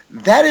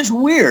 That is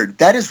weird.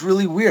 That is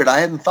really weird. I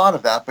hadn't thought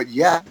of that, but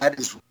yeah, that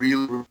is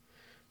really,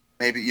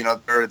 maybe,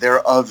 they're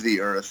of the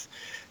earth.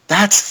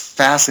 That's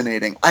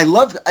fascinating. I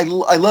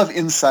love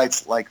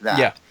insights like that.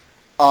 Yeah.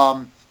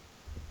 I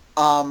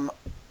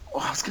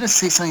was going to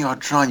say something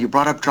about John. You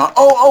brought up John.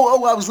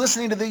 I was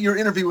listening to your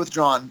interview with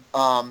John,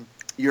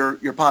 your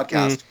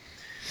podcast.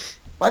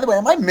 By the way,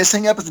 am I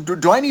missing episodes?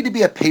 Do I need to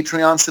be a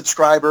Patreon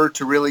subscriber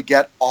to really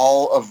get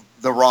all of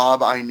the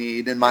Rob I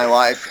need in my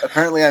life?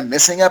 Apparently I'm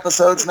missing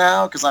episodes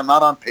now because I'm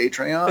not on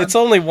Patreon. It's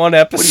only one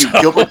episode. What are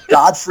you, Gilbert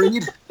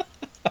Gottfried?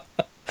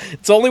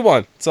 It's only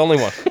one.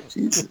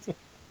 Jesus.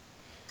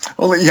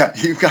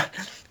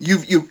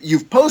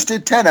 You've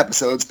posted 10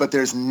 episodes, but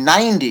there's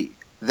 90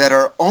 that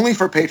are only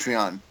for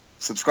Patreon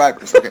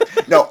subscribers. Okay.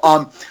 No,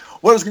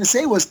 what I was going to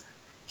say was,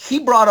 he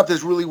brought up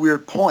this really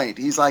weird point.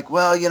 He's like,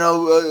 well,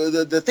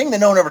 the thing that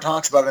no one ever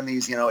talks about in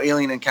these,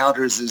 alien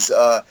encounters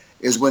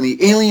is when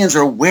the aliens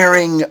are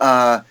wearing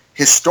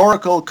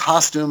historical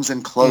costumes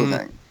and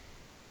clothing.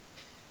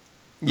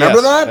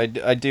 Remember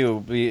that? I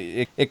do.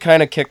 It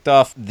kind of kicked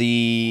off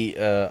the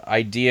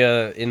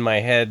idea in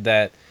my head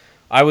that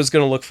I was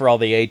going to look for all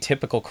the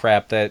atypical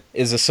crap that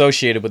is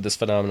associated with this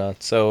phenomenon.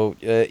 So,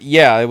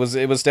 it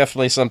was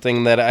definitely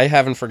something that I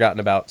haven't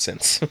forgotten about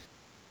since.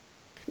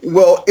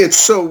 Well, it's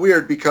so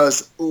weird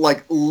because,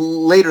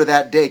 later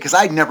that day, because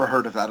I'd never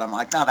heard of that, I'm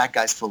like, that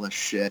guy's full of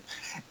shit.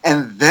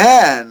 And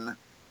then,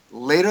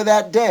 later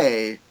that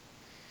day,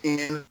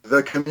 in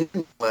the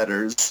community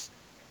letters,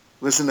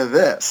 listen to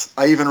this.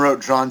 I even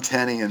wrote John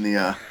Tenney in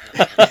the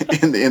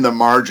in the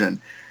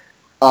margin.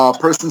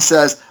 Person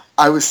says,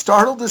 I was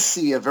startled to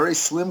see a very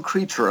slim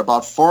creature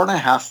about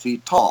 4.5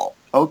 feet tall.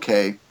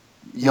 Okay,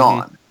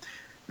 yawn.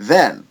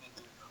 Then,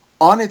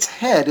 on its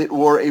head, it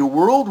wore a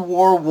World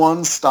War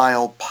I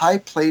style pie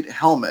plate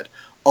helmet,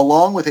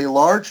 along with a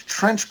large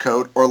trench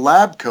coat or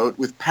lab coat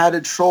with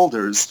padded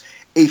shoulders,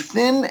 a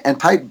thin and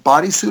tight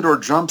bodysuit or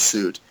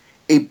jumpsuit,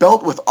 a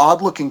belt with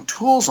odd-looking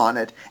tools on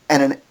it,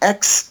 and an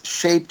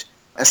X-shaped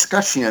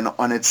escutcheon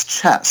on its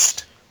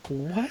chest.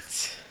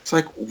 What? It's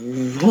like,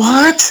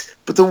 what?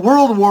 But the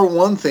World War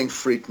I thing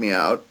freaked me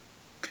out.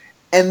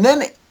 And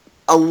then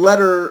a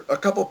letter a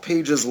couple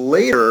pages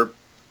later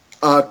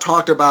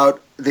talked about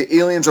the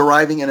aliens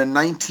arriving in a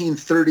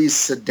 1930s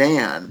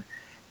sedan,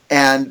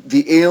 and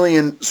the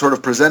alien sort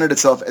of presented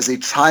itself as a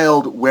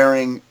child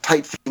wearing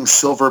tight-fitting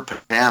silver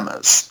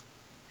pajamas.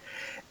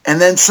 And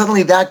then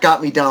suddenly that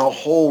got me down a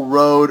whole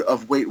road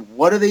of, wait,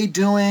 what are they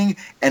doing?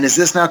 And is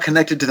this now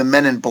connected to the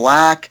Men in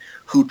Black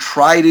who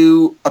try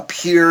to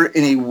appear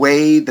in a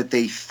way that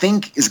they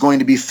think is going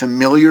to be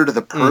familiar to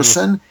the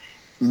person?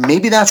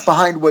 Maybe that's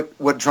behind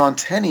what John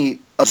Tenney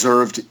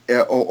observed,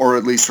 or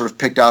at least sort of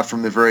picked out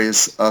from the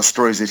various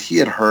stories that he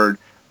had heard,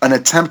 an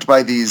attempt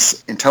by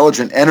these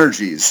intelligent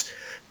energies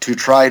to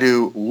try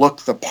to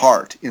look the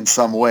part in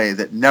some way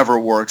that never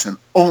works and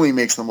only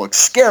makes them look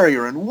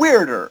scarier and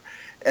weirder.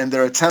 And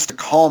their attempts to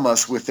calm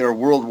us with their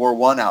World War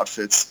I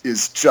outfits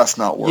is just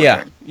not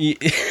working.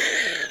 Yeah.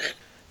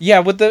 Yeah,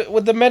 with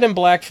the Men in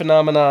Black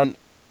phenomenon,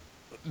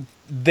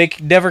 they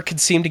never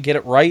could seem to get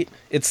it right.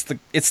 It's the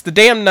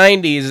damn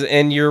 90s,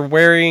 and you're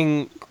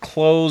wearing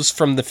clothes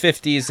from the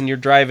 50s, and you're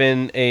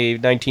driving a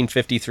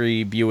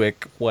 1953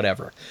 Buick,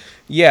 whatever.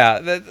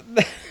 Yeah,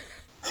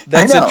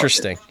 that's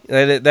interesting.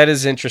 That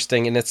is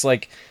interesting, and it's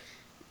like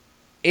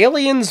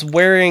aliens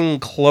wearing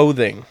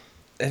clothing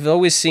have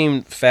always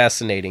seemed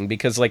fascinating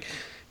because, like,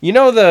 you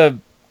know,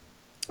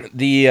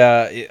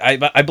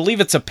 I believe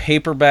it's a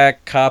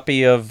paperback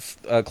copy of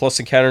Close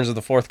Encounters of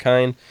the Fourth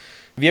Kind.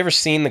 Have you ever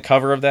seen the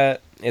cover of that?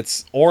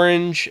 It's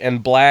orange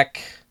and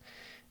black,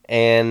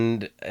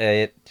 and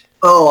it.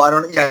 Oh, I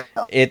don't. Yeah.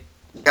 It.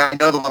 Yeah, I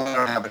know the one. I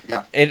don't have it.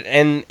 Yeah.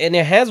 And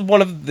it has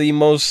one of the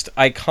most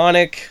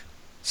iconic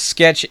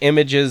sketch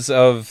images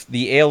of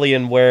the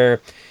alien where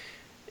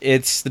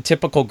it's the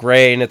typical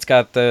gray and it's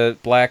got the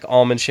black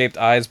almond-shaped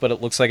eyes, but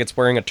it looks like it's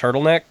wearing a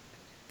turtleneck.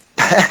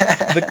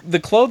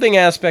 The clothing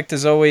aspect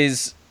is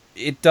always,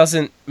 it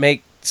doesn't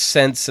make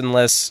sense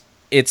unless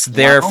it's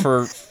there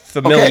for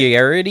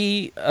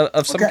familiarity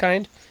of some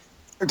kind.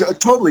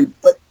 Totally,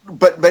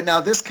 but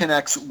now this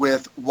connects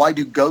with, why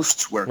do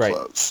ghosts wear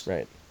clothes?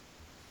 Right.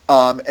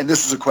 And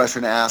this was a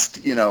question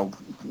asked,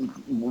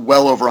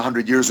 well over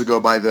 100 years ago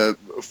by the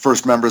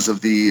first members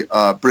of the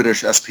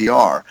British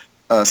SPR,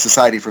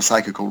 Society for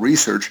Psychical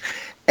Research.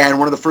 And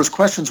one of the first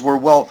questions were,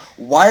 well,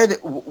 why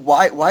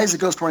is a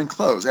ghost wearing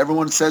clothes?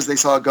 Everyone says they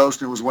saw a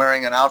ghost and was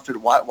wearing an outfit.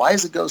 Why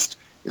is a ghost,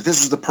 if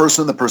this is the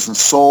person's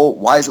soul,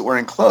 why is it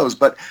wearing clothes?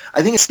 But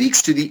I think it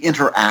speaks to the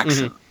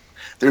interaction. Mm-hmm.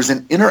 There's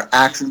an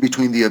interaction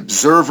between the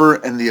observer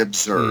and the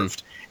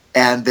observed.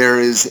 And there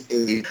is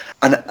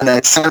an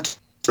attempt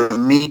to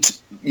meet,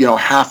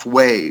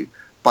 halfway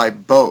by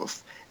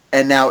both.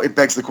 And now it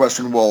begs the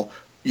question, well,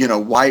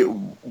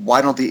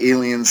 why don't the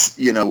aliens,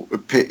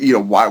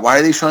 why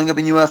are they showing up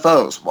in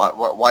UFOs?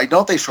 Why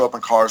don't they show up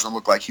in cars and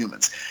look like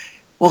humans?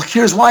 Well,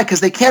 here's why, because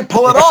they can't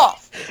pull it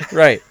off.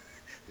 Right.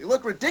 They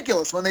look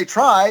ridiculous when they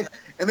try,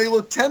 and they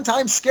look 10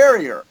 times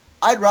scarier.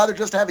 I'd rather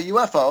just have a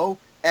UFO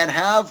and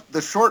have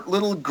the short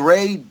little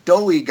gray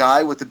doughy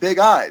guy with the big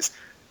eyes.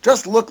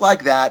 Just look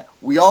like that.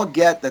 We all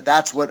get that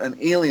that's what an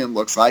alien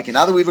looks like, and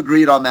now that we've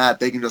agreed on that,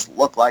 they can just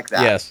look like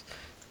that. Yes.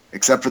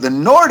 Except for the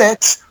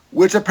Nordics,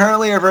 which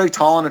apparently are very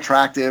tall and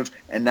attractive,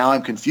 and now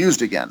I'm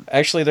confused again.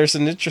 Actually, there's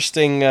an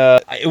interesting...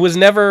 it was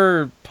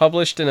never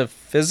published in a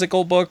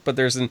physical book, but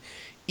there's an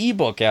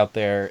ebook out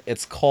there.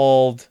 It's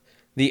called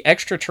The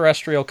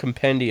Extraterrestrial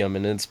Compendium,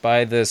 and it's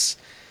by this...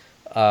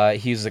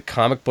 he's a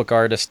comic book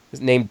artist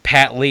named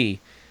Pat Lee.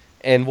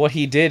 And what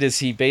he did is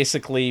he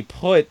basically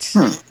put...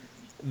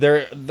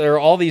 There are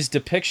all these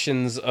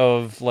depictions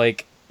of,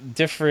 like,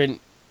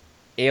 different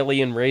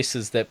alien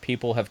races that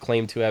people have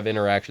claimed to have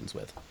interactions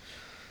with.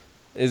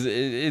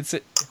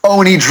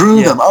 And he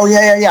drew them. Oh,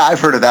 yeah. I've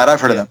heard of that. I've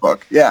heard of that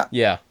book. Yeah.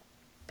 Yeah.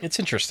 It's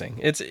interesting.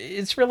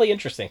 It's really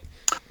interesting.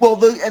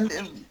 Well, and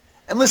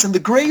listen, the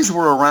Greys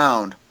were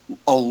around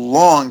a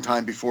long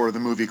time before the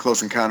movie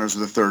Close Encounters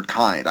of the Third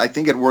Kind. I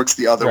think it works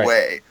the other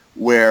way,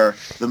 where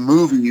the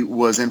movie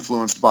was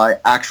influenced by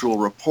actual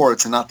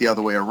reports and not the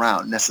other way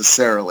around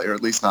necessarily, or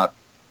at least not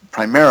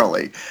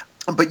primarily.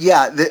 But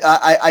yeah,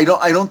 I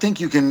don't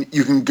think you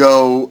can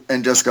go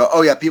and just go,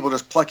 oh yeah, people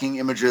just plucking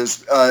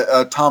images.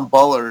 Tom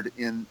Bullard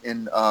in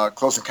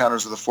Close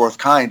Encounters of the Fourth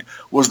Kind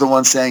was the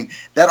one saying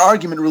that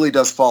argument really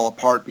does fall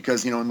apart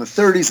because, in the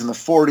 30s and the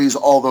 40s,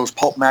 all those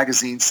pulp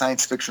magazine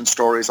science fiction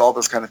stories, all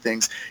those kind of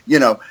things,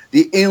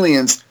 the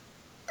aliens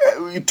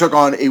took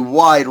on a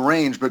wide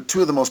range, but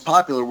two of the most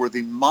popular were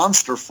the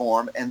monster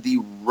form and the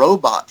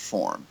robot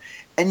form.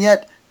 And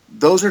yet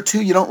those are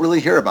two you don't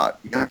really hear about.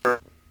 You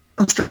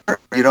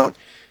don't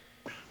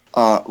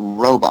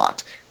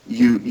robot.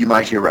 You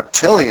might hear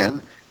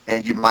reptilian,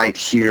 and you might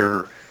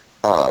hear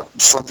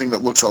something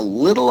that looks a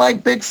little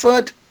like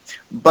Bigfoot,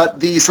 but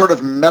the sort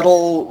of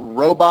metal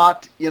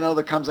robot,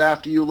 that comes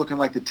after you looking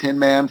like the Tin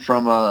Man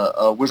from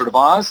a Wizard of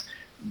Oz,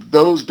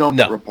 those don't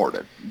get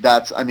reported.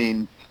 That's,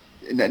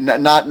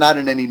 not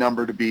in any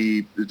number to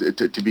be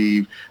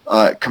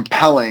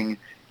compelling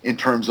in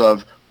terms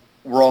of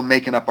we're all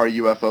making up our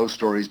UFO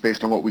stories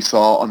based on what we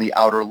saw on The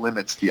Outer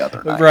Limits the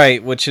other night.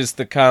 Right, which is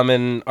the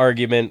common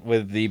argument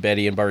with the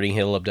Betty and Barney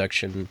Hill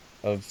abduction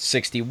of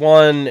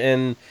 61,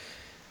 and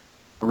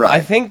Right.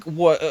 I think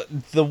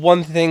the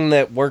one thing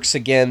that works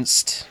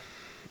against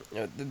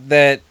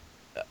that,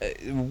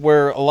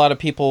 where a lot of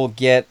people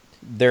get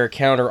their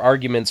counter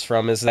arguments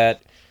from, is that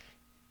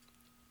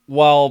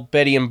while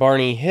Betty and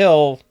Barney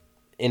Hill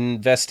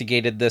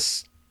investigated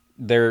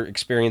their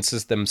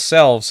experiences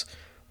themselves,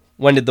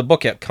 when did the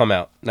book come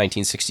out?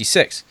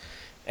 1966.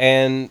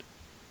 And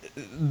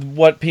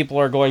what people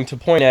are going to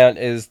point out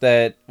is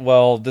that,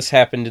 well, this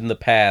happened in the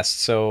past,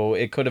 so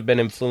it could have been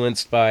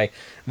influenced by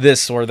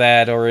this or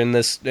that, or in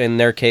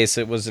their case,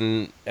 it was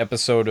an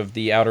episode of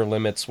The Outer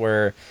Limits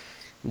where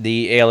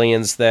the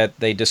aliens that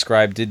they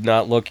described did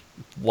not look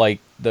like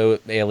the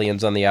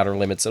aliens on The Outer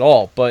Limits at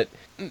all. But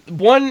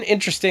one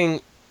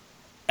interesting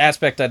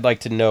aspect I'd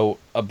like to note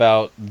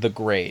about the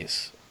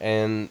Greys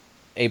and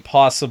a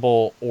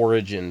possible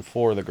origin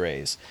for the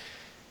Greys.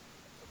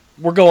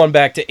 We're going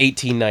back to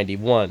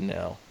 1891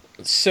 now.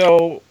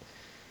 So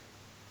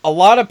a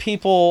lot of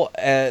people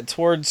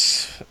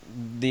towards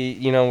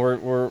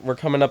we're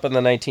coming up in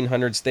the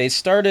 1900s, they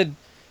started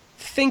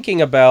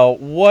thinking about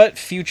what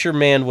future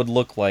man would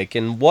look like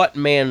and what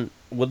man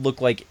would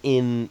look like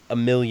in a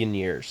million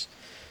years.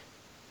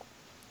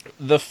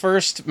 The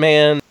first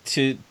man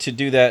to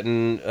do that,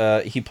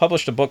 and he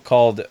published a book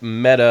called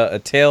Meta, A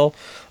Tale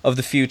of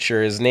the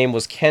Future. His name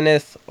was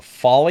Kenneth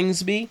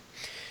Follingsby.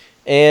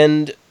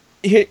 And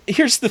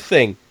here's the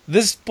thing.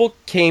 This book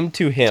came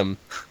to him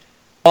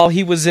while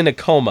he was in a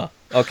coma.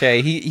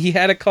 Okay, he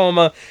had a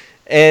coma,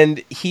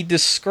 and he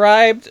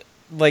described,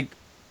 like,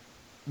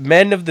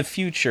 men of the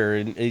future,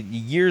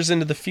 years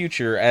into the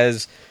future,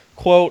 as,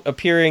 quote,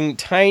 appearing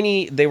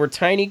tiny. They were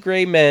tiny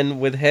gray men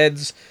with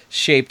heads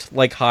shaped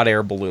like hot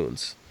air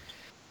balloons.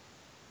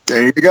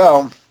 There you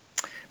go.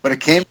 But it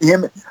came to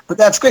him. But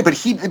that's great.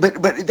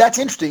 But that's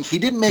interesting. He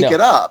didn't make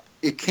it up.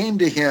 It came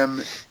to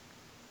him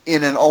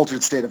in an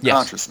altered state of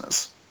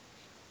consciousness.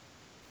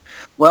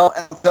 Well,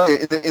 I'll tell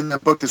you, in the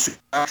book, The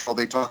Supernatural,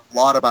 they talk a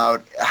lot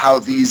about how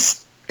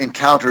these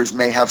encounters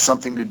may have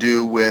something to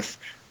do with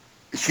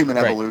human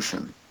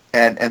evolution,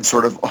 and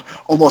sort of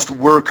almost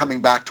we're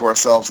coming back to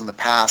ourselves in the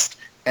past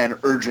and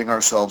urging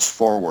ourselves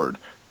forward,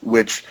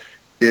 which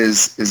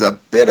is a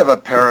bit of a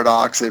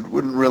paradox. It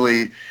wouldn't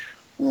really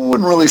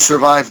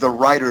survive the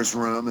writer's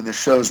room in the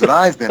shows that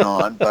I've been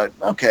on, but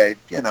okay,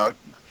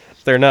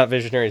 They're not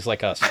visionaries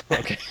like us.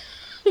 Okay.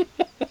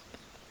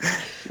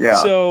 Yeah.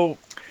 So.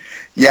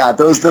 Yeah,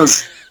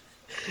 those.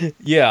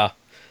 Yeah.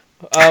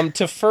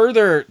 To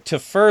further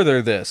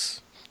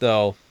this,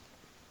 though,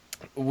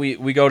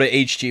 we go to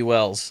H.G.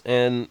 Wells,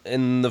 and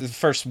the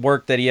first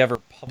work that he ever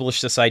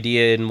published this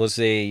idea in was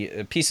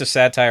a piece of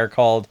satire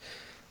called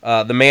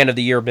 "The Man of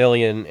the Year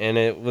Million," and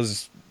it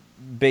was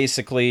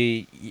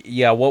basically,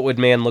 what would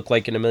man look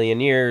like in a million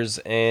years?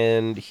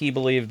 And he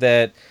believed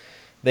that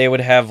they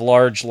would have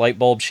large light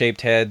bulb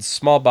shaped heads,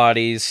 small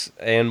bodies,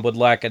 and would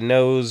lack a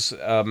nose,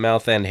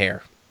 mouth, and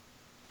hair.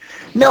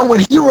 Now, when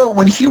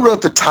he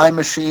wrote the Time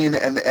Machine,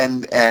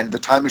 and the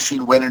Time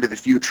Machine went into the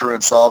future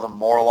and saw the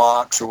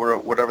Morlocks or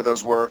whatever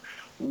those were,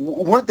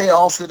 weren't they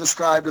also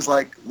described as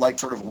like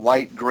sort of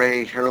white,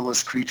 gray,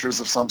 hairless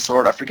creatures of some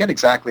sort? I forget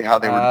exactly how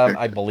they were depicted.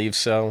 I believe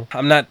so.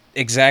 I'm not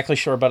exactly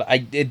sure, but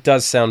it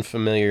does sound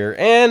familiar.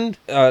 And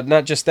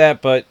not just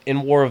that, but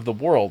in War of the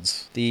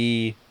Worlds,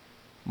 the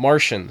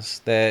Martians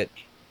that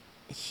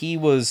he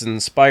was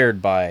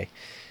inspired by,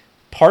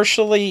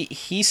 partially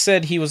he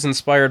said he was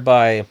inspired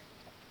by,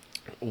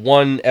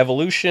 one,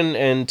 evolution,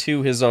 and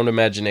two, his own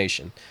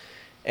imagination.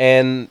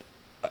 And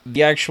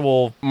the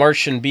actual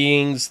Martian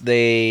beings,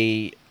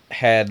 they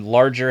had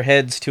larger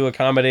heads to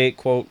accommodate,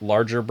 quote,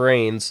 larger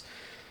brains.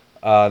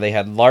 They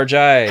had large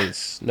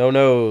eyes, no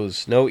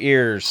nose, no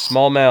ears,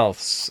 small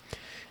mouths.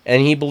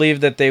 And he believed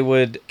that they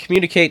would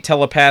communicate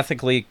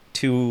telepathically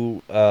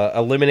to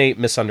eliminate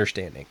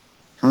misunderstanding.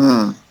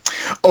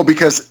 Oh,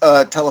 because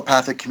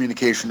telepathic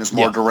communication is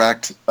more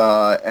direct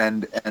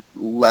and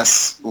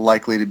less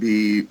likely to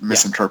be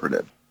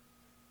misinterpreted.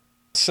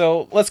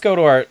 So let's go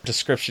to our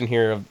description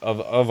here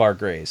of our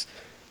Greys.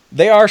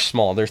 They are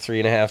small. They're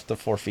 3.5 to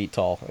 4 feet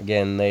tall.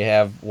 Again, they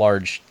have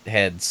large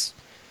heads.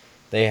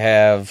 They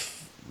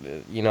have,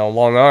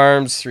 long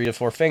arms, 3 to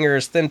 4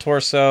 fingers, thin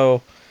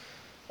torso,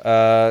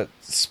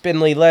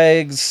 spindly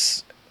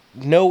legs,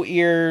 no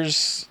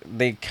ears.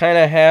 They kind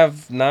of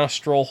have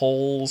nostril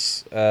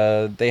holes.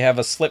 They have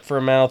a slit for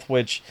a mouth,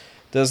 which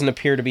doesn't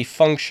appear to be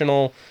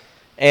functional.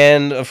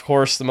 And, of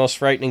course, the most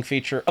frightening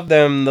feature of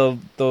them,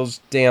 those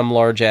damn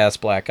large-ass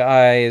black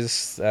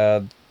eyes,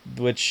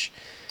 which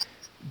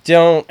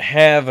don't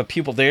have a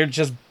pupil. They're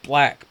just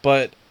black.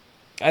 But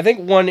I think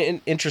one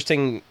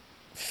interesting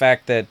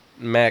fact that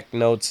Mac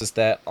notes is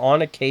that,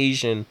 on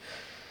occasion,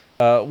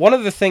 one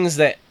of the things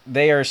that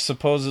they are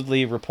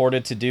supposedly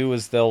reported to do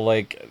is they'll,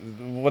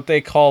 what they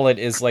call it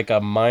is like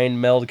a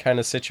mind meld kind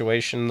of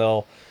situation.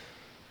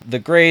 The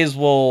Greys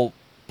will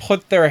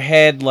put their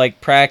head,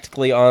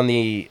 practically on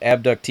the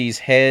abductee's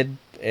head,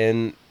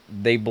 and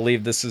they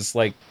believe this is,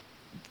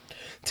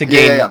 to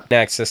gain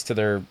access to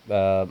their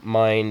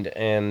mind.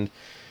 And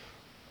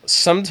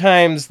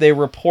sometimes they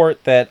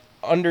report that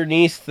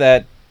underneath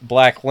that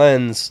black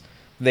lens,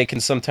 they can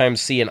sometimes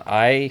see an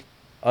eye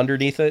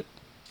underneath it.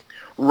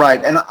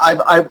 Right, and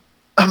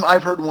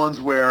I've heard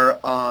ones where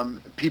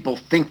people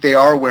think they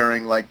are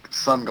wearing like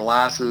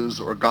sunglasses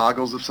or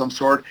goggles of some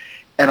sort,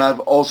 and I've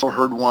also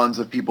heard ones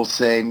of people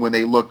saying when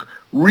they look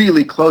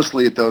really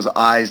closely at those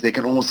eyes, they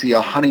can almost see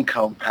a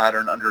honeycomb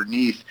pattern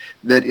underneath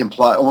that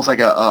imply almost like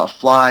a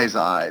fly's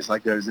eyes,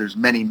 like there's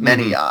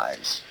many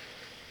eyes.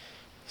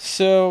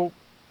 So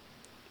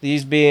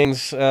these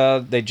beings,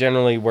 they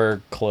generally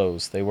wear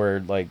clothes. They wear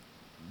like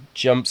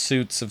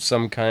jumpsuits of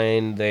some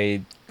kind.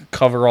 They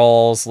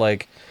coveralls.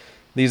 Like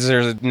these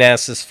are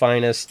NASA's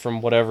finest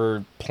from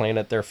whatever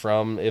planet they're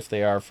from, if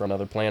they are from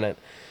another planet.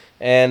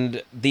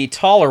 And the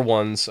taller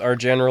ones are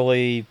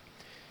generally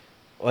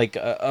like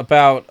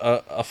about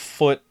a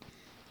foot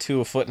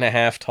to a foot and a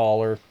half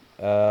taller,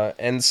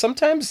 and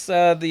sometimes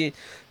they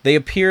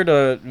appear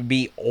to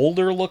be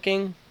older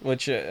looking,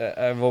 which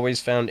I've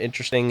always found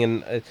interesting.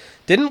 And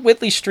didn't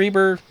Whitley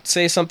Strieber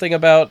say something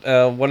about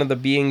one of the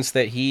beings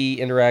that he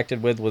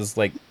interacted with was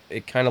like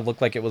it kind of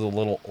looked like it was a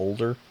little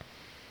older?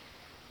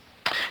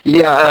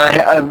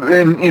 Yeah,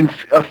 in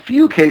a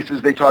few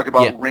cases they talk Yeah,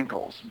 about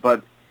wrinkles,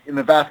 but in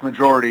the vast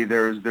majority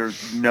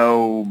there's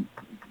no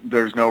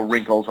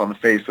wrinkles on the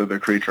face of the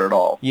creature at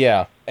all.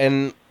 yeah,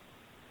 and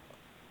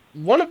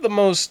one of the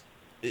most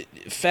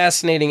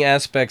fascinating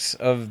aspects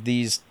of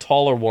these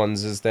taller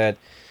ones is that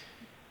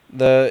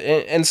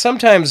and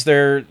sometimes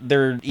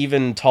they're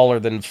even taller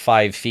than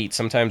 5 feet.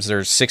 Sometimes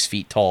they're 6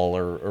 feet tall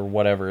or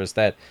whatever. Is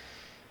that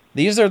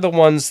these are the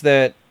ones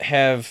that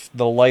have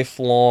the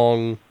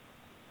lifelong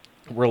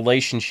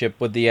relationship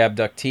with the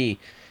abductee,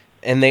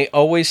 and they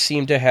always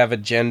seem to have a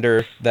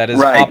gender that is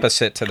Right.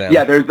 opposite to them.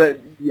 Yeah,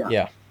 yeah.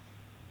 Yeah.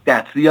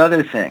 That's the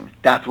other thing.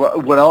 That's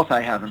what else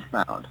I haven't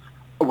found.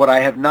 What I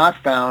have not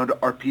found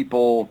are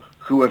people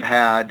who have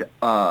had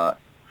Strieber,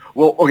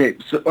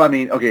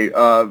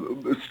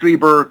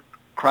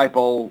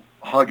 Kreipel,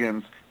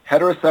 Huggins,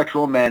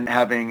 heterosexual men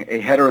having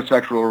a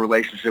heterosexual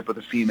relationship with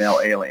a female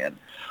alien.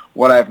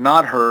 What I have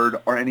not heard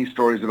are any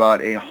stories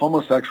about a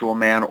homosexual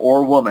man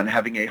or woman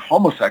having a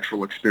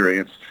homosexual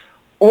experience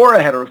or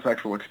a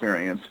heterosexual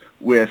experience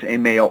with a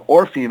male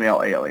or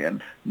female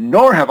alien,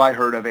 nor have I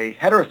heard of a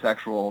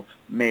heterosexual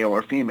male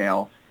or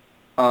female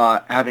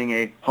having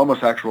a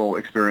homosexual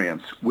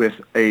experience with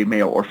a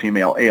male or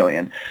female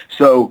alien.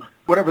 So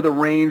whatever the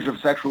range of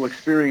sexual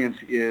experience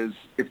is,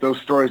 if those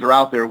stories are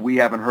out there, we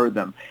haven't heard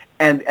them.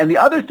 And the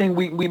other thing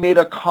we made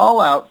a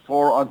call out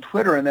for on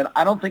Twitter, and then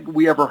I don't think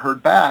we ever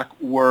heard back,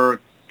 were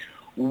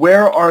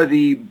where are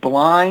the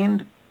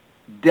blind,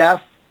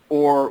 deaf,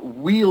 or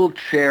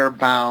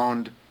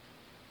wheelchair-bound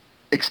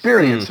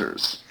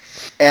experiencers,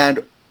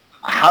 and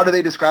how do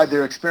they describe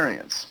their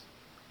experience,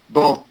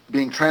 both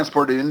being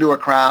transported into a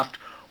craft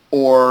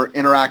or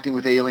interacting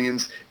with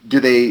aliens? Do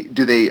they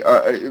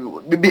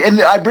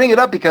and I bring it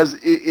up because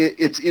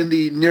it's in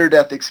the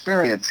near-death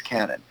experience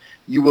canon.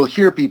 You will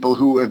hear people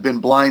who have been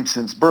blind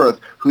since birth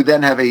who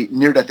then have a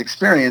near-death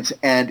experience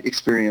and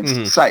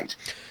experienced sight.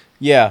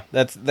 Yeah,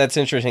 that's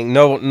interesting.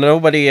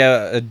 Nobody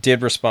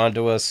did respond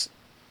to us.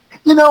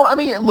 You know, I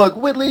mean, look,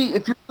 Whitley,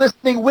 if you're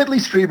listening, Whitley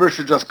Strieber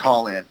should just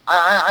call in.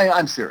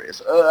 I'm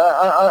serious.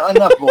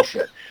 Enough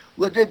bullshit.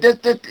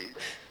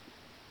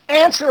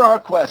 Answer our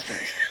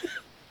questions.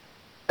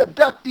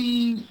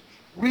 Abductee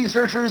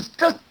researchers,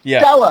 just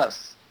tell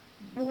us.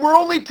 We're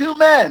only two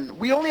men.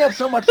 We only have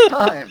so much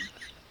time.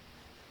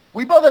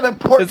 We both have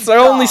important It's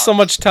only so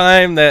much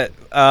time that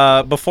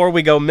before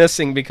we go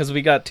missing because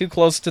we got too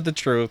close to the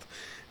truth,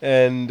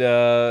 and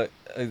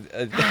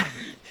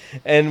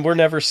and we're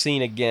never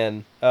seen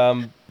again.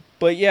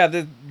 But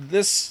yeah,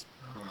 this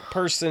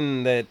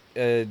person that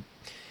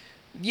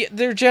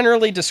they're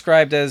generally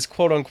described as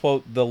quote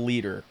unquote the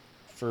leader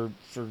for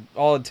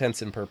all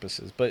intents and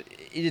purposes. But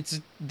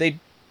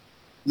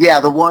yeah,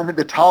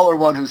 the taller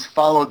one who's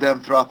followed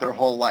them throughout their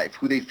whole life,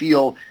 who they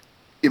feel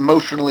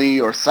emotionally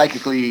or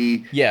psychically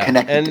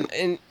connected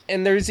to.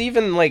 And there's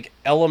even like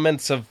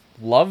elements of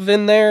love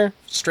in there,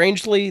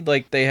 strangely,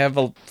 like they have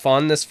a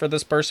fondness for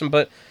this person,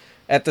 but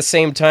at the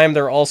same time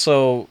they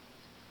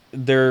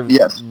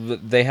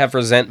have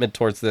resentment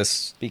towards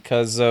this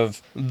because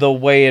of the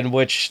way in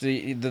which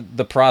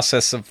the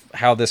process of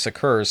how this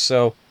occurs.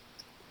 So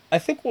I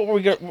think what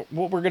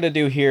we're gonna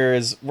do here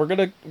is we're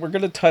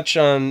gonna touch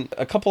on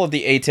a couple of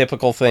the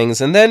atypical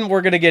things, and then we're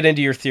gonna get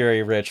into your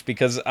theory, Rich,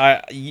 because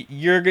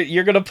you're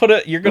gonna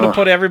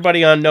put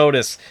everybody on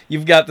notice.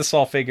 You've got this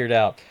all figured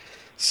out.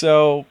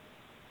 So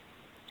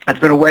it's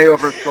been way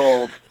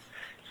oversold.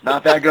 It's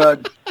not that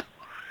good.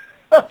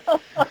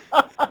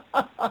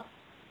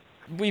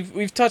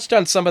 We've touched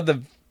on some of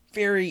the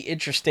very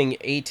interesting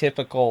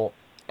atypical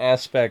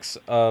aspects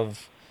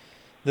of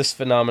this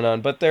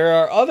phenomenon, but there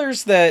are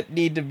others that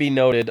need to be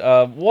noted.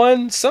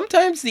 One,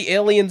 sometimes the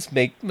aliens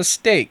make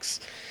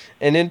mistakes,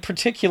 and in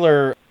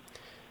particular,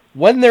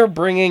 when they're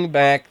bringing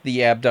back the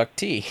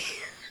abductee.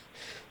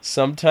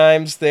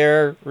 Sometimes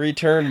they're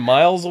returned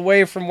miles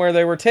away from where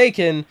they were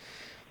taken,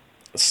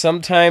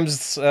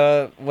 sometimes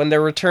when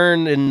they're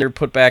returned and they're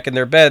put back in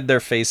their bed, they're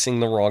facing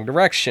the wrong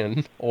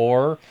direction,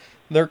 or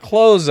their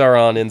clothes are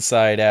on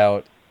inside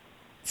out.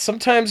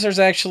 Sometimes there's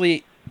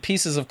actually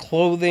pieces of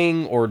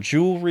clothing or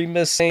jewelry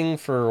missing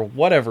for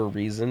whatever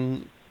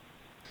reason.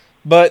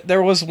 But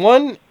there was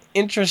one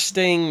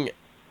interesting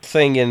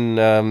thing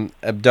in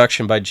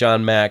Abduction by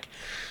John Mack.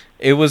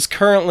 It was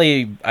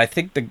currently, I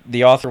think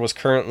the author was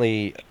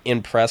currently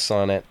in press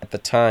on it at the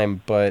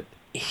time, but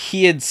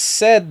he had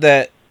said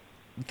that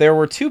there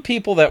were two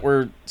people that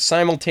were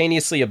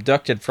simultaneously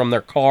abducted from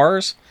their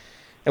cars,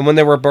 and when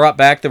they were brought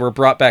back to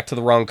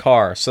the wrong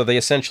car. So they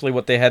essentially,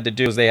 what they had to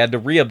do is they had to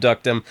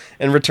re-abduct them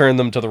and return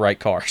them to the right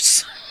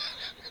cars.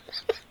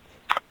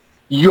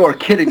 You're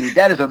kidding me.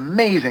 That is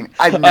amazing.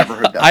 I've never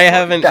heard that. I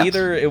haven't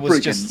either. It was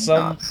just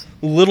some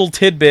little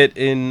tidbit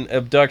in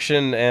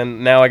Abduction,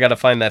 and now I got to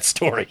find that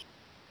story.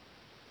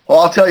 Well,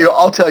 I'll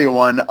tell you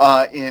one.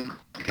 In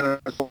one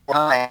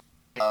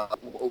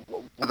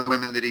of the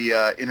women that he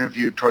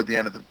interviewed toward the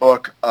end of the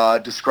book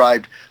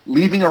described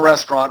leaving a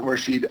restaurant where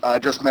she'd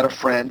just met a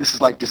friend. This is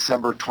like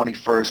December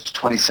 21st,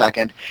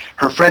 22nd.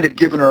 Her friend had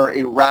given her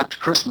a wrapped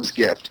Christmas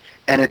gift.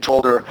 And it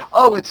told her,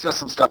 oh, it's just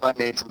some stuff I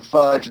made, some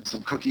fudge and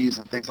some cookies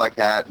and things like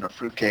that, and a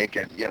fruitcake,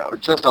 and,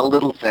 just a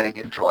little thing,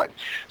 enjoy.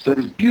 So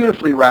this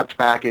beautifully wrapped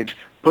package,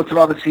 puts it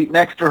on the seat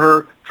next to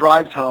her,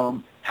 drives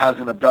home, has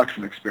an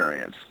abduction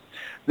experience.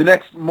 The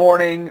next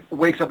morning,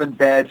 wakes up in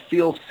bed,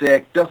 feels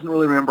sick, doesn't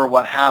really remember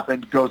what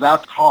happened, goes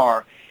out to the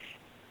car,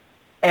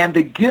 and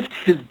the gift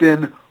has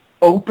been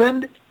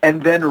opened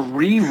and then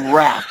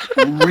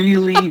rewrapped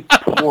really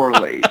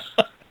poorly.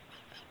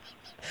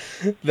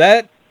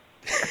 That...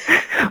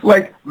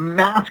 like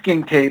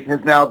masking tape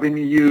has now been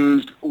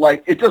used.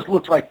 Like it just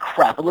looks like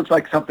crap. It looks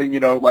like something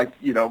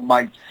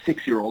my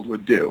 6-year-old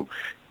would do.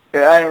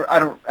 I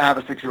don't have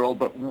a 6-year-old,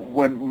 but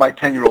when my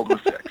 10-year-old was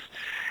 6.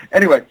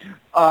 Anyway,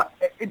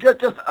 it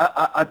just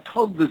a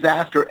total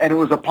disaster. And it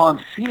was upon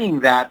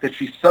seeing that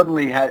she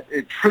suddenly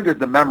it triggered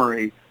the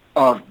memory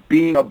of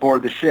being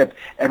aboard the ship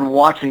and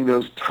watching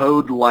those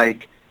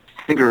toad-like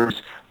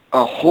fingers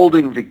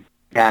holding the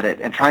at it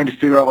and trying to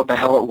figure out what the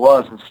hell it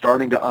was and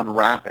starting to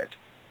unwrap it.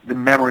 The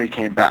memory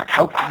came back.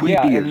 How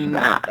creepy is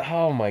that?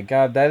 Oh my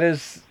god, that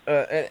is...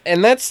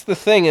 and that's the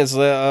thing, is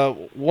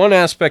one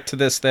aspect to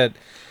this that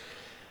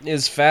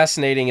is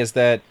fascinating is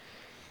that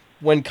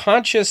when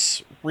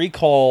conscious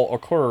recall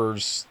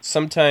occurs,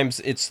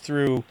 sometimes it's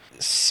through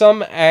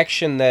some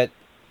action that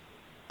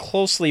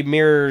closely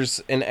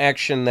mirrors an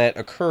action that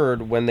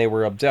occurred when they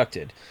were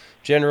abducted.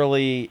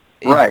 Generally...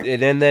 Right.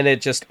 And then it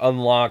just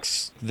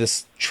unlocks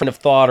this train of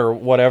thought or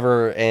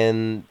whatever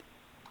and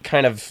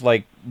kind of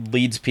like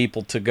leads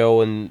people to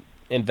go and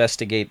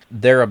investigate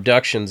their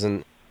abductions.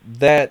 And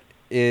that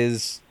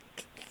is,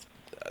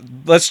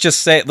 let's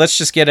just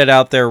get it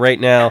out there right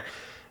now.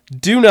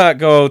 Do not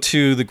go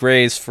to the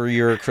Greys for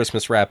your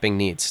Christmas wrapping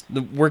needs.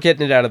 We're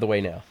getting it out of the way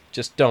now.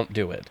 Just don't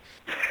do it.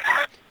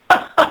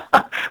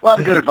 A lot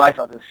of good advice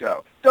on this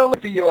show. Don't look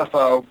at the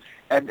UFO.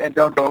 And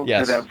don't go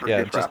to them for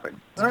gift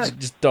wrapping. All right.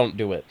 Just don't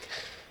do it.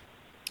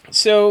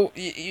 So,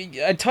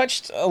 I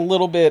touched a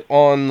little bit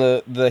on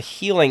the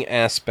healing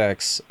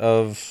aspects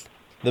of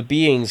the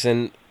beings,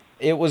 and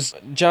it was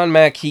John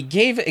Mack, he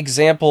gave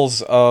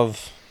examples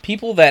of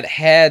people that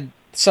had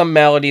some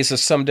maladies of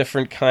some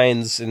different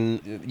kinds,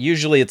 and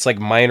usually it's like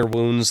minor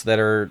wounds that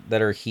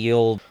are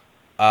healed.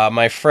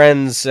 My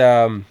friends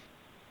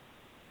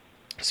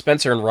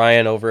Spencer and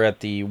Ryan over at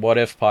the What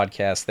If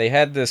podcast, they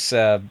had this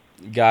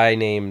guy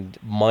named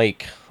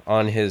Mike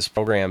on his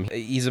program.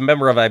 He's a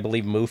member of, I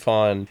believe,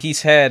 MUFON.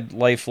 He's had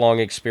lifelong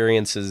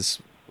experiences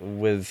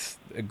with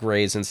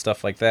Greys and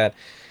stuff like that.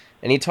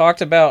 And he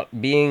talked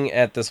about being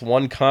at this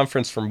one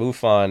conference for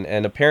MUFON,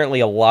 and apparently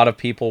a lot of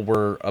people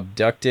were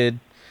abducted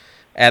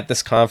at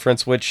this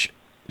conference, which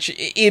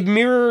it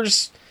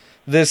mirrors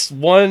this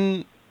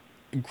one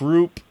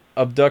group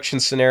abduction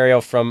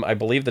scenario from, I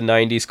believe, the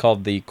 90s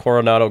called the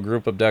Coronado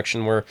Group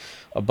Abduction, where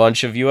a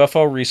bunch of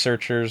UFO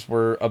researchers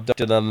were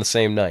abducted on the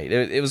same night.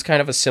 It was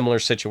kind of a similar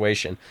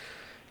situation.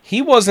 He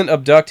wasn't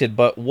abducted,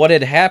 but what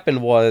had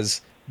happened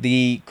was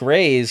the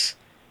Greys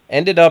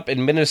ended up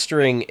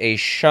administering a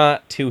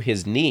shot to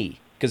his knee,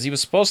 because he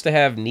was supposed to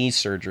have knee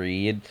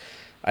surgery.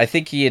 I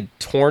think he had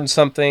torn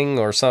something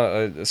or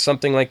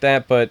something like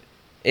that, but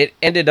it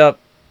ended up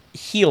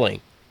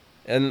healing.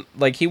 And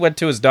like he went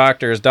to his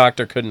doctor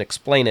couldn't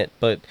explain it,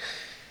 but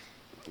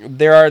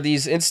there are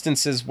these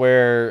instances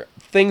where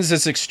things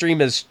as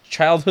extreme as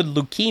childhood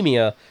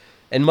leukemia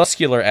and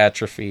muscular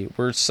atrophy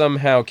were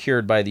somehow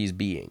cured by these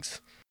beings.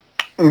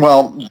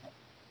 Well,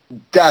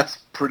 that's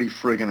pretty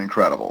friggin'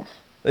 incredible.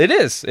 It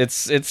is.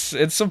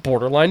 It's a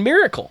borderline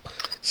miracle.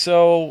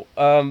 So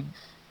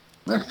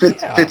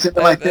fits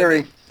into my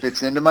theory.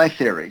 Fits into my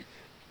theory.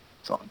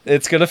 So,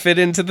 it's gonna fit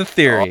into the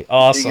theory.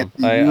 Awesome.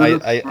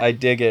 I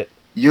dig it.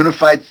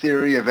 Unified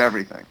theory of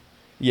everything.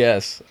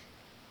 Yes.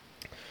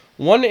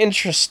 One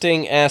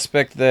interesting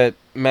aspect that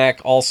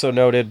Mac also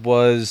noted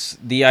was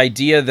the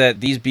idea that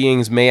these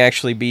beings may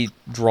actually be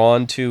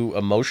drawn to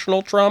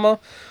emotional trauma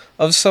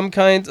of some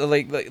kind.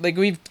 Like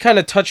we've kind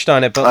of touched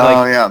on it, but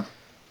yeah.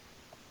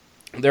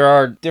 there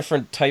are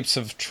different types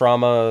of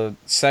trauma,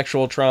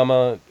 sexual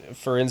trauma,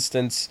 for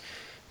instance,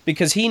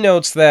 because he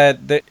notes that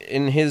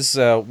in his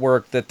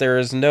work that there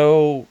is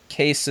no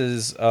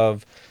cases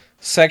of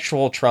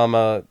sexual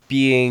trauma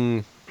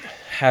being,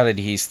 how did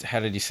he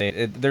say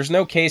it? There's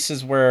no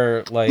cases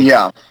where like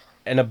Yeah.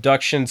 an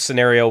abduction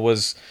scenario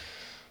was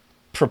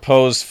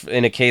proposed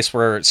in a case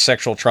where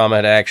sexual trauma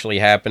had actually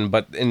happened,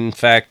 but in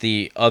fact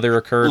the other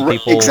occurred.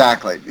 People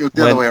exactly. It was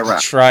the other way around.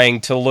 Trying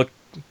to look,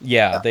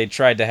 they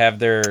tried to have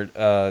their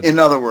in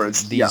other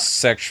words, these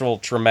sexual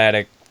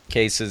traumatic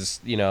cases,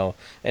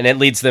 and it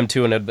leads them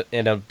to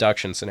an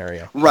abduction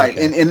scenario. Right.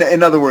 Okay.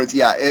 In other words,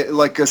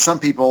 some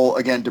people,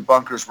 again,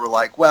 debunkers were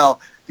like, well,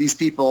 these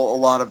people, a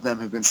lot of them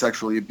have been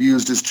sexually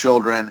abused as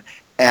children,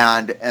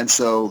 and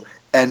so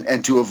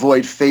to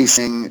avoid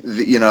facing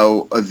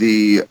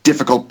the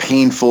difficult,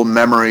 painful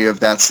memory of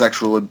that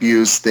sexual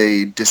abuse,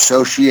 they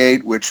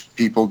dissociate, which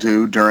people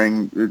do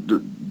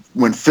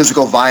when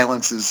physical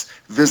violence is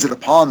visited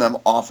upon them.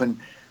 Often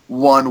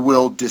one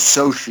will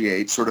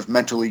dissociate, sort of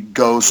mentally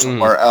go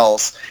somewhere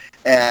else,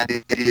 and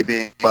it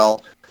being,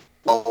 well,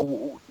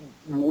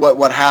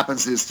 what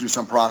happens is, through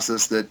some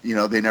process that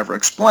they never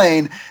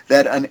explain,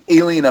 that an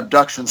alien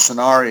abduction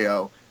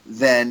scenario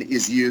then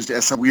is used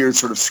as some weird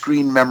sort of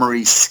screen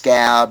memory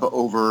scab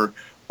over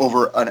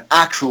an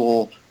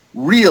actual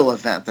real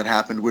event that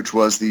happened, which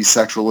was the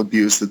sexual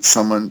abuse that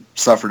someone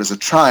suffered as a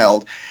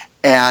child.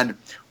 And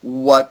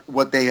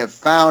what they have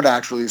found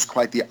actually is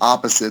quite the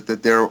opposite,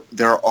 that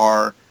there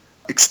are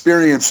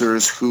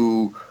experiencers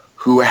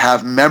who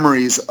have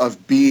memories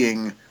of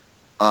being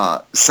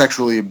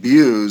sexually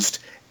abused,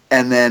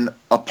 and then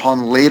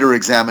upon later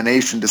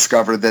examination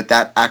discover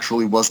that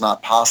actually was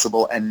not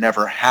possible and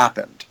never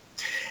happened.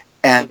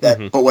 And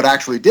but what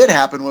actually did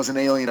happen was an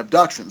alien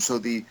abduction. So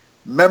the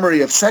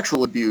memory of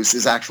sexual abuse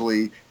is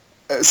actually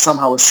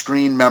somehow a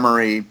screen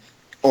memory,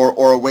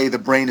 or a way the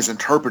brain is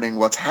interpreting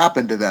what's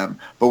happened to them.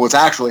 But what's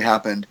actually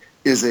happened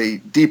is a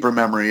deeper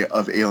memory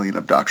of alien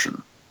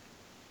abduction.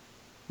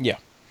 Yeah.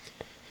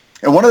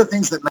 And one of the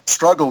things that Matt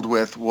struggled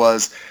with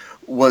was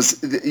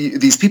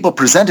these people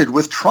presented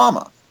with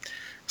trauma.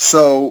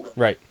 So,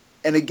 right.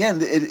 And again,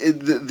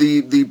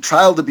 the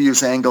child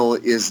abuse angle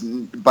is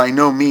by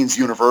no means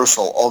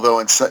universal, although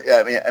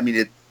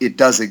it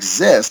does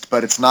exist,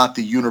 but it's not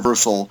the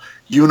universal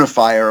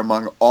unifier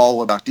among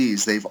all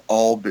abductees. They've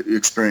all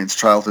experienced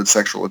childhood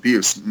sexual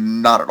abuse,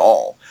 not at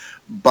all.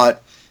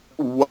 But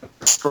what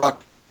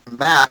struck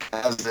Mac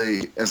as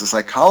a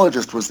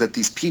psychologist was that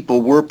these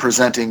people were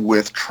presenting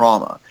with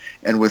trauma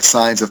and with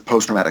signs of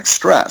post-traumatic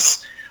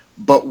stress,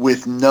 but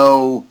with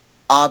no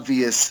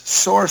obvious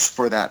source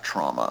for that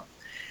trauma.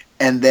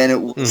 And then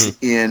it was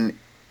in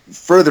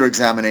further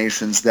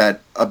examinations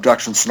that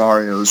abduction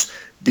scenarios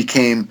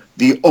became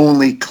the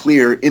only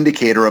clear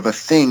indicator of a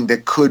thing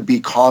that could be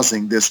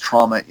causing this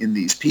trauma in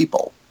these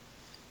people.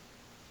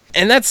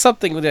 And that's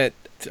something that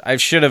I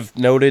should have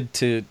noted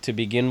to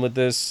begin with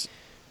this.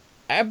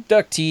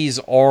 Abductees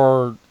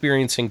are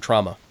experiencing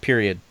trauma,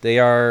 period. They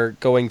are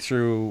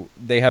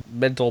they have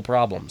mental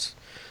problems,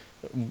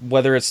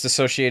 whether it's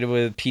associated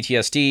with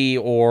PTSD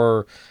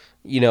or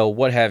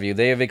what have you.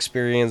 They have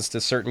experienced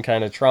a certain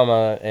kind of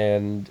trauma,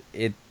 and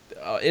it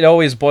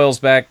always boils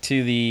back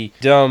to the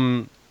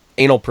dumb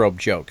anal probe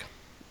joke,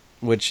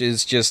 which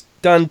is just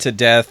done to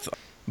death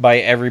by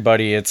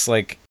everybody. It's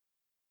like,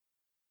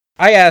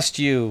 I asked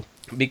you,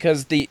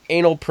 because the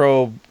anal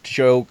probe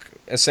joke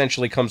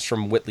essentially comes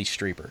from Whitley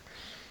Strieber,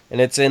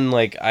 and it's in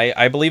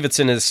I believe it's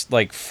in his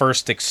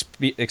first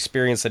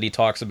experience that he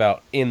talks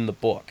about in the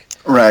book.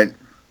 Right.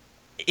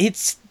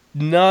 It's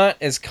not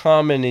as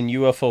common in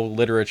UFO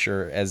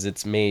literature as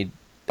it's made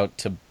out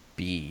to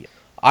be.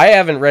 I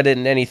haven't read it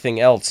in anything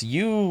else.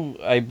 You,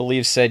 I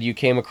believe, said you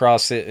came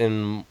across it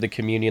in the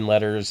communion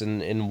letters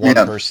and in one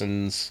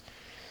person's...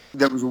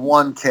 There was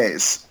one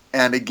case,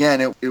 and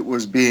again, it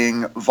was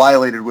being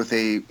violated with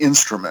a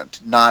instrument,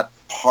 not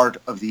part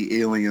of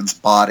the alien's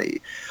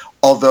body.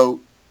 Although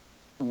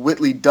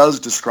Whitley does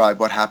describe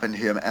what happened to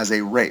him as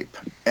a rape,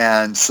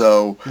 and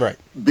so right,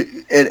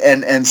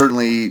 and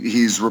certainly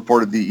he's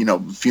reported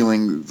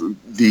feeling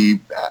the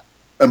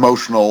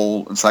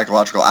emotional and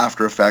psychological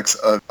after effects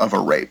of a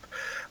rape,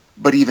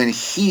 but even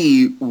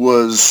he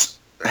was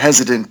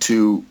hesitant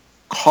to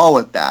call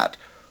it that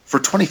for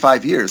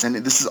 25 years. And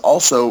this is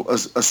also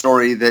a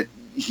story that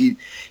he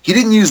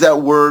didn't use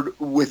that word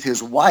with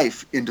his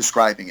wife in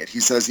describing it. He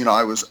says,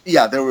 I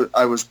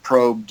was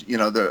probed,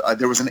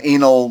 there was an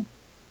anal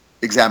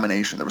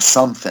examination, there was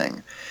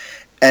something,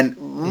 and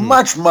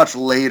much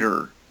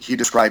later he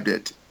described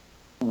it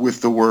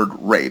with the word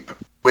rape,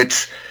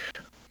 which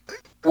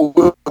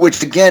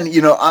again,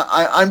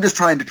 I'm just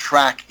trying to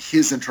track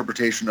his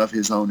interpretation of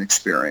his own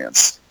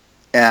experience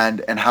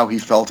and how he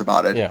felt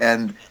about it.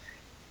 And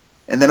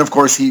then of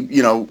course he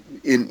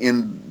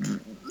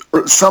in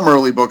some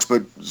early books,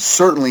 but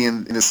certainly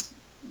in this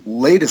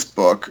latest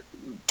book,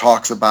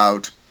 talks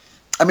about,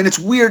 it's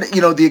weird,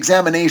 the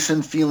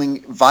examination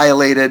feeling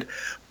violated,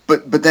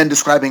 but then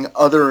describing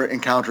other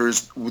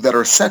encounters that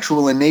are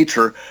sexual in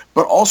nature,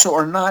 but also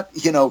are not,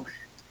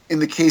 in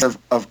the case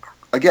of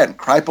again,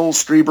 Kreipel,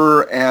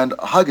 Strieber, and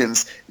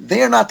Huggins,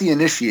 they are not the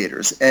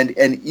initiators. And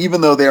even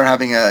though they're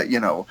having a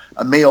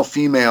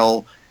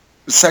male-female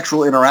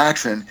sexual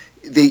interaction,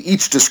 they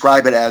each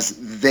describe it as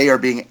they are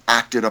being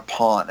acted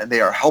upon, and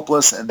they are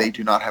helpless, and they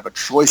do not have a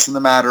choice in the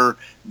matter.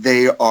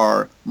 They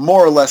are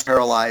more or less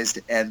paralyzed,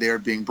 and they are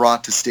being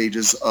brought to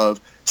stages of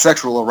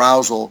sexual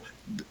arousal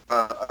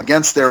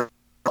against their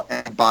will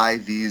by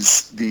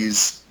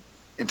these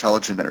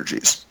intelligent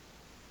energies.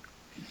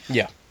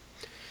 Yeah.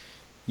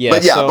 Yeah,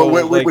 but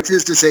so, which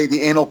is to say,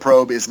 the anal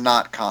probe is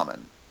not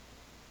common.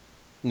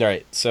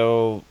 Right.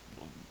 So,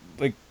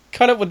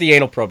 cut it with the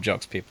anal probe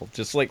jokes, people.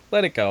 Just let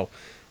it go.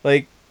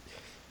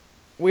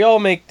 We all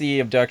make the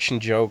abduction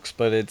jokes,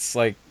 but it's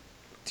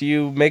do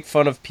you make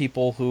fun of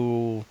people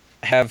who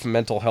have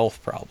mental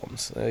health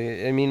problems?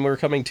 I mean, we're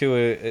coming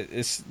to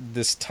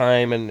this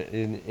time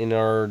in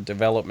our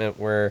development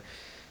where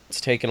it's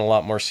taken a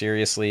lot more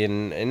seriously,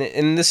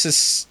 and this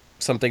is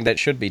something that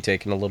should be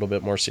taken a little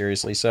bit more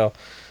seriously. So,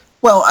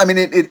 well, I mean,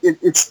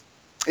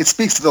 it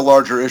speaks to the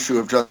larger issue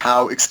of just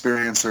how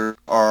experiencers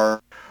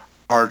are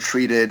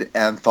treated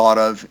and thought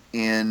of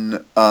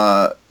in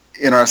our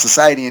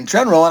society in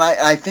general, and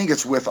I think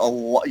it's with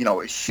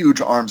a huge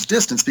arm's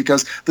distance,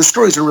 because the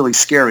stories are really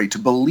scary. To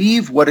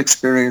believe what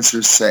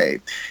experiencers say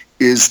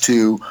is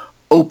to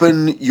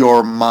open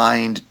your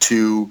mind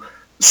to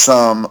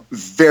some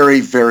very,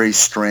 very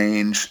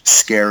strange,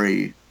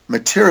 scary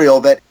material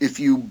that if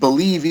you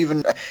believe,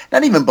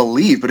 not even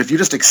believe, but if you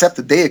just accept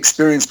that they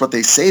experienced what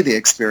they say they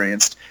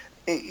experienced,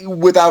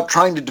 without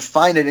trying to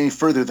define it any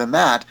further than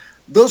that,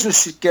 those are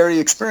scary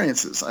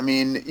experiences. I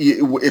mean,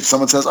 if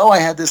someone says, "Oh, I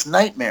had this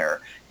nightmare,"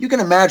 you can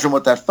imagine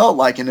what that felt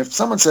like. And if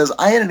someone says,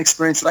 "I had an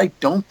experience that I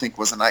don't think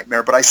was a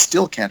nightmare, but I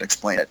still can't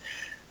explain it,"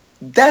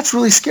 that's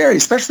really scary,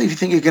 especially if you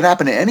think it could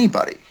happen to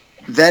anybody.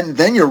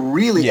 Then you're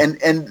really, yeah.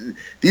 and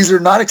these are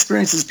not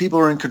experiences people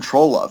are in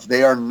control of.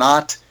 They are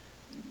not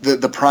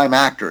the prime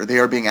actor. They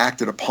are being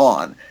acted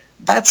upon.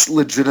 That's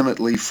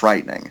legitimately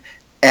frightening.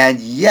 And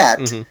yet,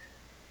 Mm-hmm.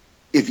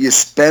 if you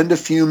spend a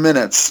few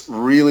minutes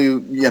really,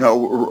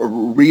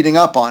 reading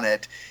up on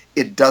it,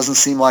 it doesn't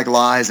seem like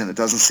lies, and it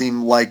doesn't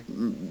seem like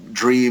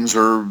dreams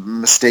or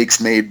mistakes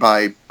made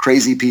by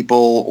crazy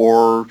people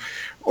or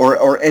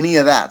any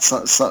of that.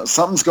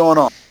 Something's going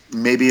on.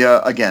 Maybe,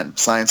 again,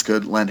 science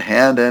could lend a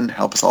hand and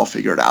help us all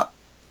figure it out.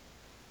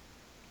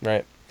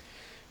 Right.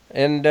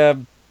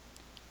 And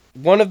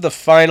one of the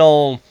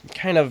final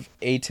kind of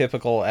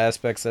atypical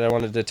aspects that I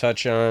wanted to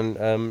touch on,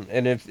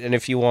 and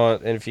if you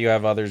want, and if you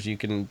have others, you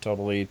can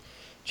totally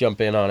jump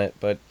in on it,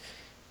 but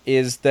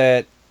is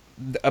that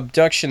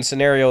abduction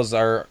scenarios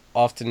are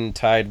often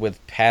tied with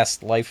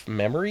past life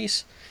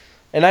memories.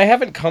 And I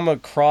haven't come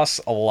across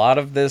a lot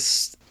of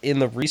this in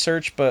the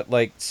research, but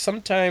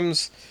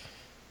sometimes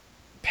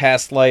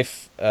past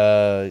life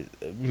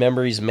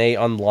memories may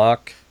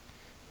unlock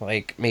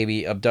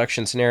maybe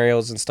abduction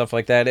scenarios and stuff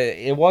like that.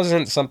 It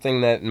wasn't something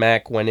that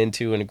Mac went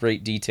into in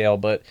great detail,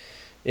 but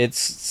it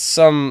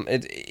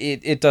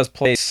does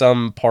play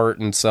some part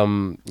in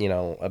some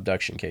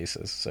abduction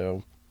cases.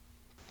 So,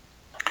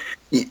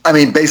 I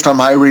mean, based on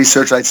my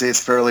research, I'd say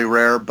it's fairly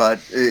rare, but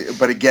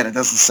again, it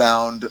doesn't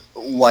sound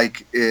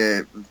like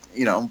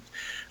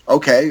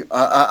okay.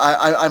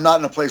 I'm not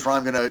in a place where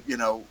I'm gonna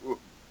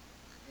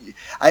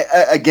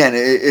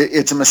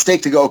it's a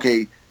mistake to go,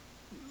 okay,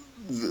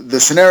 the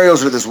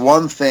scenarios are this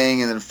one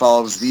thing, and then it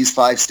follows these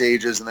 5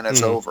 stages, and then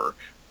it's over.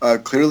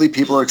 Clearly,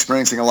 people are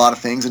experiencing a lot of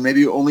things, and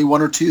maybe only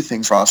 1 or 2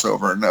 things cross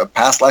over. And a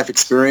past life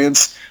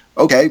experience,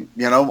 okay,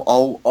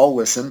 I'll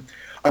listen.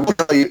 I will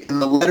tell you, in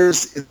the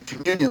letters, in the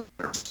communion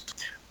letters,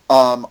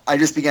 I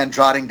just began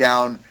jotting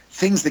down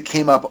things that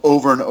came up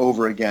over and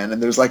over again,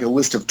 and there's a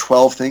list of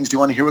 12 things. Do you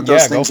want to hear what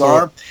those things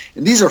are?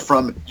 And these are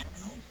from...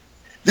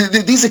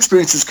 These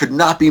experiences could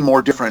not be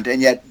more different,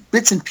 and yet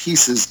bits and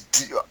pieces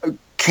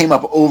came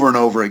up over and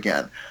over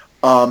again.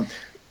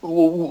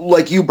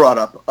 Like you brought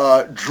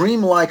up,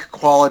 dreamlike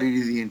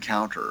quality to the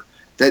encounter.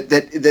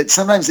 That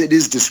sometimes it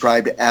is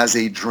described as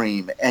a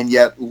dream, and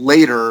yet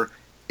later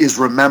is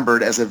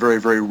remembered as a very,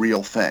 very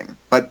real thing.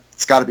 But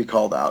it's got to be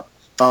called out.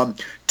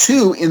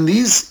 2, in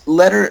these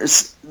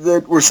letters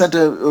that were sent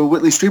to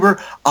Whitley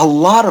Strieber, a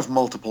lot of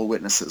multiple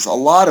witnesses. A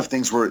lot of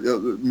things were,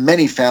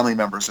 many family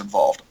members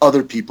involved,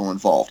 other people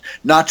involved.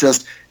 Not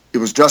just, it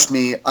was just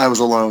me, I was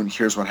alone,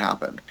 here's what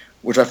happened,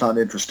 which I found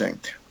interesting.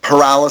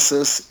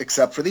 Paralysis,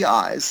 except for the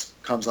eyes,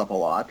 comes up a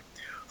lot.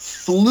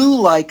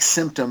 Flu-like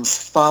symptoms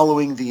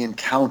following the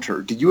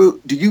encounter. Did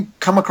you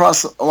come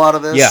across a lot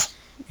of this?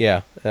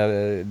 Yeah.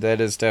 That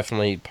is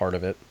definitely part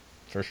of it,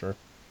 for sure.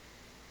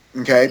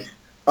 Okay.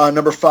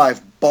 Number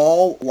 5,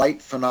 ball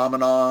light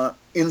phenomena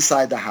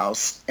inside the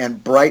house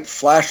and bright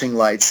flashing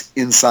lights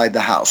inside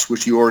the house,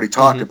 which you already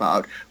talked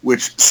about,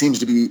 which seems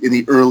to be in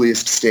the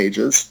earliest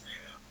stages.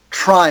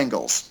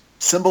 Triangles,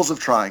 symbols of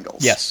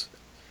triangles. Yes.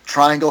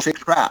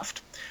 Triangle-shaped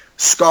craft.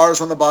 Scars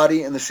on the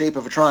body in the shape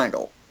of a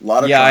triangle.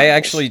 lot of Yeah, I triangles.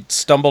 actually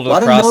stumbled A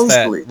lot of across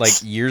that like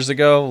nosebleeds. years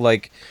ago.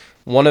 Like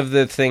one of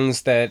the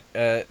things that,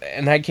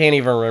 and I can't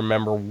even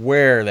remember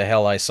where the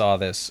hell I saw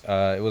this.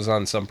 It was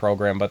on some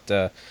program,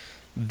 but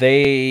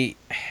they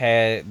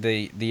had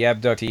the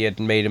abductee had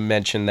made a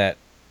mention that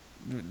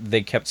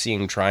they kept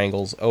seeing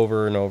triangles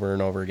over and over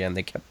and over again.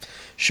 They kept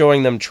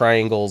showing them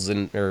triangles,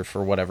 or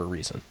for whatever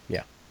reason.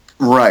 Yeah.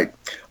 Right.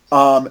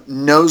 Yep.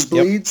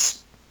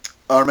 Nosebleeds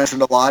are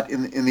mentioned a lot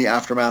in the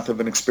aftermath of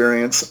an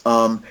experience.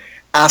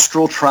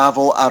 Astral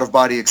travel, out of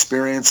body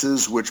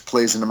experiences, which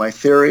plays into my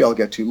theory I'll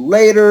get to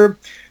later.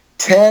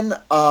 10,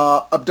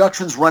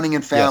 abductions running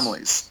in Yes.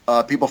 families.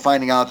 People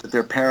finding out that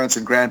their parents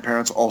and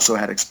grandparents also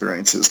had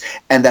experiences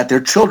and that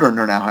their children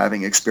are now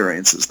having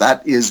experiences.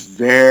 That is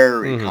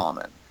very Mm-hmm.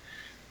 common.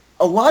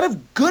 A lot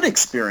of good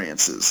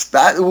experiences.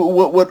 That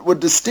what would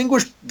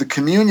distinguish the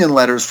communion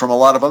letters from a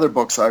lot of other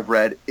books I've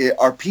read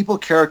are people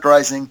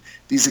characterizing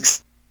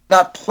these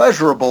not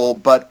pleasurable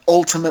but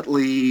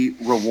ultimately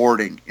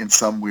rewarding in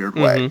some weird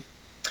way. Mm-hmm.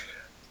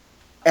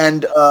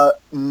 And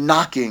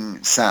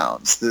knocking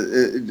sounds,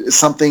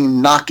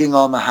 something knocking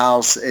on the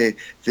house,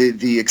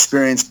 the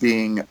experience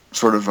being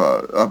sort of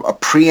a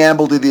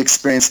preamble to the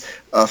experience,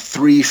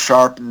 3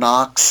 sharp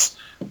knocks,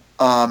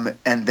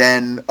 and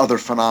then other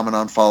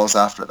phenomenon follows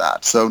after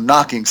that. So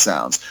knocking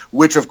sounds,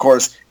 which of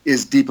course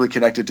is deeply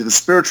connected to the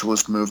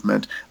spiritualist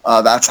movement.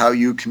 That's how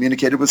you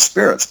communicated with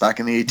spirits back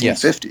in the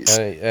Yes.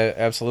 1850s.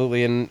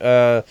 Absolutely, and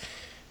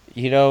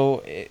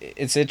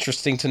it's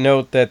interesting to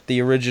note that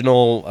the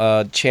original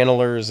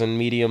channelers and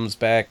mediums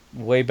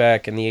way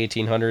back in the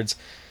 1800s,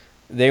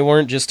 they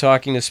weren't just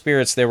talking to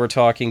spirits; they were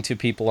talking to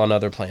people on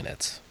other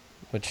planets,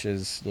 which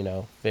is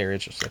very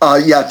interesting.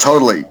 Yeah,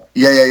 totally.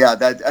 Yeah.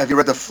 That, have you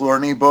read the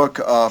Flournoy book,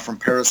 From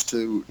Paris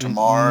to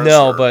Mars,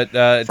 No, or but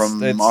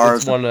From it's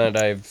Mars? one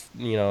that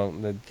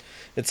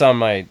it's on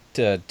my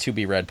to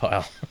be read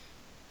pile.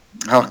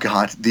 Oh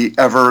God, the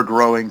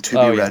ever-growing to be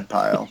Oh yeah, read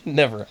pile.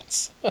 never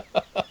ends.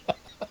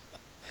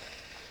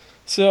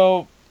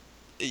 So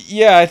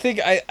yeah, I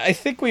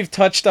think we've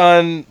touched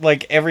on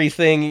like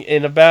everything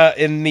in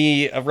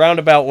the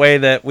roundabout way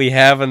that we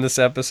have in this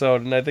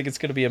episode, and I think it's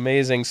going to be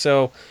amazing.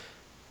 So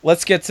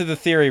let's get to the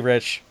theory,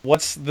 Rich.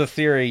 What's the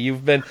theory?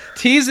 You've been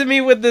teasing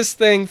me with this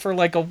thing for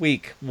like a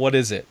week. What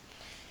is it?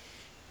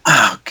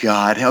 Oh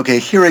God. Okay,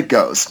 here it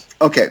goes.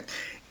 Okay,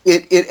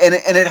 and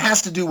it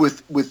has to do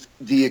with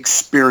the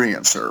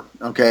experiencer.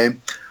 Okay,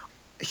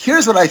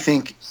 here's what I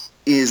think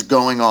is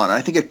going on. I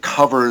think it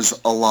covers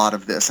a lot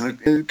of this, and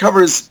it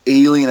covers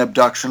alien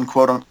abduction,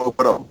 quote unquote,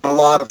 but a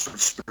lot of sort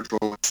of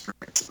spiritual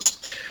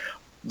experiences.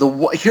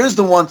 Here's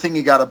the one thing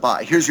you got to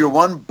buy. Here's your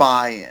one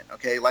buy-in.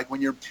 Okay, like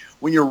when you're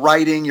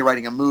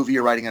writing a movie,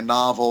 you're writing a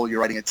novel,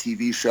 you're writing a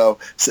TV show.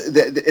 So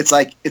it's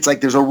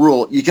like there's a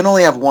rule. You can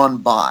only have one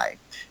buy.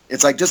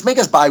 It's like, just make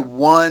us buy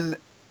one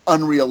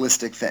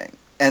unrealistic thing,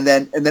 and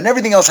then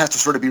everything else has to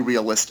sort of be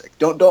realistic.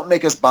 Don't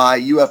make us buy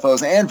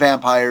UFOs and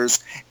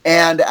vampires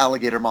and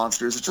alligator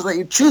monsters. It's just like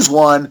you choose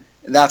one,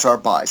 and that's our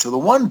buy. So the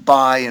one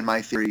buy in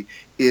my theory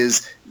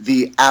is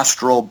the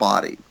astral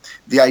body.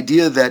 The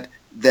idea that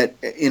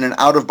in an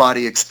out of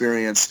body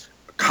experience,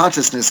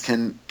 consciousness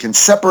can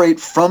separate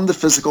from the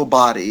physical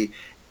body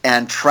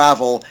and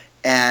travel,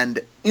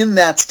 and in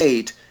that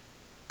state,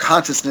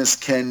 consciousness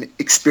can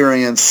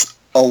experience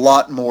a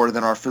lot more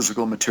than our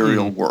physical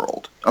material Mm-hmm.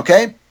 world.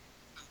 Okay?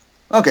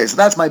 Okay, so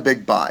that's my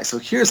big buy. So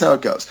here's how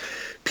it goes.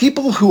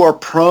 People who are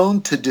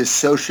prone to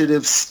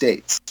dissociative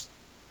states,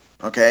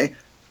 okay,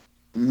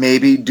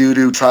 maybe due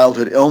to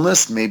childhood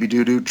illness, maybe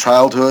due to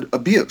childhood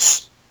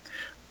abuse,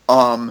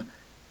 um,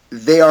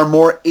 they are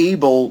more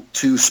able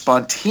to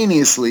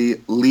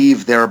spontaneously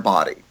leave their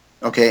body,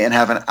 okay, and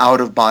have an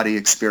out-of-body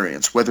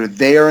experience, whether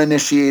they are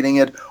initiating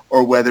it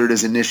or whether it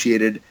is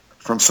initiated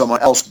from someone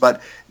else, but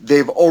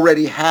they've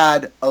already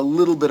had a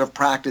little bit of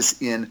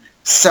practice in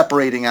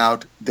separating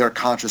out their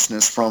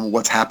consciousness from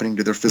what's happening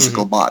to their Mm-hmm.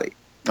 physical body,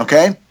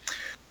 okay?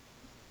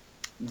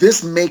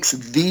 This makes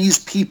these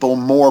people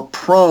more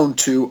prone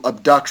to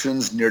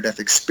abductions, near-death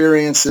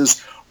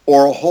experiences,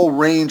 or a whole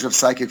range of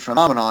psychic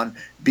phenomenon,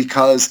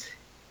 because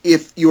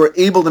if you are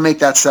able to make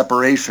that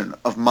separation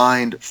of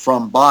mind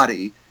from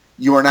body,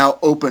 you are now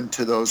open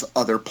to those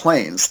other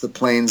planes, the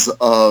planes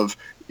of,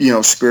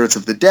 spirits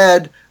of the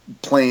dead,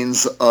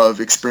 planes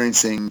of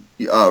experiencing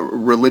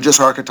religious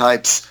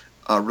archetypes,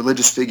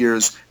 religious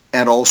figures,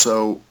 and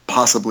also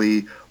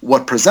possibly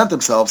what present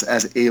themselves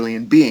as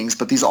alien beings.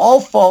 But these all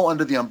fall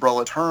under the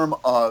umbrella term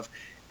of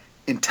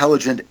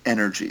intelligent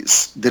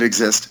energies that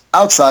exist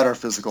outside our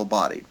physical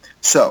body.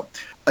 So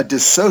a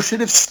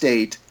dissociative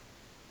state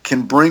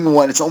can bring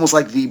one, it's almost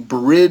like the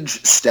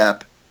bridge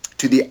step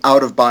to the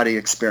out-of-body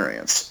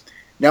experience.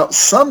 Now,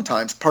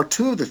 sometimes, part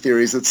 2 of the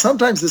theory is that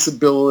sometimes this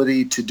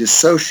ability to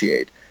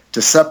dissociate,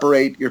 to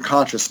separate your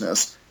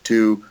consciousness,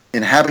 to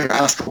inhabit your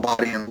astral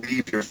body and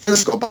leave your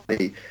physical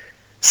body,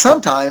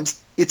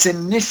 sometimes it's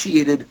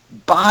initiated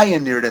by a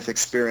near-death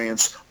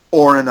experience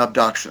or an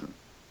abduction.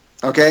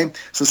 Okay?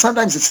 So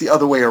sometimes it's the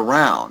other way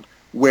around,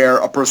 where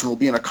a person will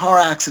be in a car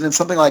accident,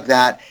 something like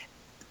that,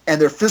 and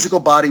their physical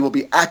body will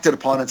be acted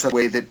upon in such a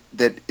way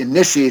that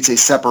initiates a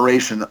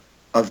separation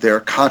of their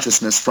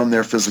consciousness from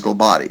their physical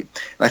body.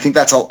 And I think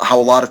that's how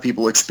a lot of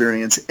people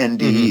experience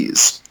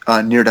NDEs,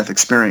 near-death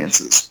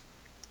experiences.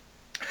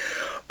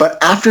 But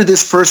after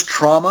this first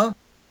trauma,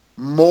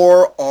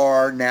 more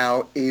are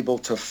now able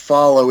to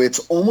follow. It's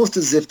almost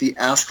as if the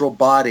astral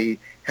body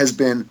has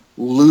been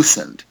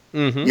loosened,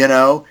 you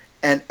know?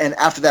 And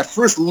after that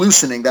first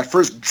loosening, that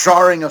first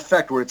jarring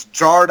effect where it's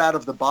jarred out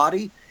of the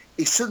body,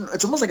 it's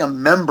almost like a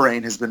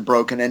membrane has been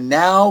broken, and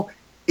now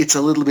it's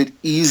a little bit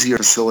easier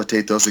to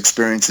facilitate those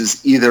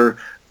experiences, either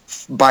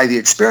by the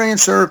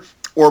experiencer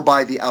or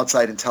by the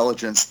outside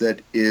intelligence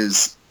that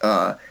is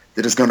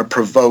going to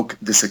provoke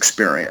this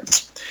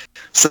experience.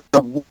 So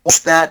once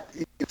that,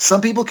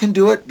 some people can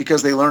do it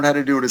because they learn how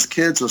to do it as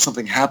kids, or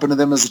something happened to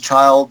them as a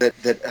child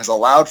that has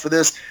allowed for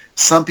this.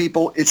 Some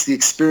people, it's the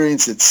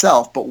experience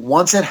itself. But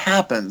once it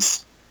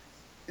happens,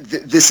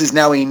 this is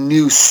now a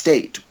new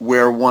state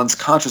where one's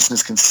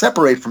consciousness can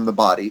separate from the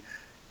body.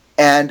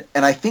 And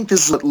I think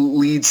this is what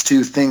leads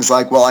to things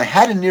like, well, I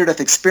had a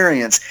near-death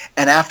experience,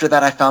 and after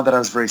that I found that I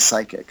was very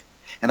psychic,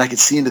 and I could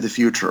see into the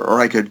future, or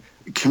I could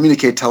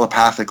communicate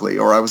telepathically,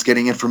 or I was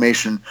getting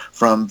information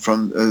from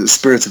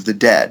spirits of the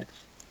dead.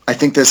 I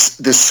think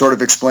this sort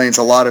of explains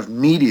a lot of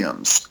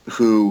mediums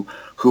who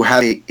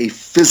have a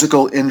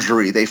physical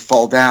injury. They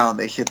fall down,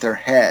 they hit their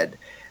head.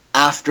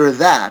 After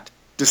that,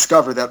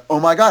 discover that, oh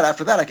my God,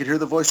 after that I could hear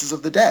the voices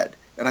of the dead,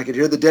 and I could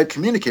hear the dead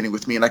communicating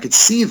with me, and I could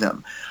see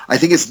them. I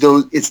think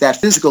it's that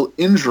physical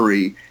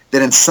injury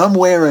that in some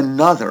way or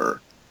another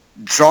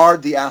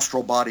jarred the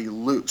astral body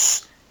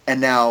loose,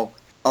 and now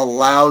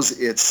allows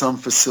it some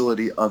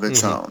facility of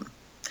its own.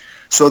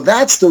 So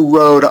that's the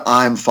road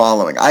I'm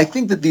following. I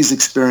think that these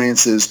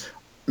experiences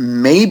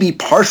may be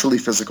partially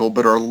physical,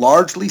 but are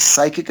largely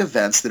psychic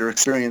events that are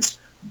experienced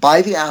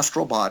by the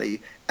astral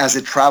body as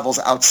it travels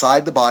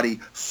outside the body,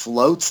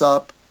 floats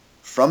up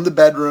from the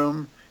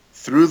bedroom,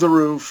 through the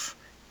roof,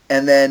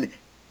 and then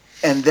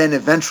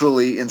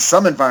eventually in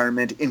some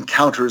environment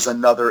encounters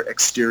another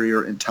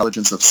exterior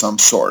intelligence of some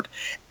sort,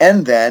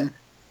 and then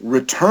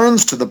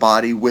returns to the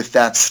body with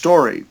that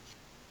story.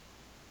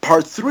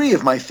 Part 3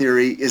 of my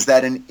theory is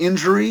that an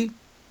injury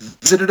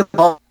visited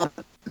upon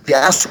the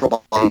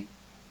astral body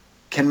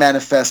can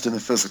manifest in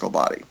the physical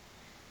body.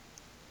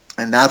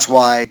 And that's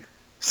why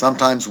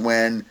sometimes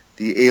when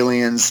the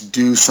aliens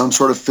do some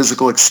sort of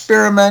physical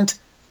experiment,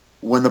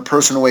 when the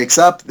person wakes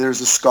up, there's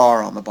a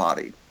scar on the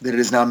body that it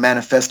is now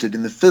manifested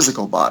in the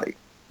physical body.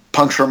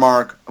 Puncture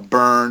mark, a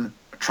burn,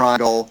 a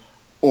triangle,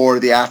 or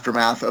the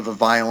aftermath of a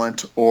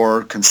violent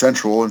or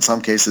consensual, in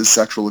some cases,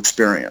 sexual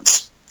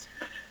experience.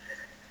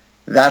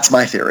 That's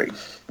my theory.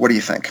 What do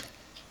you think?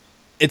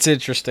 It's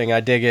interesting. I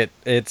dig it.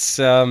 It's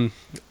I'm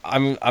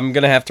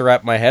gonna have to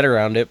wrap my head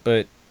around it,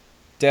 but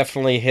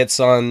definitely hits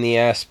on the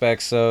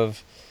aspects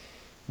of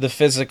the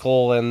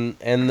physical and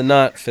the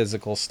not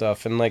physical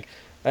stuff. And like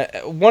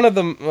one of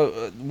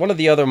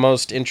the other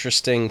most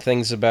interesting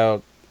things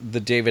about the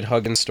David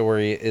Huggins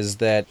story is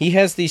that he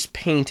has these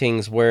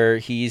paintings where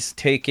he's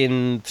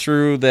taken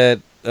through that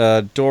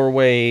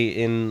doorway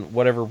in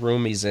whatever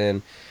room he's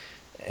in,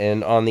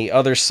 and on the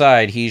other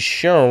side he's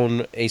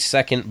shown a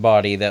second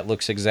body that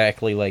looks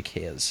exactly like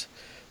his.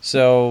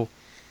 So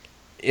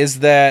is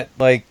that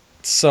like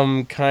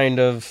some kind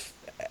of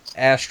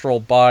astral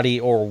body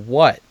or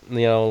what?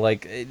 You know,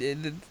 like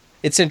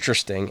it's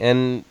interesting.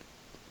 And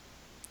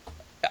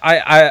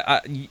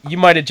I you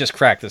might have just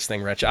cracked this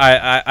thing, Rich.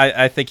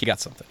 I think you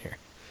got something here.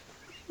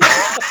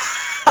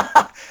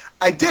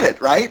 I did it,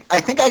 right?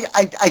 I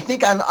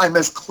think I'm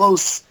as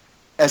close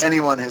as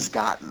anyone has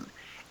gotten.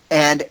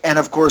 And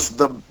of course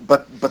the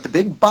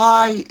big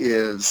buy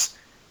is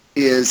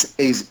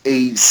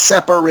a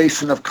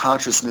separation of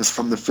consciousness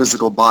from the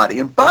physical body.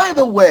 And by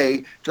the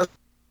way, just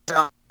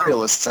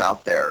realists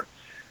out there,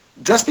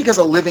 just because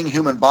a living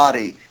human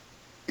body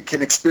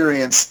can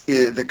experience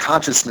the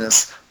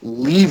consciousness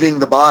leaving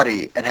the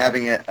body and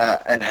having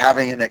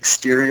an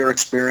exterior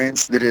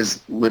experience that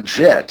is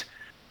legit,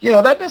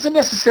 that doesn't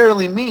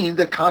necessarily mean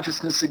that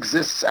consciousness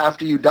exists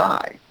after you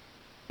die.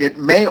 It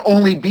may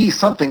only be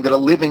something that a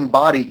living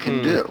body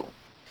can do.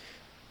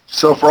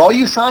 So for all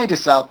you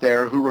scientists out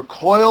there who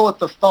recoil at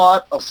the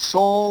thought of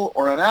soul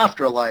or an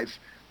afterlife,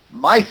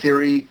 my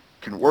theory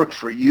can work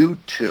for you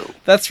too.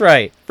 That's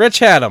right. Rich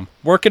Hatem,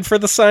 working for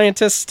the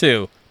scientists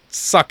too.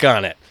 Suck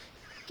on it.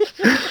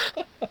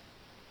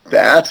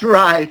 That's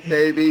right,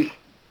 baby.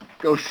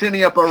 Go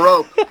shinny up a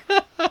rope.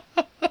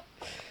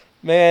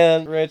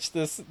 Man, Rich,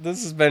 this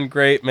has been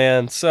great,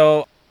 man.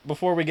 So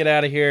before we get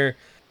out of here,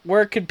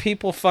 where could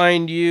people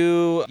find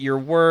you, your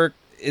work?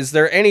 Is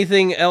there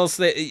anything else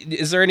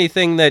is there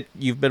anything that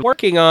you've been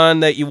working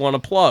on that you want to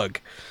plug?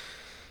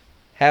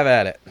 Have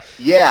at it.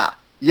 Yeah.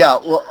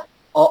 Well,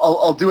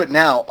 I'll do it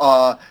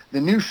now.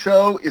 The new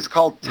show is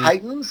called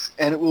Titans,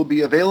 and it will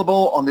be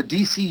available on the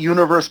DC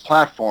Universe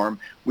platform,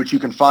 which you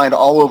can find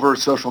all over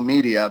social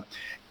media.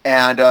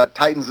 And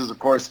Titans is, of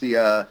course,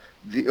 the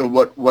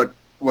what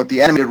what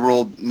the animated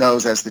world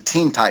knows as the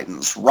Teen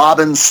Titans: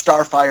 Robin,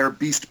 Starfire,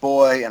 Beast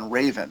Boy, and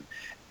Raven,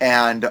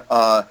 and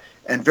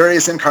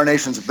various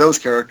incarnations of those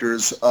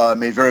characters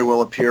may very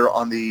well appear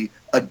on the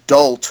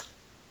adult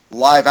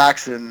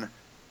live-action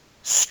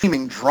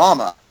streaming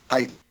drama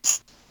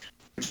Titans,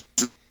 which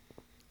is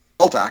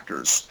adult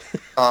actors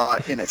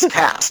in its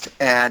cast,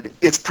 and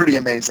it's pretty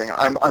amazing.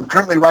 I'm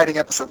currently writing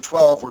episode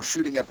 12. We're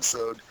shooting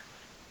episode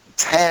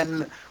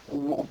 10.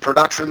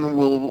 Production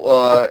will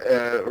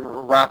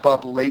wrap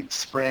up late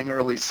spring,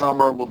 early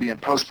summer. We'll be in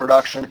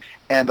post-production,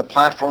 and the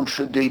platform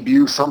should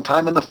debut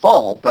sometime in the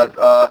fall. But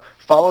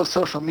follow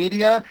social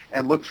media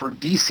and look for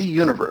DC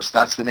Universe.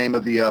 That's the name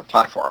of the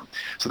platform.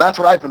 So that's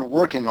what I've been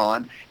working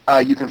on.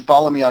 You can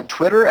follow me on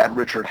Twitter at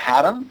Richard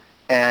Hatem,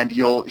 and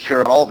you'll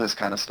hear about all this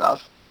kind of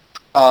stuff.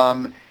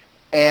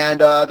 And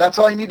that's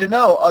all you need to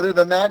know. Other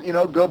than that,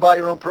 go buy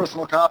your own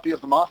personal copy of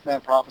the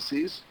Mothman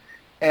Prophecies.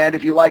 And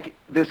if you like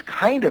this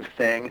kind of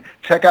thing,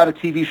 check out a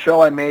TV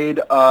show I made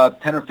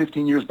 10 or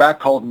 15 years back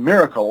called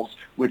Miracles,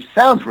 which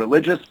sounds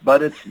religious,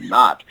 but it's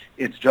not.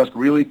 It's just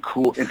really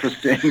cool,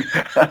 interesting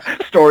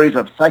stories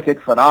of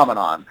psychic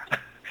phenomenon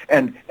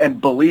and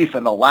belief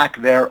and the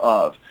lack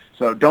thereof.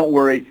 So don't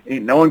worry,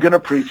 ain't no one going to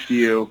preach to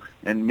you.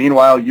 And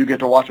meanwhile, you get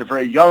to watch a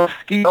very young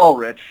Ski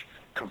Ulrich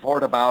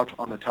cavort about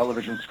on the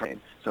television screen.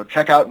 So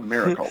check out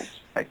Miracles.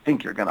 I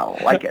think you're going to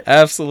like it.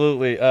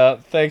 Absolutely.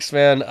 Thanks,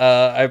 man.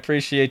 I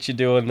appreciate you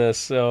doing this.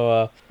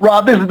 So,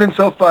 Rob, this has been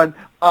so fun.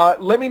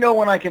 Let me know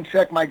when I can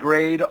check my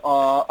grade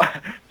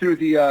through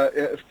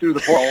the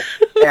portal,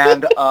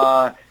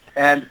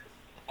 and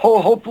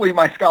hopefully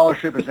my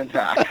scholarship is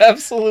intact.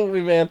 Absolutely,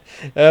 man.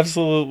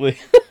 Absolutely.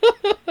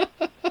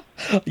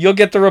 You'll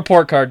get the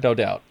report card, no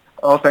doubt.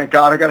 Oh, thank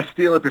God. I got to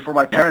steal it before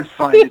my parents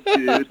find it,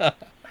 dude.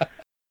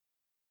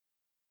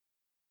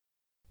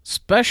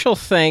 Special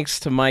thanks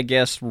to my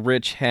guest,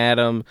 Rich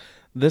Hatem.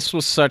 This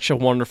was such a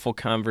wonderful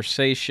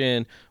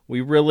conversation.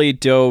 We really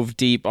dove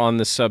deep on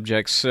the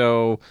subject.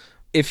 So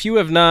if you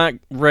have not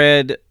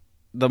read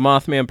The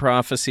Mothman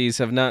Prophecies,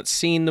 have not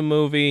seen the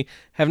movie,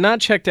 have not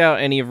checked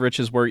out any of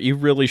Rich's work, you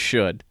really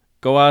should.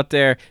 Go out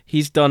there.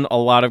 He's done a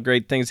lot of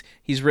great things.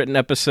 He's written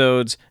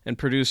episodes and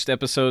produced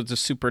episodes of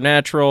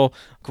Supernatural,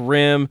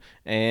 Grimm,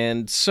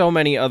 and so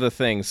many other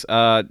things.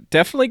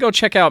 Definitely go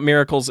check out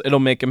Miracles. It'll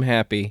make him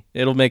happy.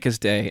 It'll make his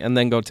day. And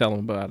then go tell him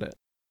about it.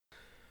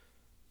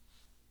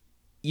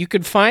 You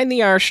can find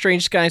the Our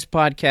Strange Skies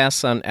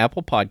podcasts on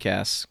Apple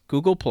Podcasts,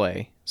 Google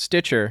Play,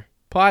 Stitcher,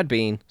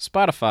 Podbean,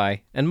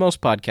 Spotify, and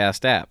most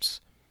podcast apps.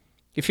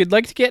 If you'd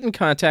like to get in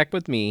contact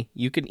with me,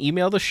 you can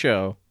email the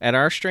show at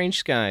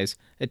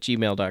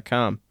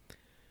ourstrangeskies@gmail.com.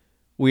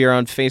 We are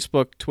on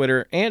Facebook,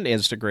 Twitter, and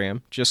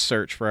Instagram. Just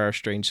search for Our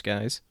Strange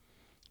Skies.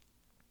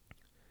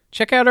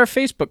 Check out our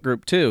Facebook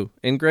group, too,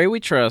 In Gray We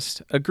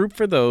Trust, a group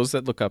for those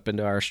that look up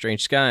into our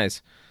strange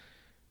skies.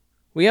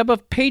 We have a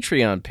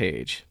Patreon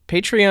page,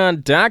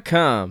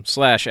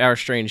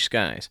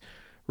 patreon.com/ourstrangeskies.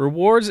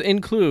 Rewards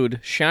include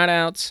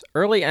shout-outs,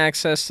 early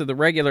access to the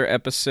regular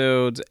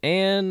episodes,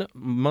 and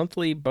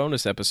monthly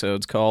bonus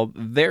episodes called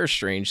Their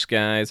Strange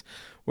Skies,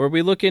 where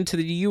we look into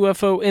the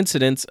UFO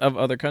incidents of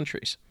other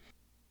countries.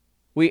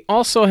 We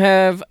also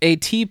have a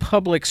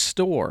TeePublic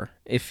store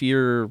if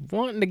you're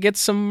wanting to get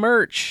some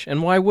merch.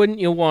 And why wouldn't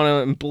you want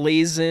to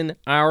emblazon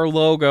our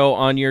logo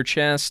on your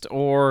chest?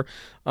 Or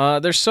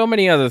there's so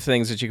many other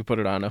things that you can put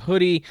it on. A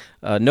hoodie,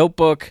 a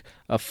notebook,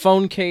 a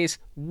phone case,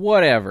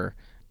 whatever.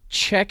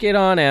 Check it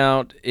on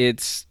out.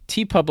 It's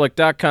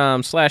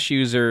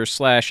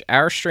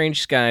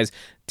teepublic.com/user/ourstrangeskies.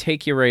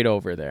 Take you right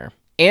over there.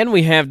 And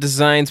we have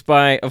designs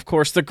by, of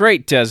course, the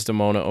great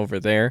Desdemona over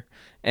there.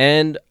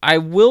 And I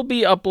will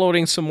be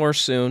uploading some more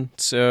soon,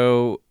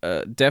 so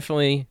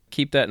definitely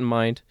keep that in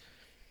mind.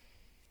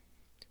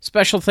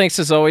 Special thanks,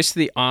 as always, to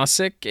the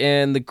OSIC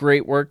and the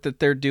great work that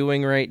they're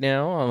doing right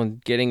now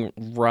on getting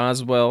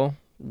Roswell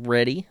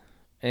ready,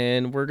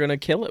 and we're going to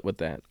kill it with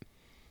that.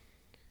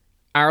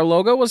 Our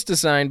logo was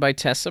designed by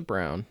Tessa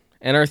Brown,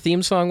 and our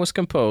theme song was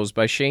composed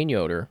by Shane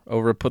Yoder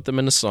over at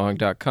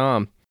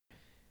PutThemInASong.com.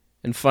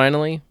 And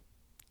finally,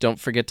 don't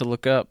forget to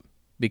look up,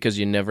 because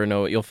you never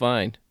know what you'll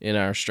find in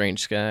our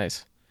strange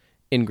skies.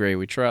 In Gray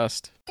We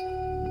Trust.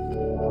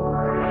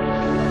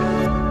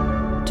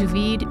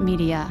 Duvid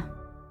Media.